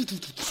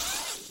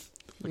heads?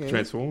 Like Yeah. a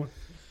transformer.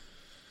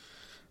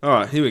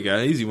 Alright, here we go.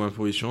 Easy one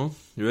for you, Sean.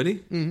 You ready?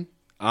 Mm-hmm.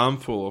 Arm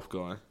fall off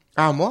guy.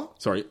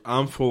 What? Sorry,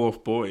 arm fall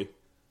off boy.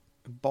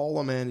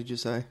 Bowler man, did you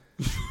say?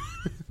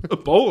 A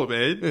bowler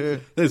man? Yeah.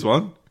 There's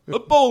one. A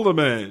bowler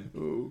man.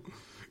 Oh.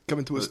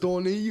 Coming to a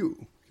store near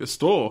you. A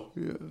store.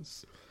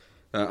 Yes.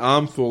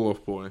 Arm fall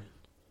off boy.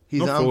 His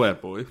Not arm, fall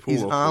out boy. Fall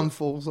his off arm boy.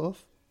 falls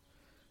off.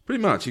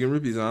 Pretty much. You can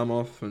rip his arm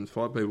off and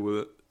fight people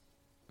with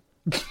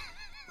it.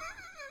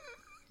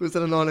 Was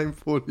that a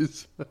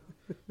 1940s? I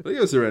think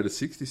it was around the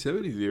 60s,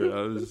 70s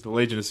era. It was the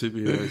Legion of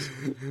Superheroes.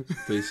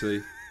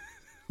 DC.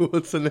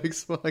 What's the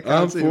next one? I Arm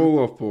can't see. fall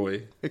off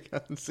boy. I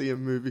can't see a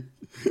movie.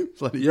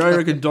 Bloody You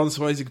reckon Don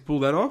Swayze could pull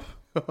that off?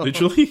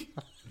 Literally?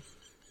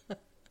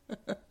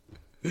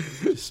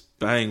 Just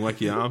bang, whack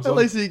your arms At off.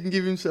 least he can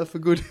give himself a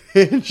good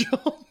hand job.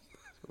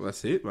 Well,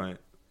 that's it, mate.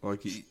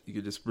 Like, you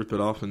could just rip it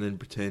off and then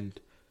pretend.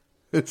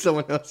 And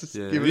someone else is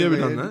Yeah. giving Have you him ever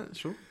a done hand. that?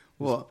 Sure.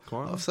 What?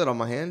 Quietly? I've sat on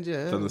my hand,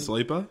 yeah. Done the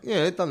sleeper?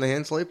 Yeah, done the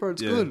hand sleeper.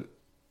 It's Yeah. good.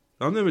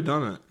 I've never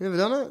done it. You ever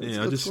done it?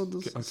 Yeah, It's I called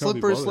the can't be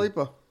slippery bothered.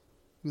 sleeper.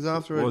 Because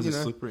after Why it, is you it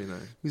know, slippery, though?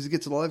 because it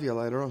gets alive you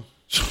later on.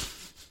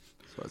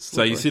 It's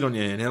So you slippery. sit on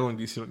your hand. How long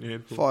do you sit on your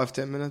hand for?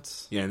 5-10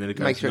 minutes. Yeah, and then it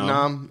goes Makes it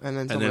numb, and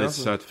then someone else.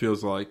 so it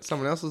feels like...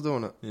 Someone else is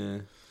doing it. Yeah.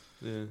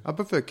 Yeah. I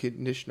prefer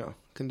conditioner.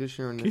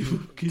 Conditioner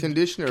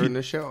in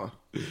the shower.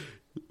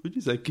 Would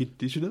you say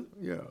conditioner?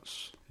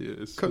 Yes.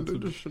 Yes.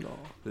 Conditioner.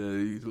 Yeah,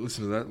 you can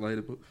listen to that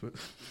later, but for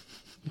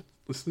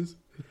listeners.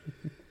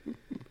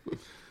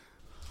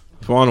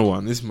 Final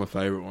one. This is my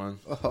favourite one.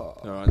 Oh. All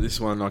right, this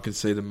one I can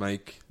see them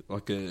make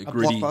like a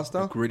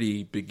blockbuster?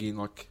 gritty begin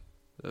like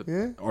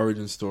Yeah?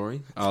 origin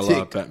story. I Tick.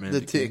 love Batman.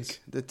 The Begins. Tick.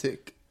 The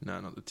Tick. No,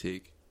 not the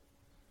Tick.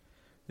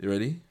 You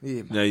ready?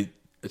 Yeah. No,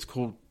 it's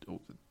called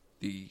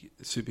the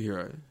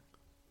superhero.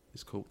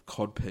 It's called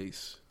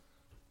Codpiece.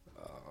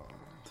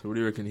 So what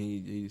do you reckon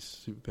his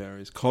superpower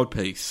is?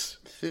 Codpiece.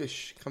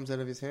 Fish comes out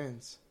of his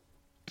hands.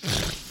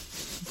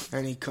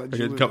 And he cuts I you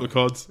get a with couple it. of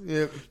cods.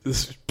 Yep.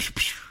 Just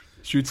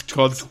shoots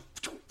cods.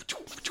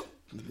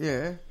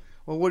 Yeah.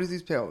 Well, what is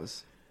his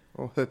powers?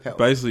 Or her powers?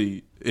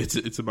 Basically,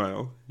 it's a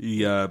male.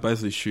 He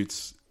basically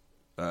shoots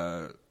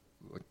like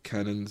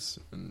cannons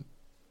and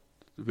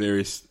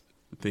various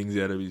things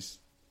out of his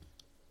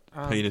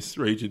penis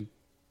region,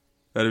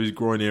 out of his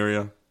groin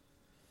area.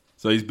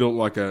 So he's built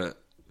like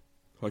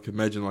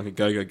imagine like a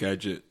Go-Go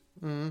Gadget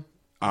arm.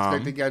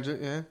 Inspector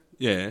Gadget, yeah.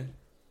 Yeah.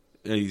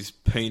 And his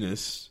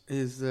penis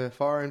Is the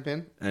firing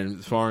pin. and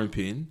the firing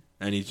pin,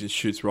 and he just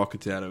shoots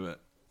rockets out of it,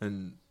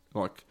 and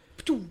like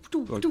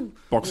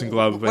boxing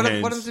glove What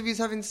hands. happens if he's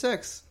having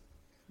sex?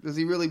 Does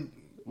he really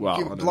Well, I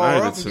don't blow know. her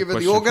up That's and a give her the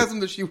question orgasm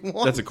that she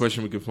wants? That's a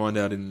question we can find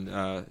out in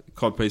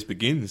Codpiece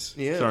Begins,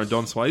 Yes. starring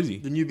Don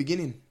Swayze. The new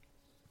beginning.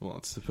 Well,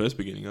 it's the first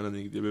beginning. I don't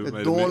think they've ever The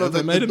made dawn a of movie. the,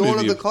 They made the a dawn of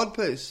movie the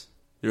codpiece.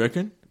 You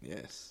reckon?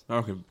 Yes. I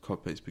reckon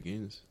Codpiece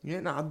Begins. Yeah,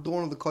 no,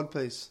 dawn of the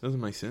codpiece.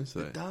 Doesn't make sense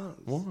though. It does.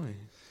 Why?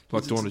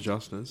 Like Dawn of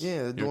Justice.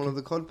 Yeah, the You dawn reckon? of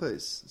the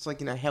codpiece. It's like,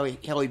 you know, how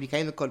he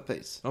became the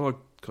codpiece. I like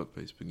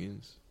Codpiece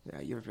Begins. Yeah,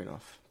 you're ripping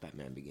off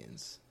Batman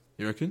Begins.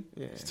 You reckon?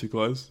 Yeah. It's too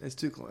close. It's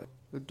too close.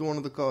 The dawn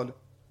of the cod.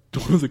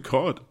 Dawn of the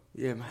Cod.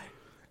 Yeah, mate.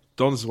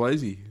 Don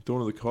Swayze.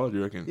 Dawn of the Cod.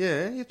 You reckon?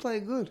 Yeah, you play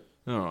it good.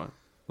 All right.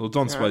 Well,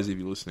 Don All Swayze, right. if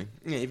you're listening,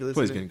 Yeah, if you're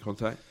please listening. get in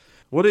contact.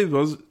 What if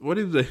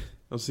they? I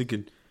was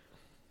thinking,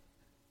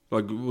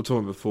 like we were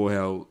talking before,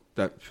 how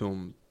that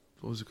film.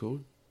 What was it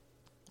called?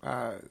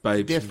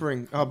 Babes.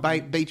 Differing. Oh,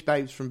 Beach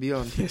Babes from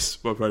Beyond. Yes,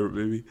 my favourite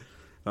movie.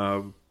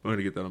 I'm going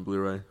to get that on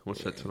Blu-ray. Watch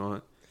that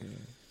tonight. I'm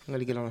going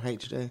to get on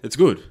HD. It's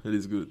good. It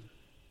is good.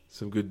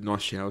 Some good,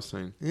 nice shower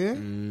scene. Yeah?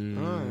 Mm.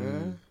 Oh,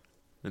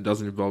 yeah. It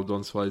doesn't involve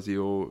Don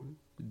Swayze or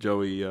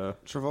Joey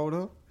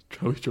Travolta.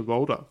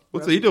 Travolta.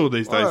 What's he doing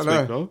these days,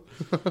 I don't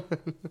Big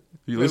Dog?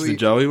 You listen,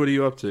 Joey. What are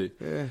you up to?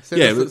 Yeah,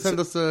 send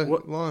us a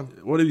line.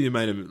 What have you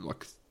made of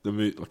like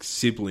like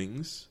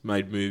siblings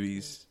made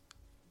movies,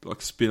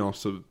 like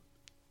spin-offs of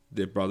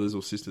their brothers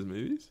or sisters'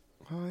 movies?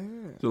 Oh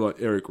yeah. So like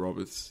Eric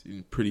Roberts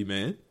in Pretty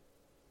Man,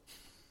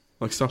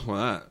 like stuff like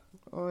that.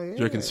 Oh yeah. Do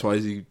you reckon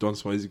Don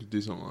Swayze could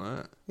do something like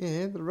that?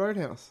 Yeah, the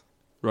Roadhouse.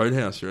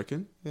 Roadhouse, you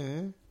reckon?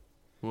 Yeah.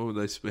 What would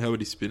they? How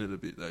would he spin it a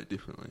bit though,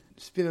 differently?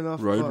 Spin it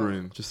off. Road like,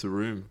 Room, just a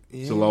room.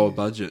 Yeah. It's a lower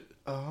budget.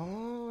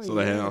 Oh, it's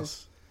like a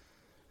house.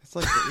 It's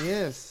like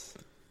yes.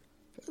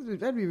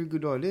 That'd be a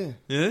good idea.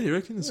 Yeah, you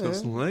reckon it's got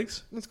some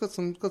legs? It's got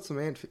some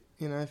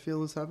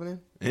feelers happening.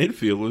 Ant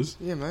feelers.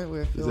 Yeah, mate.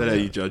 We're Is that how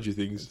you judge your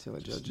things? That's how I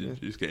judge. You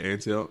just get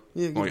ants out.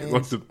 Yeah,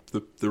 like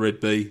the red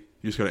bee.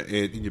 You just got an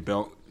ant in your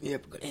belt.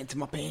 Yep, got ants in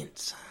my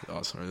pants.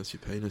 Oh, sorry, that's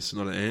your penis,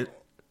 not an ant.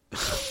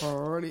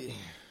 Alrighty.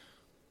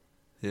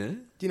 Yeah.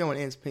 Do you know an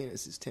ant's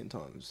penis is 10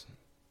 times?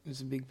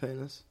 It's a big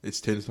penis. It's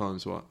 10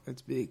 times what?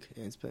 It's big.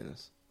 Ant's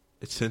penis.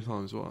 It's 10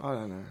 times what? I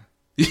don't know.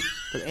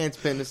 But ant's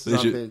penis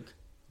is big.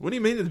 What do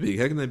you mean they're big?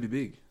 How can they be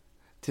big?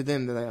 To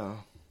them, they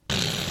are.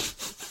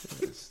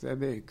 Yes, they're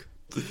big.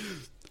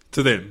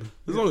 To them,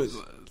 as long as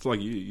it's like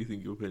you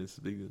think your penis is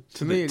big.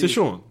 To me, to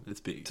Sean,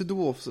 it's big. To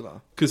dwarfs, it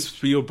are. Because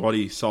for your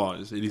body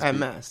size, it is and big.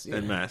 mass, yeah.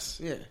 And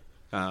mass,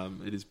 yeah.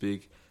 It is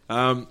big.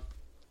 I'm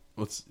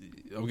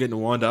getting a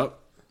wind up.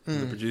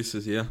 The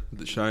producers here at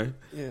the show,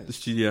 the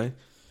studio.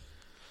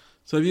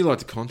 So if you'd like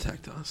to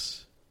contact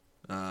us,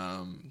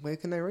 where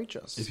can they reach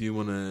us? If you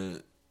want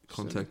to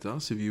contact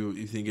us, if you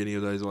think any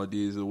of those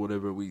ideas or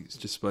whatever we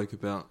just spoke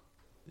about,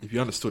 if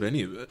you understood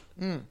any of it,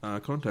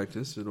 contact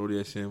us at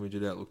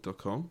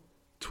audiosandwich@outlook.com.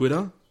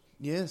 Twitter,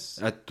 yes,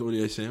 at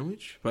Audio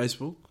Sandwich.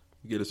 Facebook,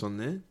 get us on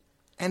there.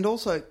 And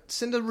also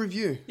send a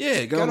review.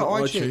 Yeah, go on to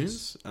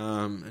iTunes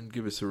and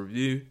give us a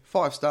review.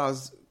 5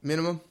 stars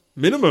minimum.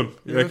 Minimum,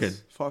 you reckon?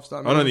 5-star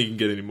minimum. I don't think you can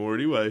get any more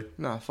anyway.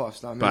 No,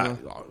 5-star minimum.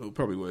 But it'll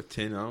probably worth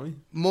 10, aren't we?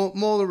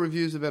 More the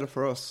reviews, the better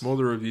for us. More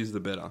the reviews, the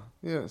better.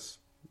 Yes.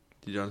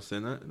 Did you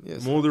understand that?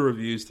 Yes. More the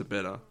reviews, the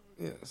better.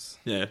 Yes.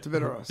 Yeah. To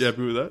better us. You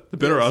happy with that? The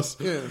better us.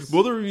 Yes.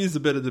 More the reviews, the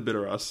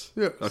better us.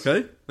 Yes.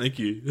 Okay? Thank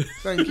you.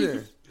 Thank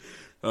you.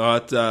 All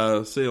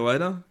right, see you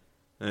later.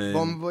 And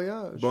bon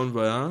voyage. Bon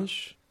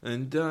voyage.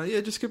 And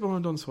just get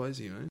behind Don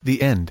Swayze, mate.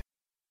 The end.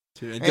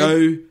 And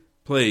go,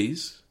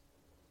 please,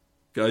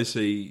 go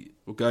see,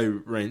 or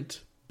go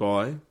rent,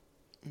 buy,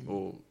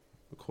 or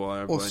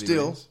acquire. Or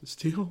steal.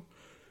 Steal.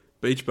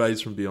 Beach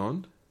Babes from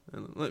Beyond.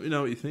 And let me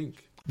know what you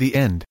think. The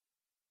end.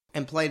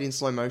 And played in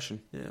slow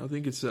motion. Yeah, I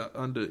think it's it's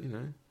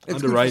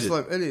underrated.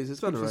 It is. It's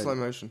good for slow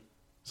motion.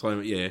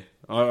 Yeah.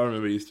 I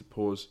remember you used to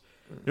pause.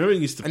 Remember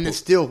you used to and the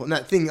still, and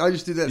that thing, I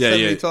just did that so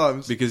many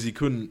times. Because you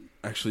couldn't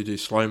actually do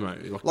slow-mo.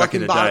 Like back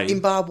in the day.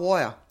 In Barbed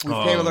Wire with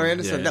Pamela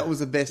Anderson, that was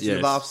the best in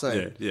the bath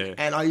scene. Yeah.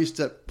 And I used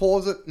to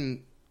pause it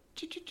and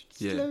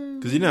yeah,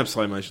 because you didn't have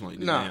slow motion like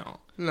you do now.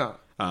 No.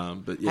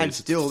 But yeah, and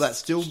still that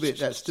still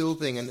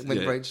thing, and it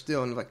went very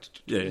still, and and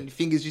your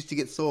fingers used to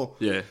get sore.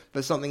 Yeah,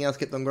 but something else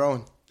kept on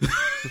growing.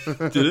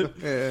 Did it?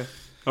 Yeah.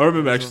 I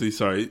remember actually.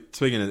 Sorry,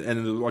 speaking of,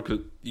 and like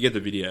you get the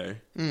video,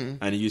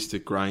 and it used to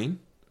grain.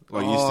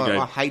 Like used to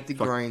go, I hate the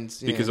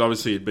grains because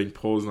obviously it'd been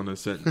paused on a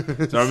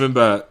certain. So I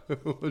remember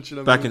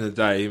back in the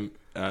day, me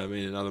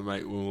and another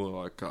mate, we were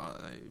like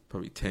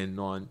probably 10,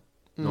 9,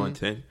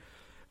 10.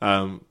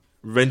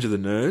 Revenge of the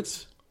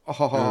Nerds.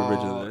 Oh,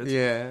 Revenge of the Nerds.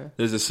 Yeah.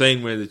 There's a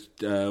scene where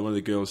one of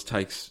the girls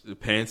takes the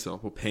pants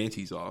off or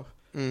panties off,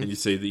 and you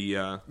see the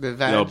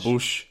old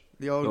bush,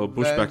 the old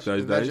bush back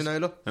those days.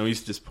 And we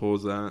used to just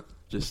pause that,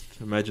 just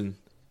imagine,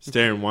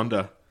 stare in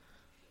wonder.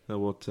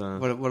 What it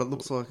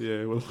looks like.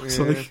 Yeah, what it looks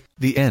like.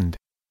 The end.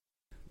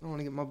 I want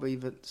to get my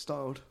beaver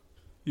styled.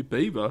 Your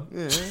beaver?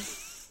 Yeah.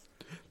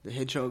 The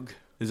hedgehog.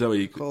 Is that what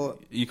you call it?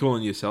 Are you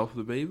calling yourself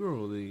the beaver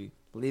or the...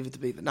 Leave it to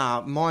beaver.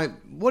 Nah,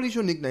 what is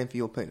your nickname for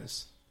your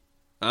penis?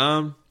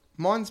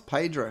 Mine's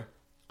Pedro.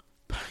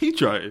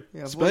 Pedro?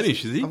 Yeah,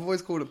 Spanish, is he? I've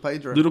always called it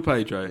Pedro. Little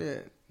Pedro? Yeah.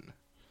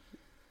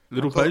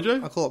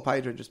 Pedro? I call it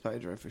Pedro, just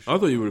Pedro for sure. I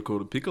thought you would have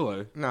called it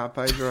Piccolo. Nah,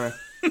 Pedro.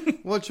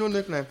 What's your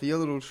nickname for your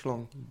little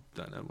schlong?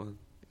 Don't have one.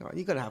 No,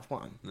 you gotta have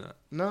one. No.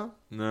 No?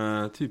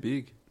 Nah, too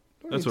big.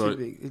 That's too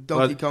big.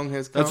 Donkey Kong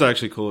has come. Let's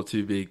actually call it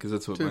too big because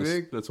that's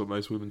what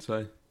most women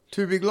say.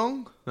 Too big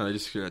long? No, they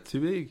just too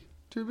big.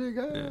 Too big,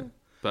 yeah.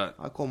 But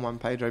I call mine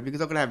Pedro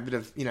because I could have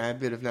a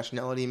bit of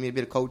nationality in me, a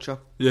bit of culture.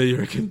 Yeah, you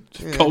reckon?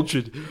 Yeah.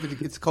 Cultured.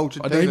 It's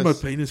cultured. I named my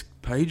penis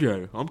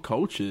Pedro. I'm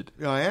cultured.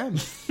 I am.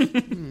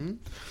 Mm-hmm.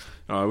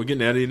 All right, we're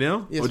getting out of here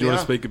now? Yes, or do you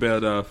want to speak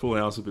about Full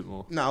House a bit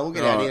more? No, we'll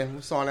get out of here.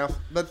 We'll sign off.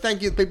 But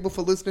thank you, people,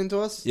 for listening to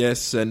us.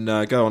 Yes, and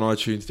go on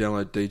iTunes,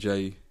 download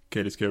DJ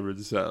Candice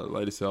Cameron's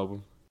latest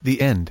album. The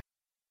end.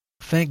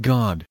 Thank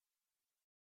God.